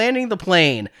after landing the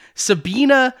plane,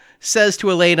 Sabina says to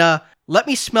Elena, "Let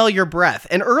me smell your breath."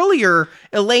 And earlier,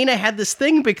 Elena had this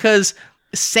thing because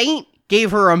Saint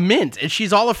gave her a mint and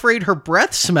she's all afraid her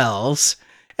breath smells.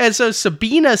 And so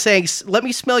Sabina saying, "Let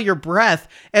me smell your breath,"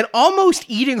 and almost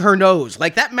eating her nose.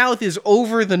 Like that mouth is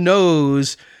over the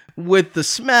nose with the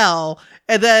smell.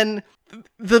 And then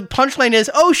the punchline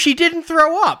is, oh, she didn't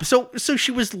throw up. So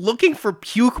she was looking for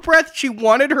puke breath. She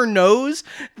wanted her nose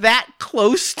that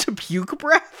close to puke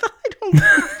breath. I don't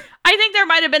know. I think there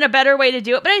might have been a better way to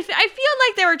do it, but I feel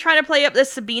like they were trying to play up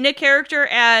this Sabina character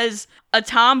as a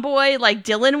tomboy like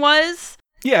Dylan was.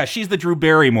 Yeah, she's the Drew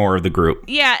Barrymore of the group.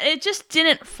 Yeah, it just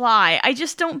didn't fly. I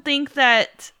just don't think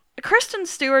that Kristen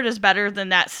Stewart is better than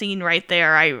that scene right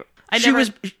there.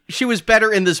 She was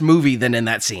better in this movie than in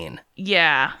that scene.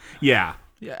 Yeah. Yeah.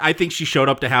 I think she showed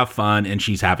up to have fun, and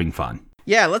she's having fun.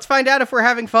 Yeah, let's find out if we're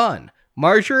having fun.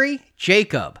 Marjorie,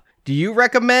 Jacob, do you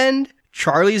recommend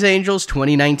Charlie's Angels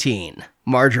 2019?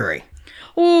 Marjorie.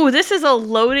 Ooh, this is a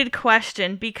loaded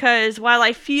question because while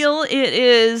I feel it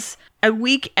is a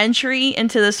weak entry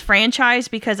into this franchise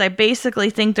because I basically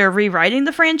think they're rewriting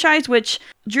the franchise, which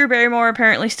Drew Barrymore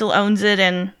apparently still owns it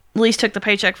and at least took the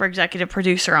paycheck for executive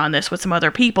producer on this with some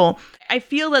other people. I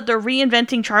feel that they're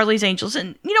reinventing Charlie's Angels.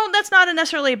 And, that's not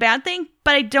necessarily a bad thing,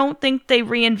 but I don't think they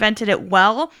reinvented it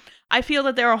well. I feel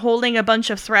that they were holding a bunch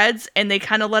of threads and they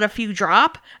kind of let a few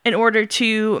drop in order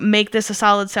to make this a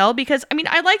solid sell because,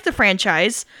 I like the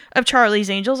franchise of Charlie's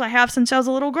Angels. I have since I was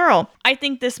a little girl. I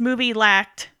think this movie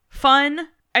lacked fun.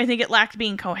 I think it lacked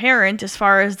being coherent as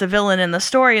far as the villain and the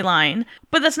storyline.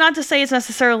 But that's not to say it's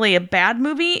necessarily a bad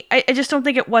movie. I just don't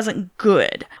think it wasn't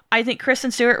good. I think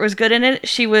Kristen Stewart was good in it.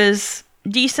 She was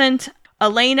decent.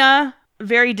 Elena,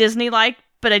 very Disney-like,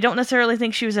 but I don't necessarily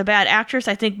think she was a bad actress.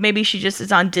 I think maybe she just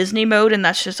is on Disney mode and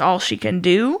that's just all she can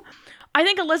do. I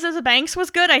think Elizabeth Banks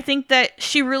was good. I think that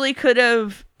she really could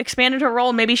have expanded her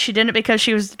role. Maybe she didn't because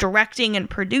she was directing and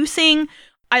producing.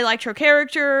 I liked her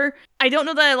character. I don't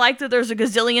know that I like that there's a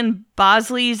gazillion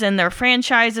Bosleys in their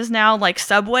franchises now, like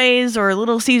Subways or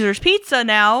Little Caesars Pizza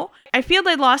now. I feel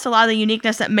they lost a lot of the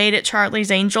uniqueness that made it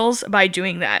Charlie's Angels by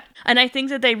doing that. And I think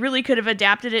that they really could have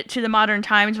adapted it to the modern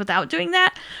times without doing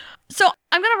that. So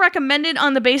I'm going to recommend it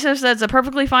on the basis that it's a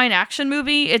perfectly fine action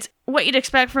movie. It's what you'd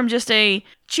expect from just a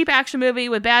cheap action movie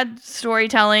with bad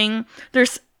storytelling.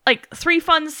 There's like 3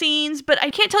 fun scenes, but I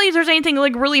can't tell you if there's anything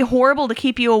like really horrible to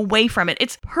keep you away from it.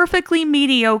 It's perfectly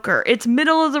mediocre. It's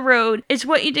middle of the road. It's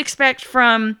what you'd expect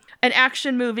from an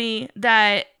action movie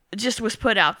that just was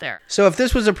put out there. So if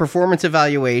this was a performance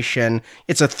evaluation,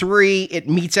 it's a 3, it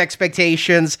meets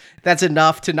expectations, that's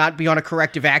enough to not be on a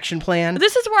corrective action plan?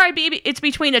 This is where it's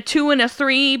between a 2 and a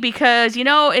 3 because,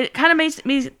 it kind of makes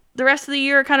me, the rest of the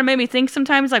year kind of made me think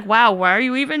sometimes like, wow, why are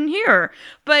you even here?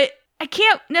 But I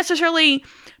can't necessarily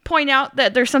point out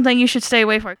that there's something you should stay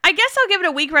away from. I guess I'll give it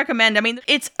a weak recommend.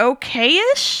 It's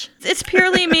okay-ish. It's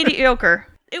purely mediocre.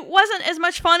 It wasn't as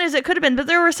much fun as it could have been, but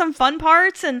there were some fun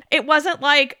parts, and it wasn't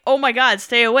like, oh my god,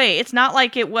 stay away. It's not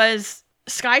like it was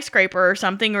Skyscraper or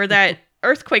something, or that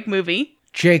earthquake movie.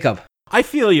 Jacob. I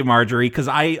feel you, Marjorie, because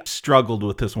I struggled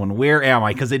with this one. Where am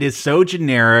I? Because it is so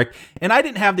generic, and I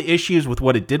didn't have the issues with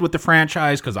what it did with the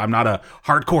franchise, because I'm not a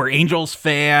hardcore Angels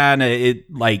fan.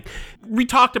 We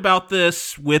talked about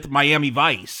this with Miami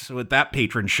Vice, with that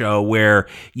patron show, where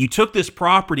you took this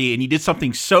property and you did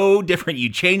something so different. You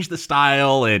changed the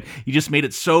style and you just made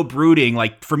it so brooding.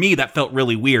 Like, for me, that felt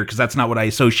really weird because that's not what I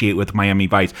associate with Miami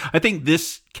Vice. I think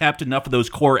this kept enough of those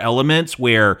core elements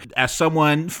where, as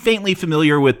someone faintly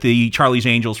familiar with the Charlie's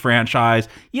Angels franchise,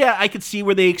 yeah, I could see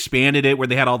where they expanded it, where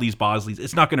they had all these Bosleys.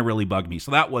 It's not going to really bug me,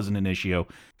 so that wasn't an issue.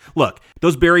 Look,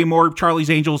 those Barrymore Charlie's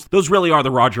Angels, those really are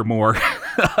the Roger Moore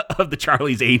of the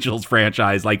Charlie's Angels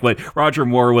franchise, like what Roger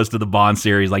Moore was to the Bond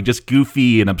series, like just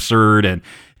goofy and absurd. And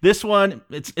this one,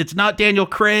 it's not Daniel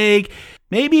Craig.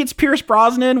 Maybe it's Pierce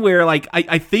Brosnan, where like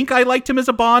I think I liked him as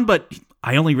a Bond, but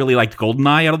I only really liked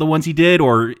GoldenEye out of the ones he did,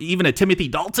 or even a Timothy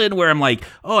Dalton, where I'm like,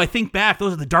 oh, I think back,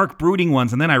 those are the dark, brooding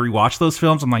ones, and then I rewatch those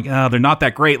films, I'm like, oh, they're not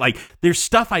that great. Like, there's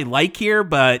stuff I like here,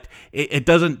 but it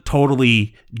doesn't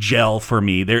totally gel for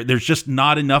me. There's just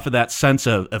not enough of that sense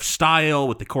of style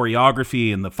with the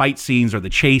choreography and the fight scenes or the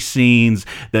chase scenes.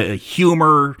 The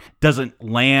humor doesn't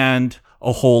land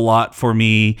a whole lot for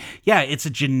me. Yeah, it's a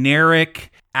generic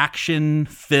action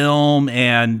film,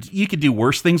 and you could do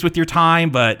worse things with your time,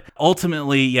 but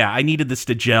ultimately, yeah, I needed this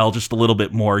to gel just a little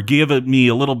bit more. Give me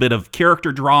a little bit of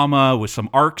character drama with some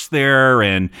arcs there,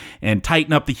 and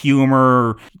tighten up the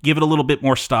humor, give it a little bit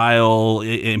more style,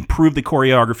 improve the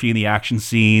choreography and the action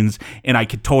scenes, and I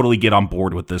could totally get on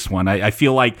board with this one. I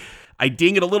feel like I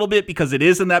ding it a little bit because it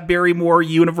is in that Barrymore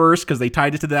universe, because they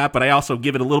tied it to that, but I also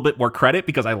give it a little bit more credit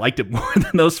because I liked it more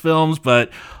than those films,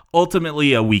 but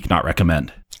ultimately a weak not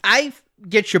recommend. I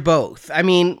get you both. I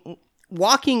mean,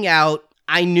 walking out,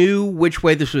 I knew which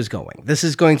way this was going. This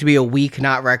is going to be a weak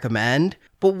not recommend.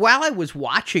 But while I was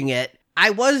watching it, I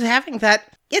was having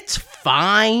that it's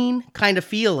fine kind of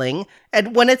feeling.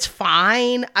 And when it's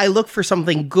fine, I look for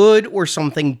something good or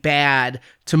something bad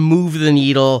to move the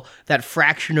needle that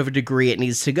fraction of a degree it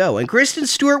needs to go. And Kristen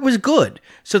Stewart was good.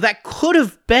 So that could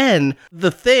have been the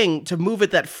thing to move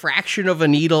it that fraction of a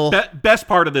needle. Best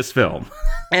part of this film.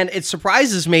 And it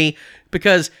surprises me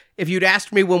because if you'd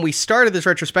asked me when we started this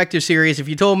retrospective series, if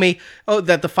you told me,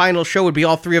 that the final show would be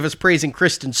all three of us praising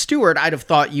Kristen Stewart, I'd have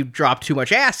thought you'd dropped too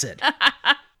much acid.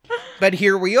 But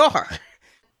here we are.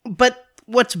 But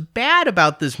what's bad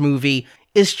about this movie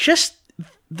is just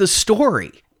the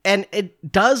story. And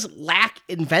it does lack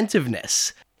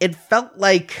inventiveness. It felt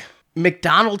like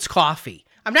McDonald's coffee.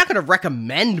 I'm not going to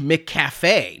recommend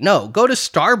McCafe. No, go to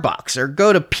Starbucks or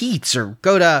go to Pete's or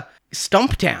go to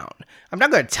Stumptown. I'm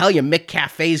not going to tell you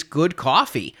McCafe's good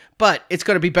coffee, but it's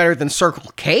going to be better than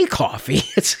Circle K coffee.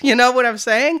 You know what I'm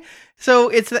saying? So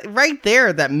it's right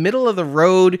there, that middle of the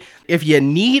road. If you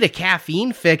need a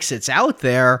caffeine fix, it's out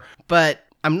there, but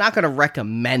I'm not going to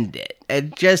recommend it.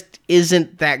 It just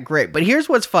isn't that great. But here's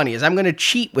what's funny is I'm going to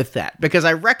cheat with that because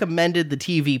I recommended the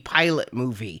TV pilot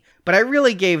movie, but I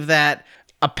really gave that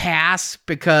a pass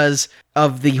because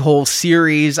of the whole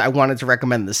series. I wanted to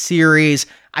recommend the series.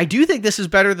 I do think this is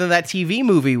better than that TV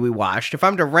movie we watched. If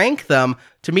I'm to rank them,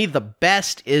 to me, the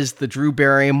best is the Drew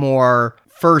Barrymore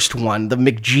first one, the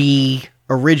McG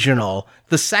original.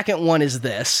 The second one is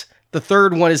this. The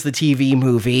third one is the TV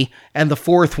movie. And the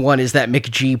fourth one is that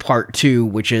McG Part 2,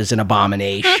 which is an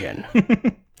abomination.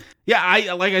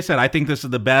 Yeah, like I said, I think this is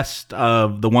the best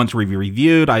of the ones we've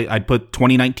reviewed. I'd put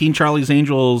 2019 Charlie's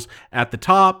Angels at the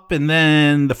top, and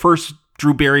then the first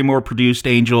Drew Barrymore produced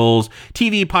Angels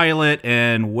TV pilot,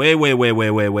 and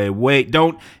wait,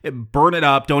 don't burn it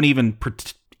up. Don't even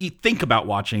think about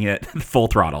watching it. Full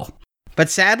Throttle. But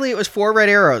sadly, it was 4 red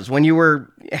arrows. When you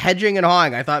were hedging and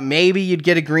hawing, I thought maybe you'd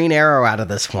get a green arrow out of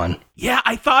this one. Yeah,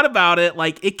 I thought about it.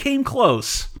 Like, it came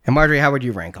close. And Marjorie, how would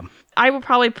you rank them? I would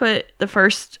probably put the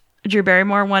first Drew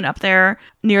Barrymore one up there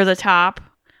near the top,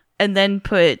 and then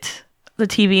put the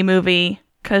TV movie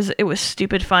because it was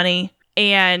stupid funny,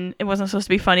 and it wasn't supposed to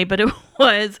be funny, but it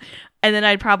was. And then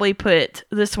I'd probably put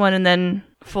this one and then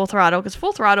Full Throttle, because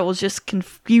Full Throttle was just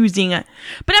confusing.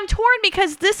 But I'm torn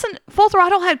because this Full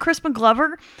Throttle had Crispin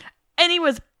Glover, and he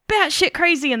was batshit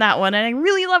crazy in that one, and I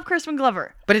really love Crispin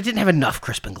Glover. But it didn't have enough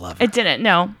Crispin Glover. It didn't,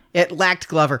 no. It lacked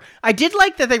Glover. I did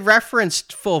like that they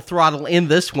referenced Full Throttle in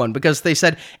this one because they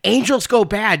said, angels go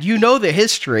bad. You know the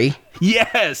history.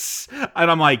 Yes. And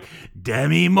I'm like,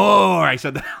 Demi Moore. I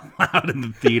said that out loud in the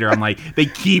theater. I'm like, they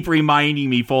keep reminding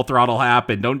me Full Throttle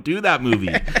happened. Don't do that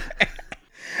movie.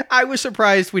 I was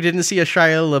surprised we didn't see a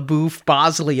Shia LaBeouf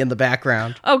Bosley in the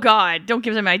background. Oh, God. Don't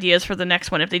give them ideas for the next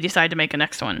one if they decide to make a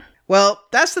next one. Well,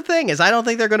 that's the thing, is I don't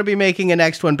think they're going to be making a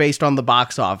next one based on the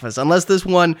box office, unless this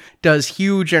one does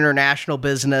huge international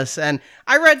business. And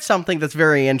I read something that's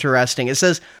very interesting. It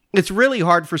says it's really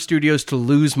hard for studios to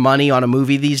lose money on a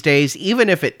movie these days, even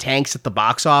if it tanks at the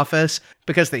box office,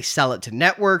 because they sell it to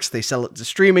networks, they sell it to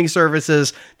streaming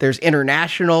services, there's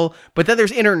international, but then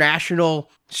there's international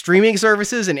streaming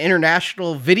services and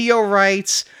international video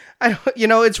rights.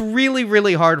 It's really,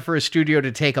 really hard for a studio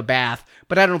to take a bath,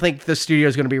 but I don't think the studio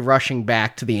is going to be rushing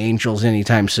back to the Angels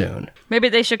anytime soon. Maybe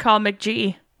they should call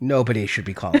McG. Nobody should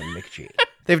be calling McG.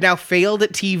 They've now failed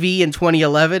at TV in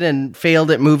 2011 and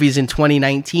failed at movies in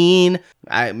 2019.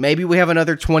 Maybe we have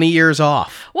another 20 years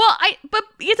off. But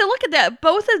you have to look at that.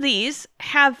 Both of these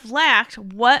have lacked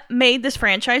what made this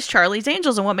franchise Charlie's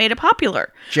Angels and what made it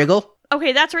popular. Jiggle?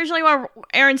 Okay, that's originally why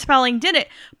Aaron Spelling did it,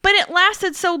 but it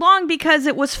lasted so long because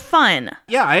it was fun.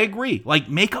 Yeah, I agree. Like,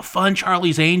 make a fun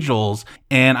Charlie's Angels,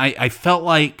 and I felt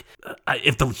like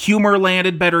if the humor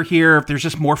landed better here, if there's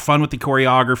just more fun with the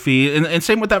choreography, and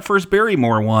same with that first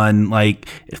Barrymore one, like,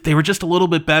 if they were just a little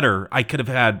bit better, I could have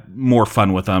had more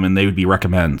fun with them, and they would be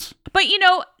recommends. But, you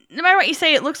know, no matter what you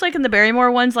say, it looks like in the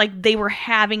Barrymore ones, like, they were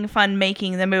having fun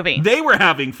making the movie. They were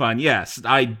having fun, yes.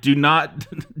 I do not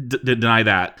deny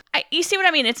that. You see what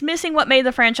I mean? It's missing what made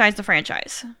the franchise the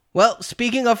franchise. Well,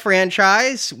 speaking of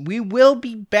franchise, we will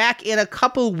be back in a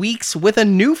couple weeks with a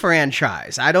new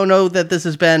franchise. I don't know that this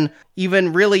has been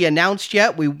even really announced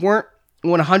yet. We weren't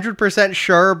 100%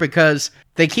 sure because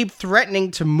they keep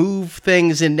threatening to move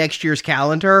things in next year's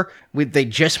calendar. They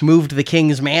just moved The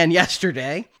King's Man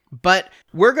yesterday. But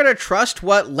we're going to trust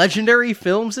what Legendary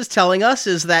Films is telling us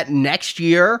is that next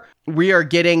year we are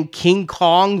getting King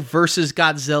Kong versus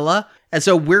Godzilla. And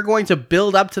so we're going to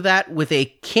build up to that with a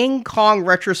King Kong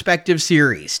retrospective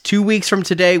series. 2 weeks from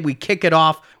today, we kick it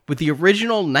off with the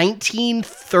original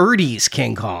 1930s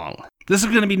King Kong. Is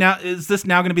this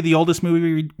now going to be the oldest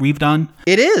movie we've done?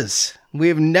 It is. We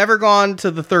have never gone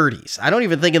to the 30s. I don't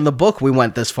even think in the book we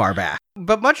went this far back.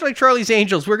 But much like Charlie's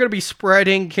Angels, we're going to be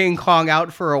spreading King Kong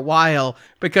out for a while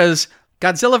because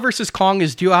Godzilla vs. Kong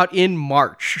is due out in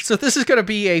March. So this is going to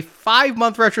be a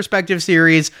 5-month retrospective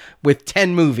series with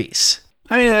 10 movies.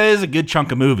 I mean, that is a good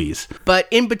chunk of movies. But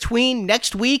in between,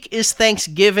 next week is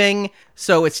Thanksgiving,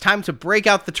 so it's time to break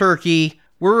out the turkey.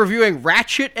 We're reviewing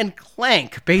Ratchet and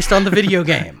Clank based on the video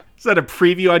game. Is that a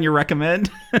preview on your recommend?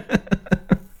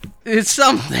 It's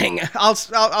something. I'll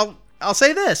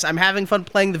say this. I'm having fun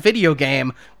playing the video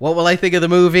game. What will I think of the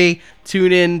movie?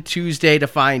 Tune in Tuesday to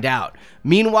find out.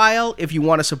 Meanwhile, if you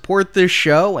want to support this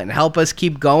show and help us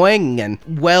keep going and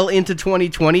well into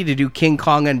 2020 to do King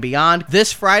Kong and beyond,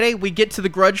 this Friday we get to the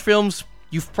Grudge films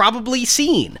you've probably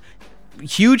seen.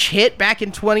 Huge hit back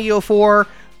in 2004.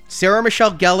 Sarah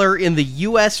Michelle Gellar in the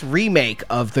US remake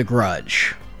of The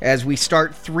Grudge. As we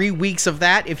start 3 weeks of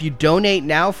that, if you donate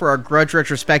now for our Grudge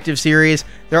retrospective series,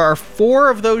 there are 4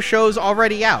 of those shows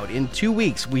already out. In 2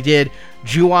 weeks, we did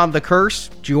Ju-On the Curse,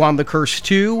 Ju-On the Curse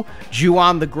 2,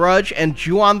 Ju-On the Grudge, and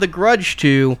Ju-On the Grudge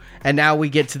 2, and now we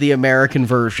get to the American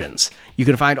versions. You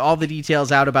can find all the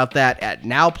details out about that at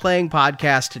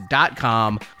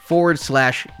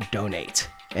nowplayingpodcast.com/donate.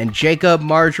 And Jacob,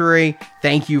 Marjorie,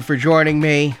 thank you for joining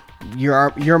me.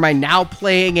 You're my Now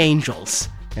Playing Angels.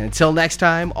 And until next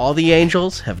time, all the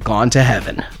angels have gone to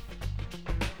heaven.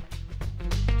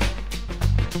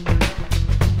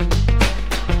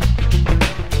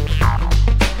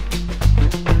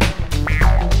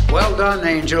 Well done,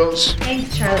 angels.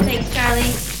 Thanks, Charlie. Thanks, Charlie.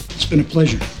 It's been a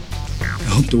pleasure. I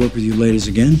hope to work with you ladies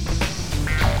again,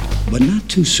 but not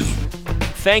too soon.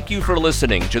 Thank you for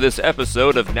listening to this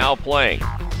episode of Now Playing.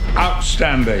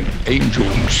 Outstanding,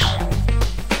 angels.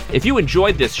 If you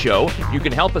enjoyed this show, you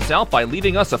can help us out by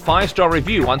leaving us a 5-star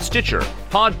review on Stitcher,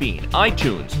 Podbean,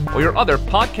 iTunes, or your other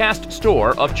podcast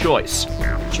store of choice.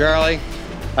 Charlie,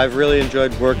 I've really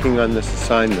enjoyed working on this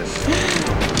assignment,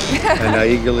 and I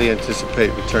eagerly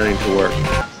anticipate returning to work.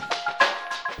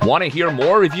 Want to hear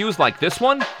more reviews like this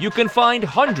one? You can find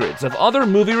hundreds of other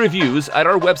movie reviews at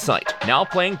our website,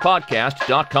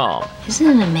 nowplayingpodcast.com. Isn't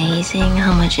it amazing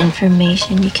how much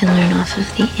information you can learn off of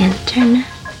the internet?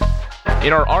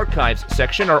 In our archives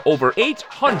section are over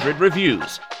 800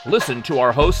 reviews. Listen to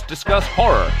our hosts discuss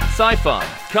horror, sci-fi,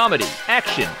 comedy,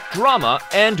 action, drama,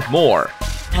 and more.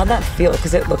 How'd that feel?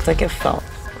 Because it looked like it felt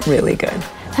really good.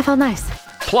 That felt nice.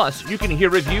 Plus, you can hear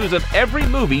reviews of every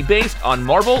movie based on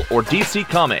Marvel or DC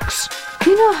Comics.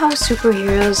 You know how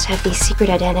superheroes have these secret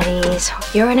identities?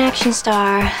 You're an action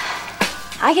star.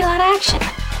 I get a lot of action.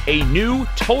 A new,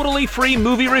 totally free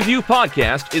movie review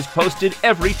podcast is posted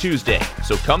every Tuesday,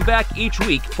 so come back each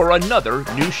week for another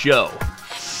new show.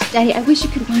 Daddy, I wish you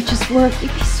could watch us work.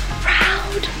 You'd be so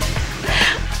proud.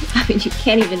 I mean, you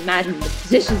can't even imagine the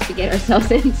positions we get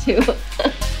ourselves into.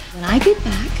 When I get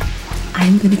back,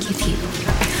 I'm going to give you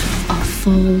a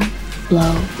full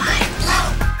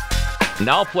blow-by-blow.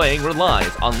 Now Playing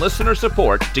relies on listener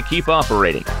support to keep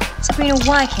operating. Sabrina,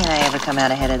 why can't I ever come out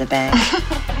ahead of the bank?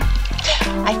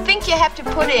 I think you have to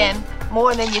put in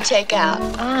more than you take out.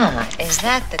 Ah, is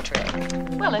that the trick?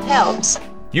 Well, it helps.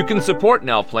 You can support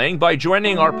Now Playing by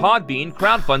joining our Podbean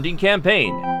crowdfunding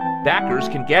campaign. Backers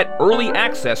can get early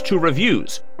access to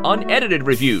reviews, unedited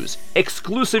reviews,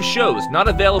 exclusive shows not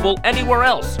available anywhere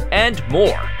else, and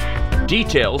more.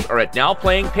 Details are at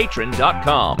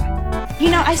nowplayingpatron.com. You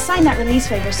know, I signed that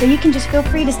release waiver, so you can just feel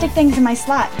free to stick things in my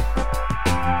slot.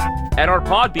 At our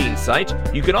Podbean site,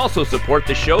 you can also support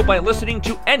the show by listening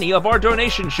to any of our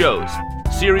donation shows.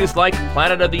 Series like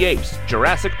Planet of the Apes,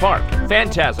 Jurassic Park,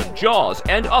 Phantasm, Jaws,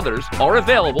 and others are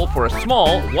available for a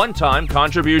small, one-time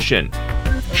contribution.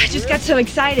 I just got so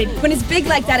excited. When it's big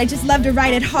like that, I just love to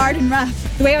ride it hard and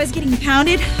rough. The way I was getting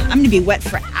pounded, I'm gonna be wet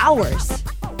for hours.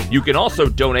 You can also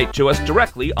donate to us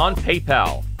directly on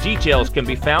PayPal. Details can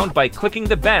be found by clicking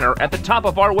the banner at the top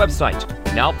of our website,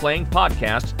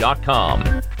 nowplayingpodcast.com.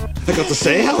 I got to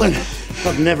say, Helen,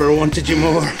 I've never wanted you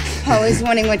more. Always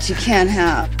wanting what you can't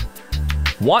have.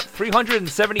 Want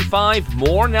 375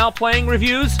 more Now Playing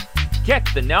reviews? Get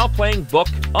the Now Playing book,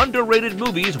 Underrated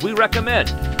Movies We Recommend.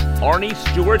 Arnie,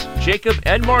 Stuart, Jacob,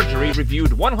 and Marjorie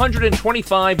reviewed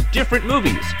 125 different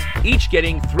movies, each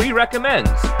getting 3 recommends,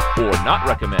 or not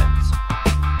recommends.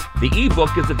 The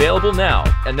ebook is available now,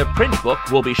 and the print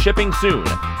book will be shipping soon.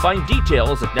 Find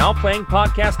details at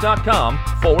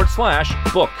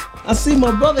nowplayingpodcast.com/book. I see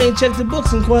my brother ain't checked the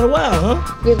books in quite a while, huh?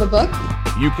 We have a book?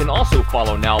 You can also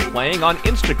follow Now Playing on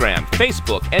Instagram,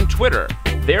 Facebook, and Twitter.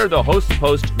 There, the hosts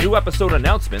post new episode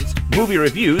announcements, movie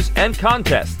reviews, and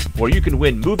contests, where you can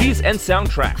win movies and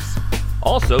soundtracks.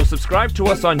 Also, subscribe to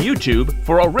us on YouTube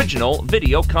for original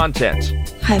video content.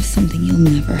 I have something you'll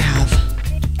never have.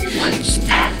 What's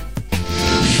that?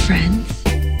 Friends?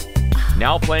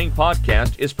 Now Playing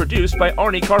Podcast is produced by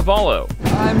Arnie Carvalho.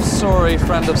 I'm sorry,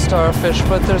 friend of Starfish,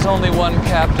 but there's only one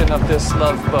captain of this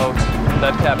love boat.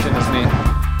 That captain is me.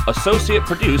 Associate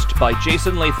produced by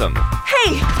Jason Latham.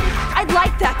 Hey, I'd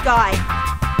like that guy.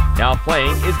 Now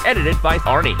Playing is edited by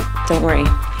Arnie. Don't worry,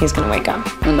 he's gonna wake up.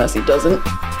 Unless he doesn't.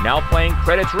 Now Playing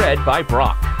credits read by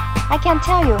Brock. I can't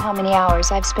tell you how many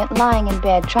hours I've spent lying in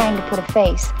bed trying to put a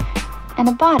face and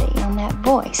a body on that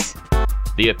voice.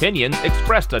 The opinions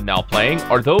expressed on Now Playing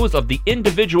are those of the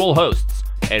individual hosts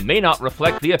and may not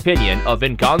reflect the opinion of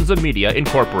Venganza Media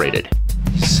Incorporated.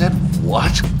 You said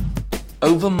what?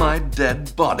 Over my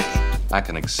dead body. I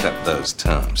can accept those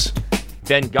terms.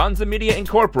 Venganza Media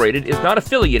Incorporated is not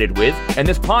affiliated with, and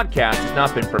this podcast has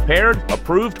not been prepared,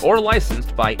 approved, or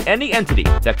licensed by any entity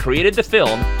that created the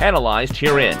film analyzed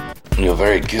herein. You're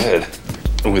very good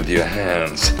with your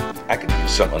hands. I could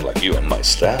use someone like you on my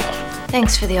staff.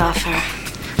 Thanks for the offer,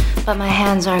 but my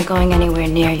hands aren't going anywhere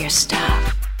near your stuff.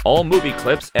 All movie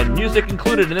clips and music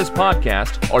included in this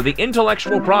podcast are the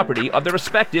intellectual property of the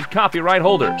respective copyright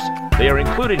holders. They are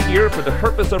included here for the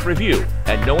purpose of review,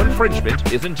 and no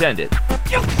infringement is intended.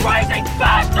 You crazy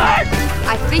bastard!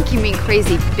 I think you mean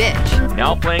crazy bitch.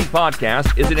 Now Playing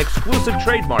Podcast is an exclusive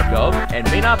trademark of and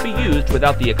may not be used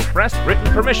without the express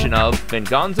written permission of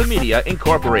Venganza Media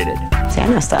Incorporated. See, I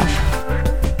know stuff.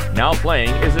 Now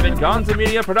Playing is a Venganza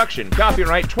Media production,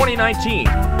 copyright 2019,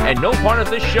 and no part of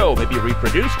this show may be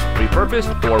reproduced,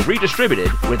 repurposed, or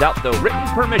redistributed without the written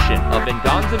permission of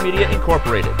Venganza Media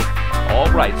Incorporated.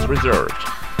 All rights reserved.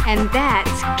 And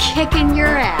that's kicking your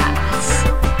ass.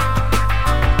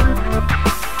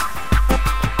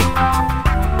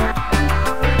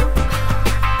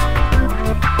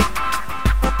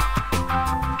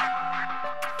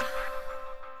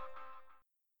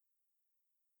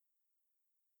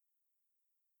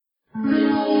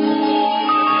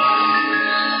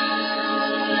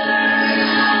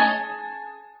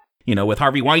 You know, with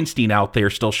Harvey Weinstein out there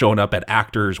still showing up at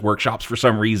actors' workshops for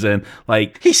some reason,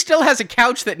 like... He still has a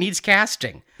couch that needs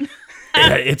casting.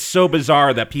 It's so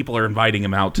bizarre that people are inviting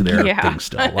him out to their thing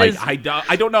still. Like, I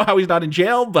don't know how he's not in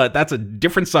jail, but that's a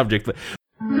different subject.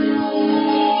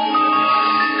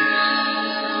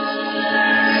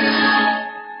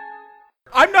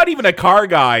 I'm not even a car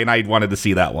guy, and I wanted to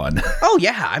see that one. Oh,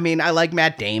 yeah. I mean, I like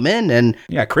Matt Damon, and...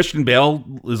 Yeah, Christian Bale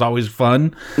is always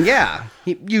fun. Yeah.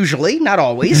 Usually, not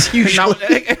always.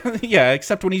 Usually. Yeah,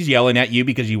 except when he's yelling at you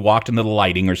because you walked into the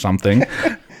lighting or something.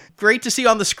 Great to see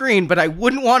on the screen, but I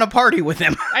wouldn't want to party with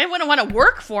him. I wouldn't want to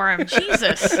work for him.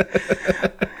 Jesus.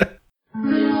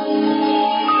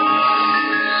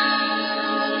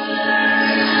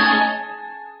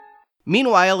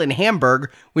 Meanwhile, in Hamburg,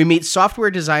 we meet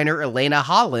software designer Elena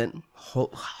Holland.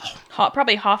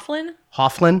 Probably Hofflin?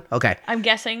 Hofflin? Okay. I'm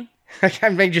guessing. I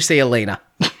may just say Elena.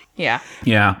 Yeah.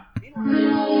 Yeah.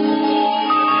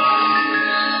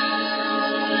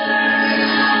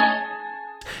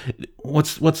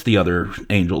 What's the other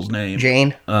angel's name?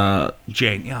 Jane.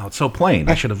 Jane. Yeah, it's so plain.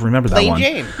 I should have remembered that one.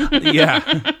 Jane. Yeah.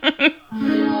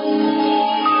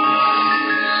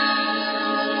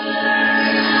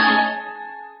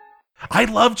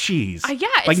 I love cheese. Yeah.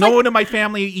 Like no one in my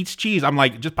family eats cheese. I'm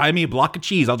like, just buy me a block of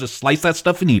cheese. I'll just slice that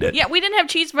stuff and eat it. Yeah, we didn't have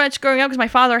cheese much growing up because my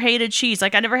father hated cheese.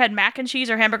 Like I never had mac and cheese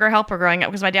or hamburger helper growing up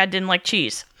because my dad didn't like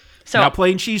cheese. So now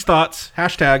plain cheese thoughts.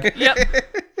 Hashtag. Yep.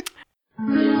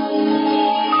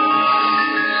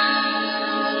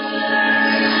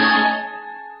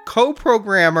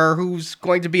 Co-programmer who's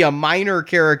going to be a minor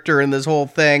character in this whole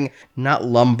thing, not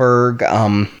Lumberg.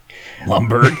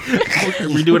 Lumberg? Are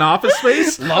we doing Office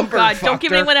Space? Oh God, don't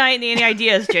give me any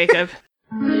ideas, Jacob.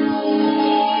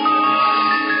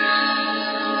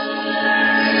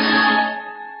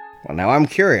 Well, now I'm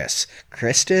curious.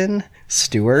 Kristen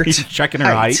Stewart. He's checking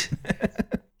her height.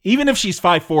 Even if she's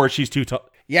 5'4", she's too tall.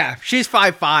 Yeah, she's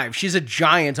 5'5". She's a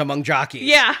giant among jockeys.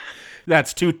 Yeah.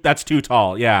 That's too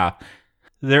tall, yeah.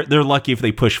 They're lucky if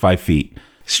they push 5 feet.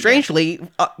 Strangely,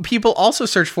 people also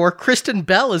search for Kristen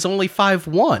Bell is only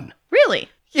 5'1". Really?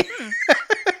 Yeah.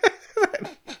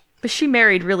 But she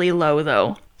married really low,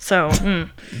 though. So.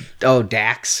 Oh,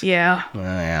 Dax. Yeah.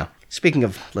 Yeah. Speaking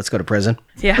of Let's Go to Prison.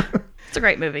 Yeah. It's a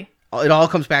great movie. It all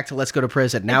comes back to Let's Go to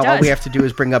Prison. Now all we have to do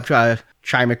is bring up Chi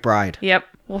McBride. Yep.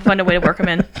 We'll find a way to work him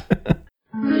in.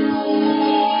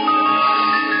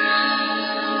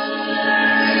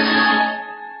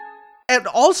 And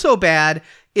also bad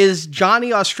is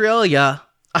Johnny Australia.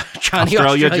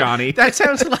 Johnny. That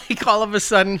sounds like all of a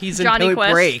sudden he's in Johnny Point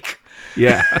Quest. Break.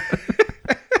 Yeah.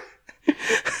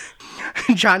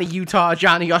 Johnny Utah,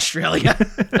 Johnny Australia.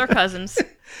 They're cousins.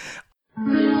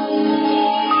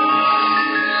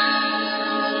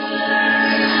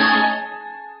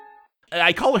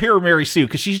 I call her Mary Sue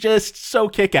because she's just so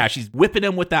kick-ass. She's whipping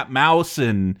him with that mouse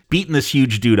and beating this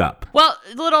huge dude up. Well,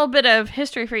 a little bit of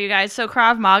history for you guys. So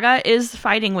Krav Maga is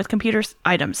fighting with computer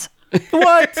items.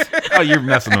 What? Oh, you're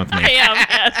messing with me. I am,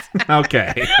 yes.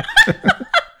 Okay.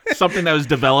 Something that was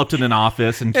developed in an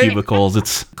office in cubicles.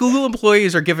 It's Google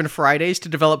employees are given Fridays to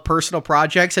develop personal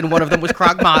projects, and one of them was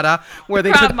Krav Maga,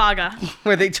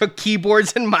 where they took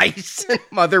keyboards and mice and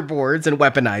motherboards and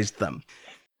weaponized them.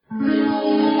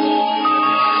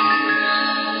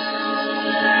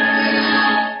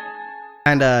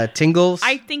 And Tingles.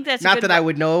 I think that's not that I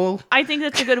would know. I think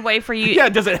that's a good way for you. Yeah,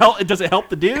 does it help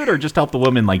the dude or just help the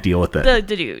woman like deal with it? The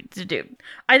dude.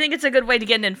 I think it's a good way to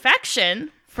get an infection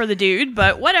for the dude,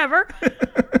 but whatever.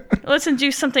 Let's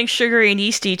induce something sugary and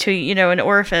yeasty to, an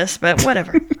orifice, but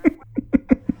whatever.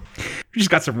 We just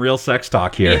got some real sex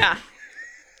talk here. Yeah.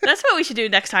 That's what we should do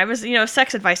next time is, a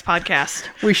sex advice podcast.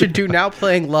 We should do Now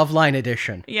Playing Loveline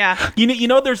Edition. Yeah.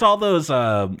 There's all those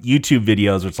YouTube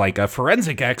videos where it's like a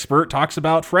forensic expert talks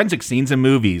about forensic scenes in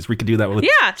movies. We could do that with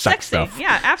sex stuff.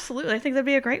 Yeah, absolutely. I think that'd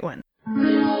be a great one.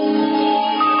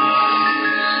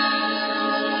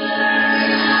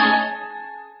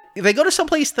 They go to some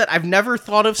place that I've never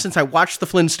thought of since I watched the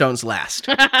Flintstones last.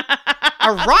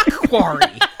 A rock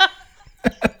quarry.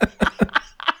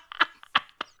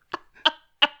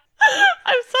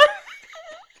 I'm sorry.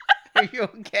 Are you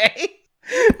okay?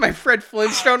 My Fred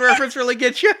Flintstone reference really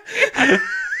gets you? I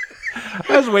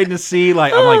was waiting to see, I'm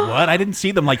like, what? I didn't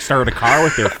see them, start a car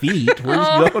with their feet. Where's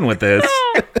he going with this?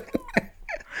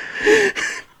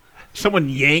 Someone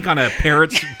yank on a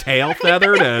parrot's tail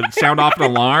feather to sound off an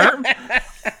alarm?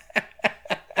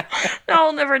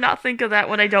 I'll never not think of that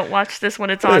when I don't watch this when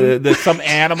it's on. Some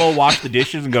animal wash the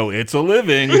dishes and go, it's a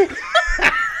living.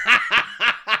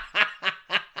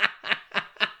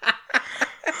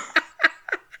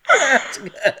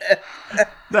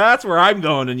 That's where I'm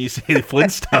going when you say the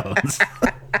Flintstones.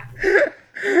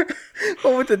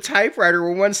 Well, with the typewriter,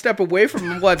 we're one step away from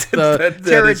the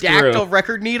pterodactyl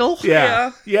record needle.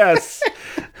 Yeah. Yes.